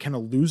 It actually kind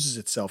of loses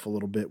itself a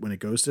little bit when it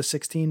goes to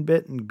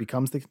 16-bit and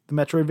becomes the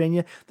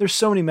Metroidvania. There's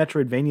so many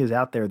Metroidvanias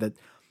out there that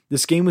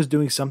this game was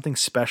doing something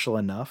special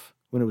enough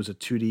when it was a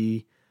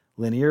 2D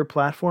linear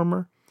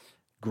platformer,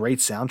 great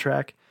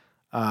soundtrack,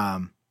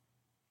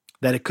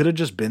 that it could have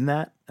just been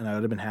that, and I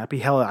would have been happy.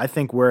 Hell, I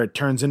think where it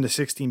turns into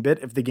 16-bit,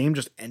 if the game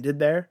just ended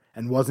there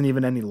and wasn't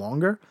even any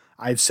longer,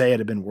 I'd say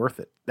it'd have been worth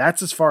it.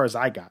 That's as far as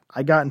I got.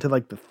 I got into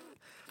like the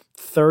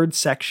third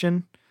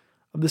section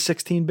of the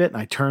 16-bit,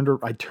 and I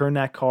turned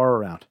that car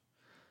around.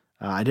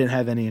 I didn't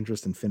have any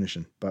interest in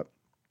finishing, but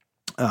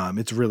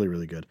it's really,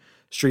 really good.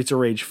 Streets of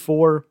Rage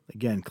 4,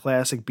 again,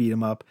 classic beat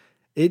 'em up.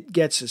 It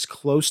gets as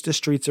close to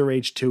Streets of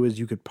Rage 2 as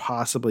you could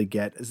possibly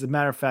get. As a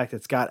matter of fact,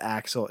 it's got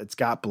Axel, it's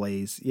got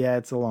Blaze. Yeah,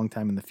 it's a long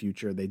time in the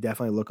future. They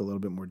definitely look a little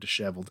bit more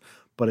disheveled,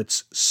 but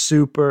it's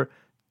super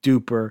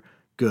duper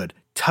good.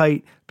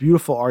 Tight,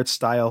 beautiful art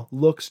style,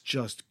 looks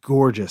just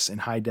gorgeous in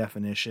high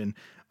definition.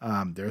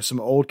 There are some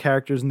old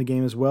characters in the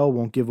game as well.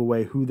 Won't give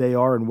away who they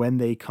are and when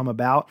they come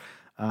about,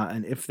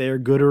 and if they're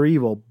good or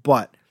evil,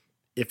 but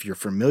if you're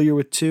familiar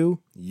with 2,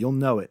 you'll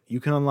know it. You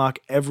can unlock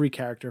every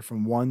character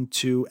from 1,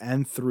 2,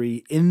 and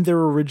 3 in their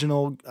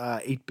original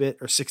 8-bit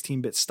or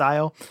 16-bit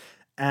style,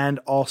 and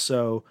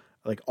also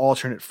like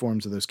alternate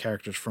forms of those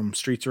characters from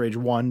Streets of Rage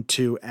 1,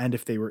 2, and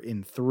if they were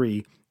in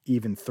 3,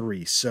 even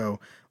 3. So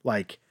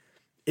like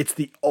it's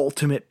the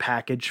ultimate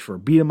package for a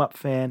beat 'em up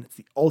fan. It's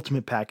the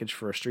ultimate package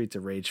for a Streets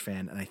of Rage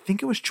fan. And I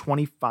think it was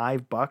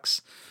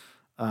 $25.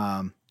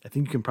 I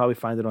think you can probably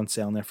find it on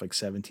sale now for like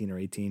 17 or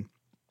 18.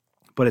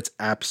 But it's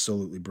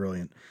absolutely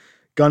brilliant.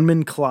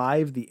 Gunman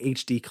Clive, the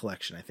HD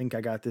collection. I think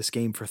I got this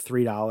game for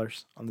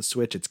 $3 on the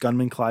Switch. It's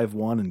Gunman Clive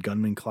 1 and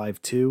Gunman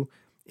Clive 2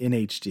 in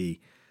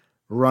HD.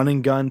 Run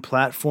and gun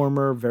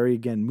platformer, very,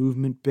 again,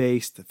 movement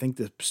based. I think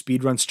the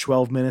speed run's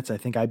 12 minutes. I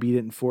think I beat it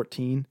in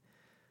 14.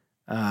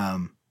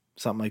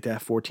 Something like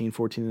that, 14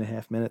 and a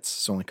half minutes.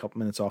 It's only a couple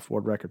minutes off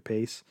world record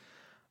pace.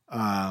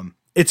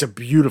 It's a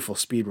beautiful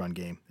speedrun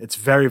game. It's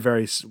very,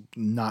 very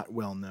not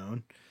well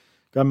known.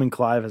 Gunman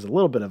Clive has a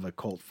little bit of a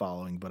cult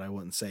following, but I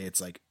wouldn't say it's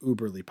like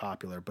uberly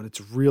popular, but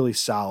it's really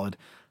solid.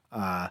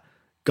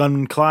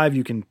 Gunman Clive,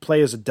 you can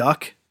play as a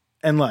duck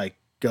and like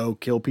go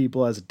kill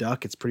people as a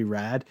duck. It's pretty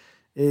rad.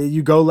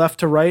 You go left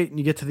to right and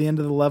you get to the end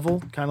of the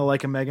level, kind of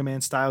like a Mega Man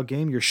style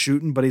game. You're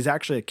shooting, but he's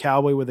actually a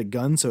cowboy with a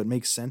gun, so it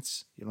makes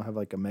sense. You don't have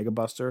like a Mega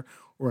Buster,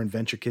 or in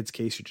Venture Kid's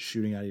case, you're just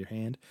shooting out of your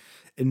hand.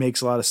 It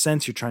makes a lot of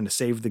sense. You're trying to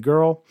save the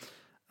girl.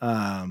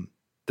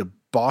 The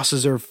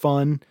bosses are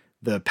fun.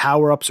 The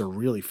power-ups are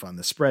really fun.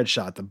 The spread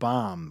shot, the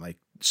bomb, like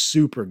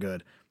super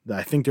good.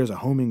 I think there's a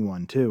homing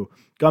one too.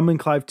 Gunman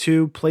Clive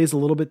 2 plays a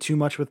little bit too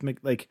much with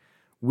like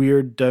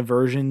weird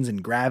diversions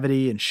and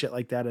gravity and shit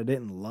like that. I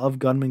didn't love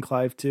Gunman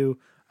Clive 2.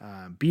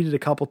 Beat it a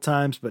couple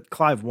times, but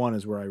Clive 1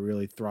 is where I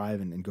really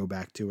thrive and go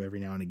back to every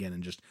now and again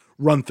and just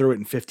run through it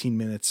in 15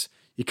 minutes.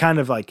 You kind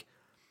of like,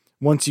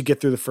 once you get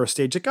through the first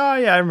stage, like, oh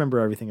yeah, I remember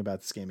everything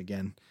about this game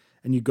again.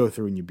 And you go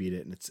through and you beat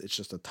it, and it's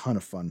just a ton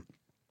of fun.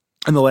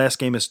 And the last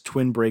game is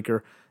Twin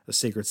Breaker, a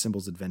Sacred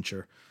Symbols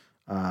adventure.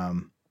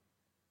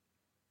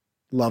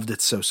 Loved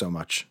it so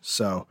much.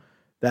 So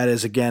that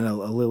is, again, a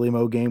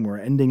Lily-Mo game. We're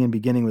ending and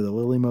beginning with a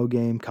Lily-Mo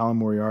game. Colin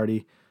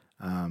Moriarty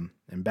and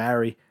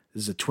Barry.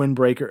 This is a Twin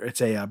Breaker.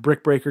 It's a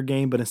brick breaker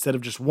game, but instead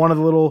of just one of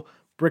the little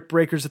brick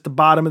breakers at the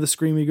bottom of the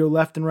screen where you go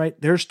left and right,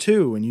 there's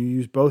two, and you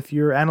use both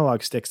your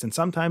analog sticks, and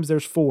sometimes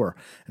there's four.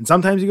 And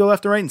sometimes you go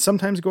left and right, and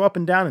sometimes you go up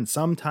and down, and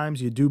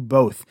sometimes you do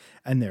both.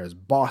 And there's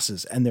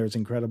bosses, and there's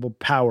incredible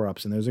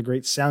power-ups, and there's a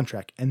great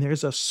soundtrack, and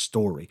there's a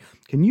story.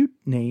 Can you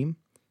name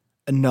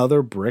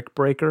another brick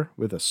breaker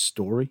with a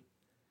story?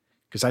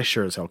 Because I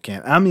sure as hell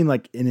can't. I mean,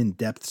 like an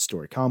in-depth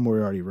story. Colin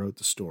Moriarty wrote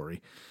the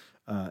story.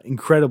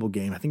 Incredible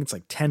game. I think it's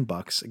like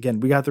 $10.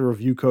 Again, we got the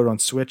review code on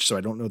Switch, so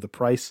I don't know the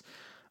price.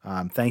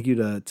 Thank you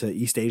to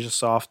East Asia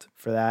Soft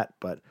for that.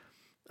 But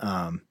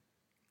 10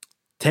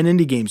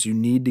 indie games you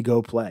need to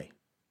go play.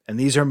 And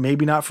these are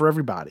maybe not for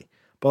everybody.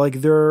 But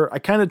like I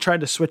kind of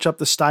tried to switch up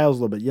the styles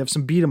a little bit. You have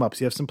some beat 'em ups,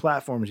 you have some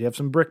platformers, you have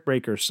some brick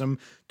breakers, some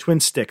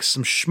twin sticks,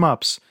 some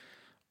shmups,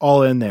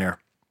 all in there.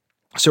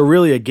 So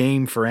really a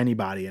game for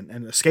anybody, and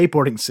a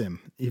skateboarding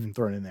sim even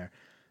thrown in there.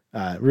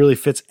 Really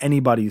fits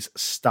anybody's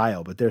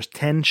style. But there's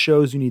 10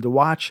 shows you need to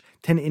watch,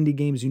 10 indie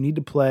games you need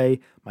to play,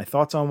 my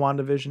thoughts on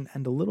WandaVision,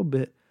 and a little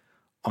bit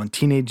on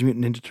Teenage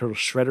Mutant Ninja Turtles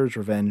Shredder's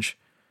Revenge.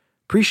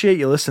 Appreciate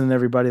you listening,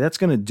 everybody. That's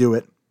going to do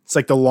it. It's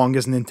like the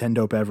longest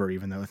Nintendope ever,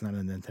 even though it's not a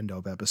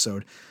Nintendope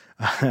episode.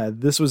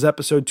 This was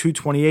episode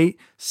 228.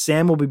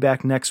 Sam will be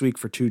back next week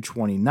for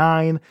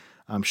 229.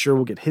 I'm sure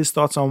we'll get his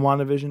thoughts on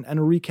WandaVision and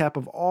a recap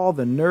of all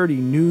the nerdy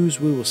news.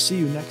 We will see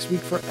you next week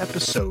for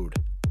episode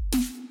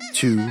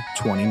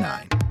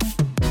 229.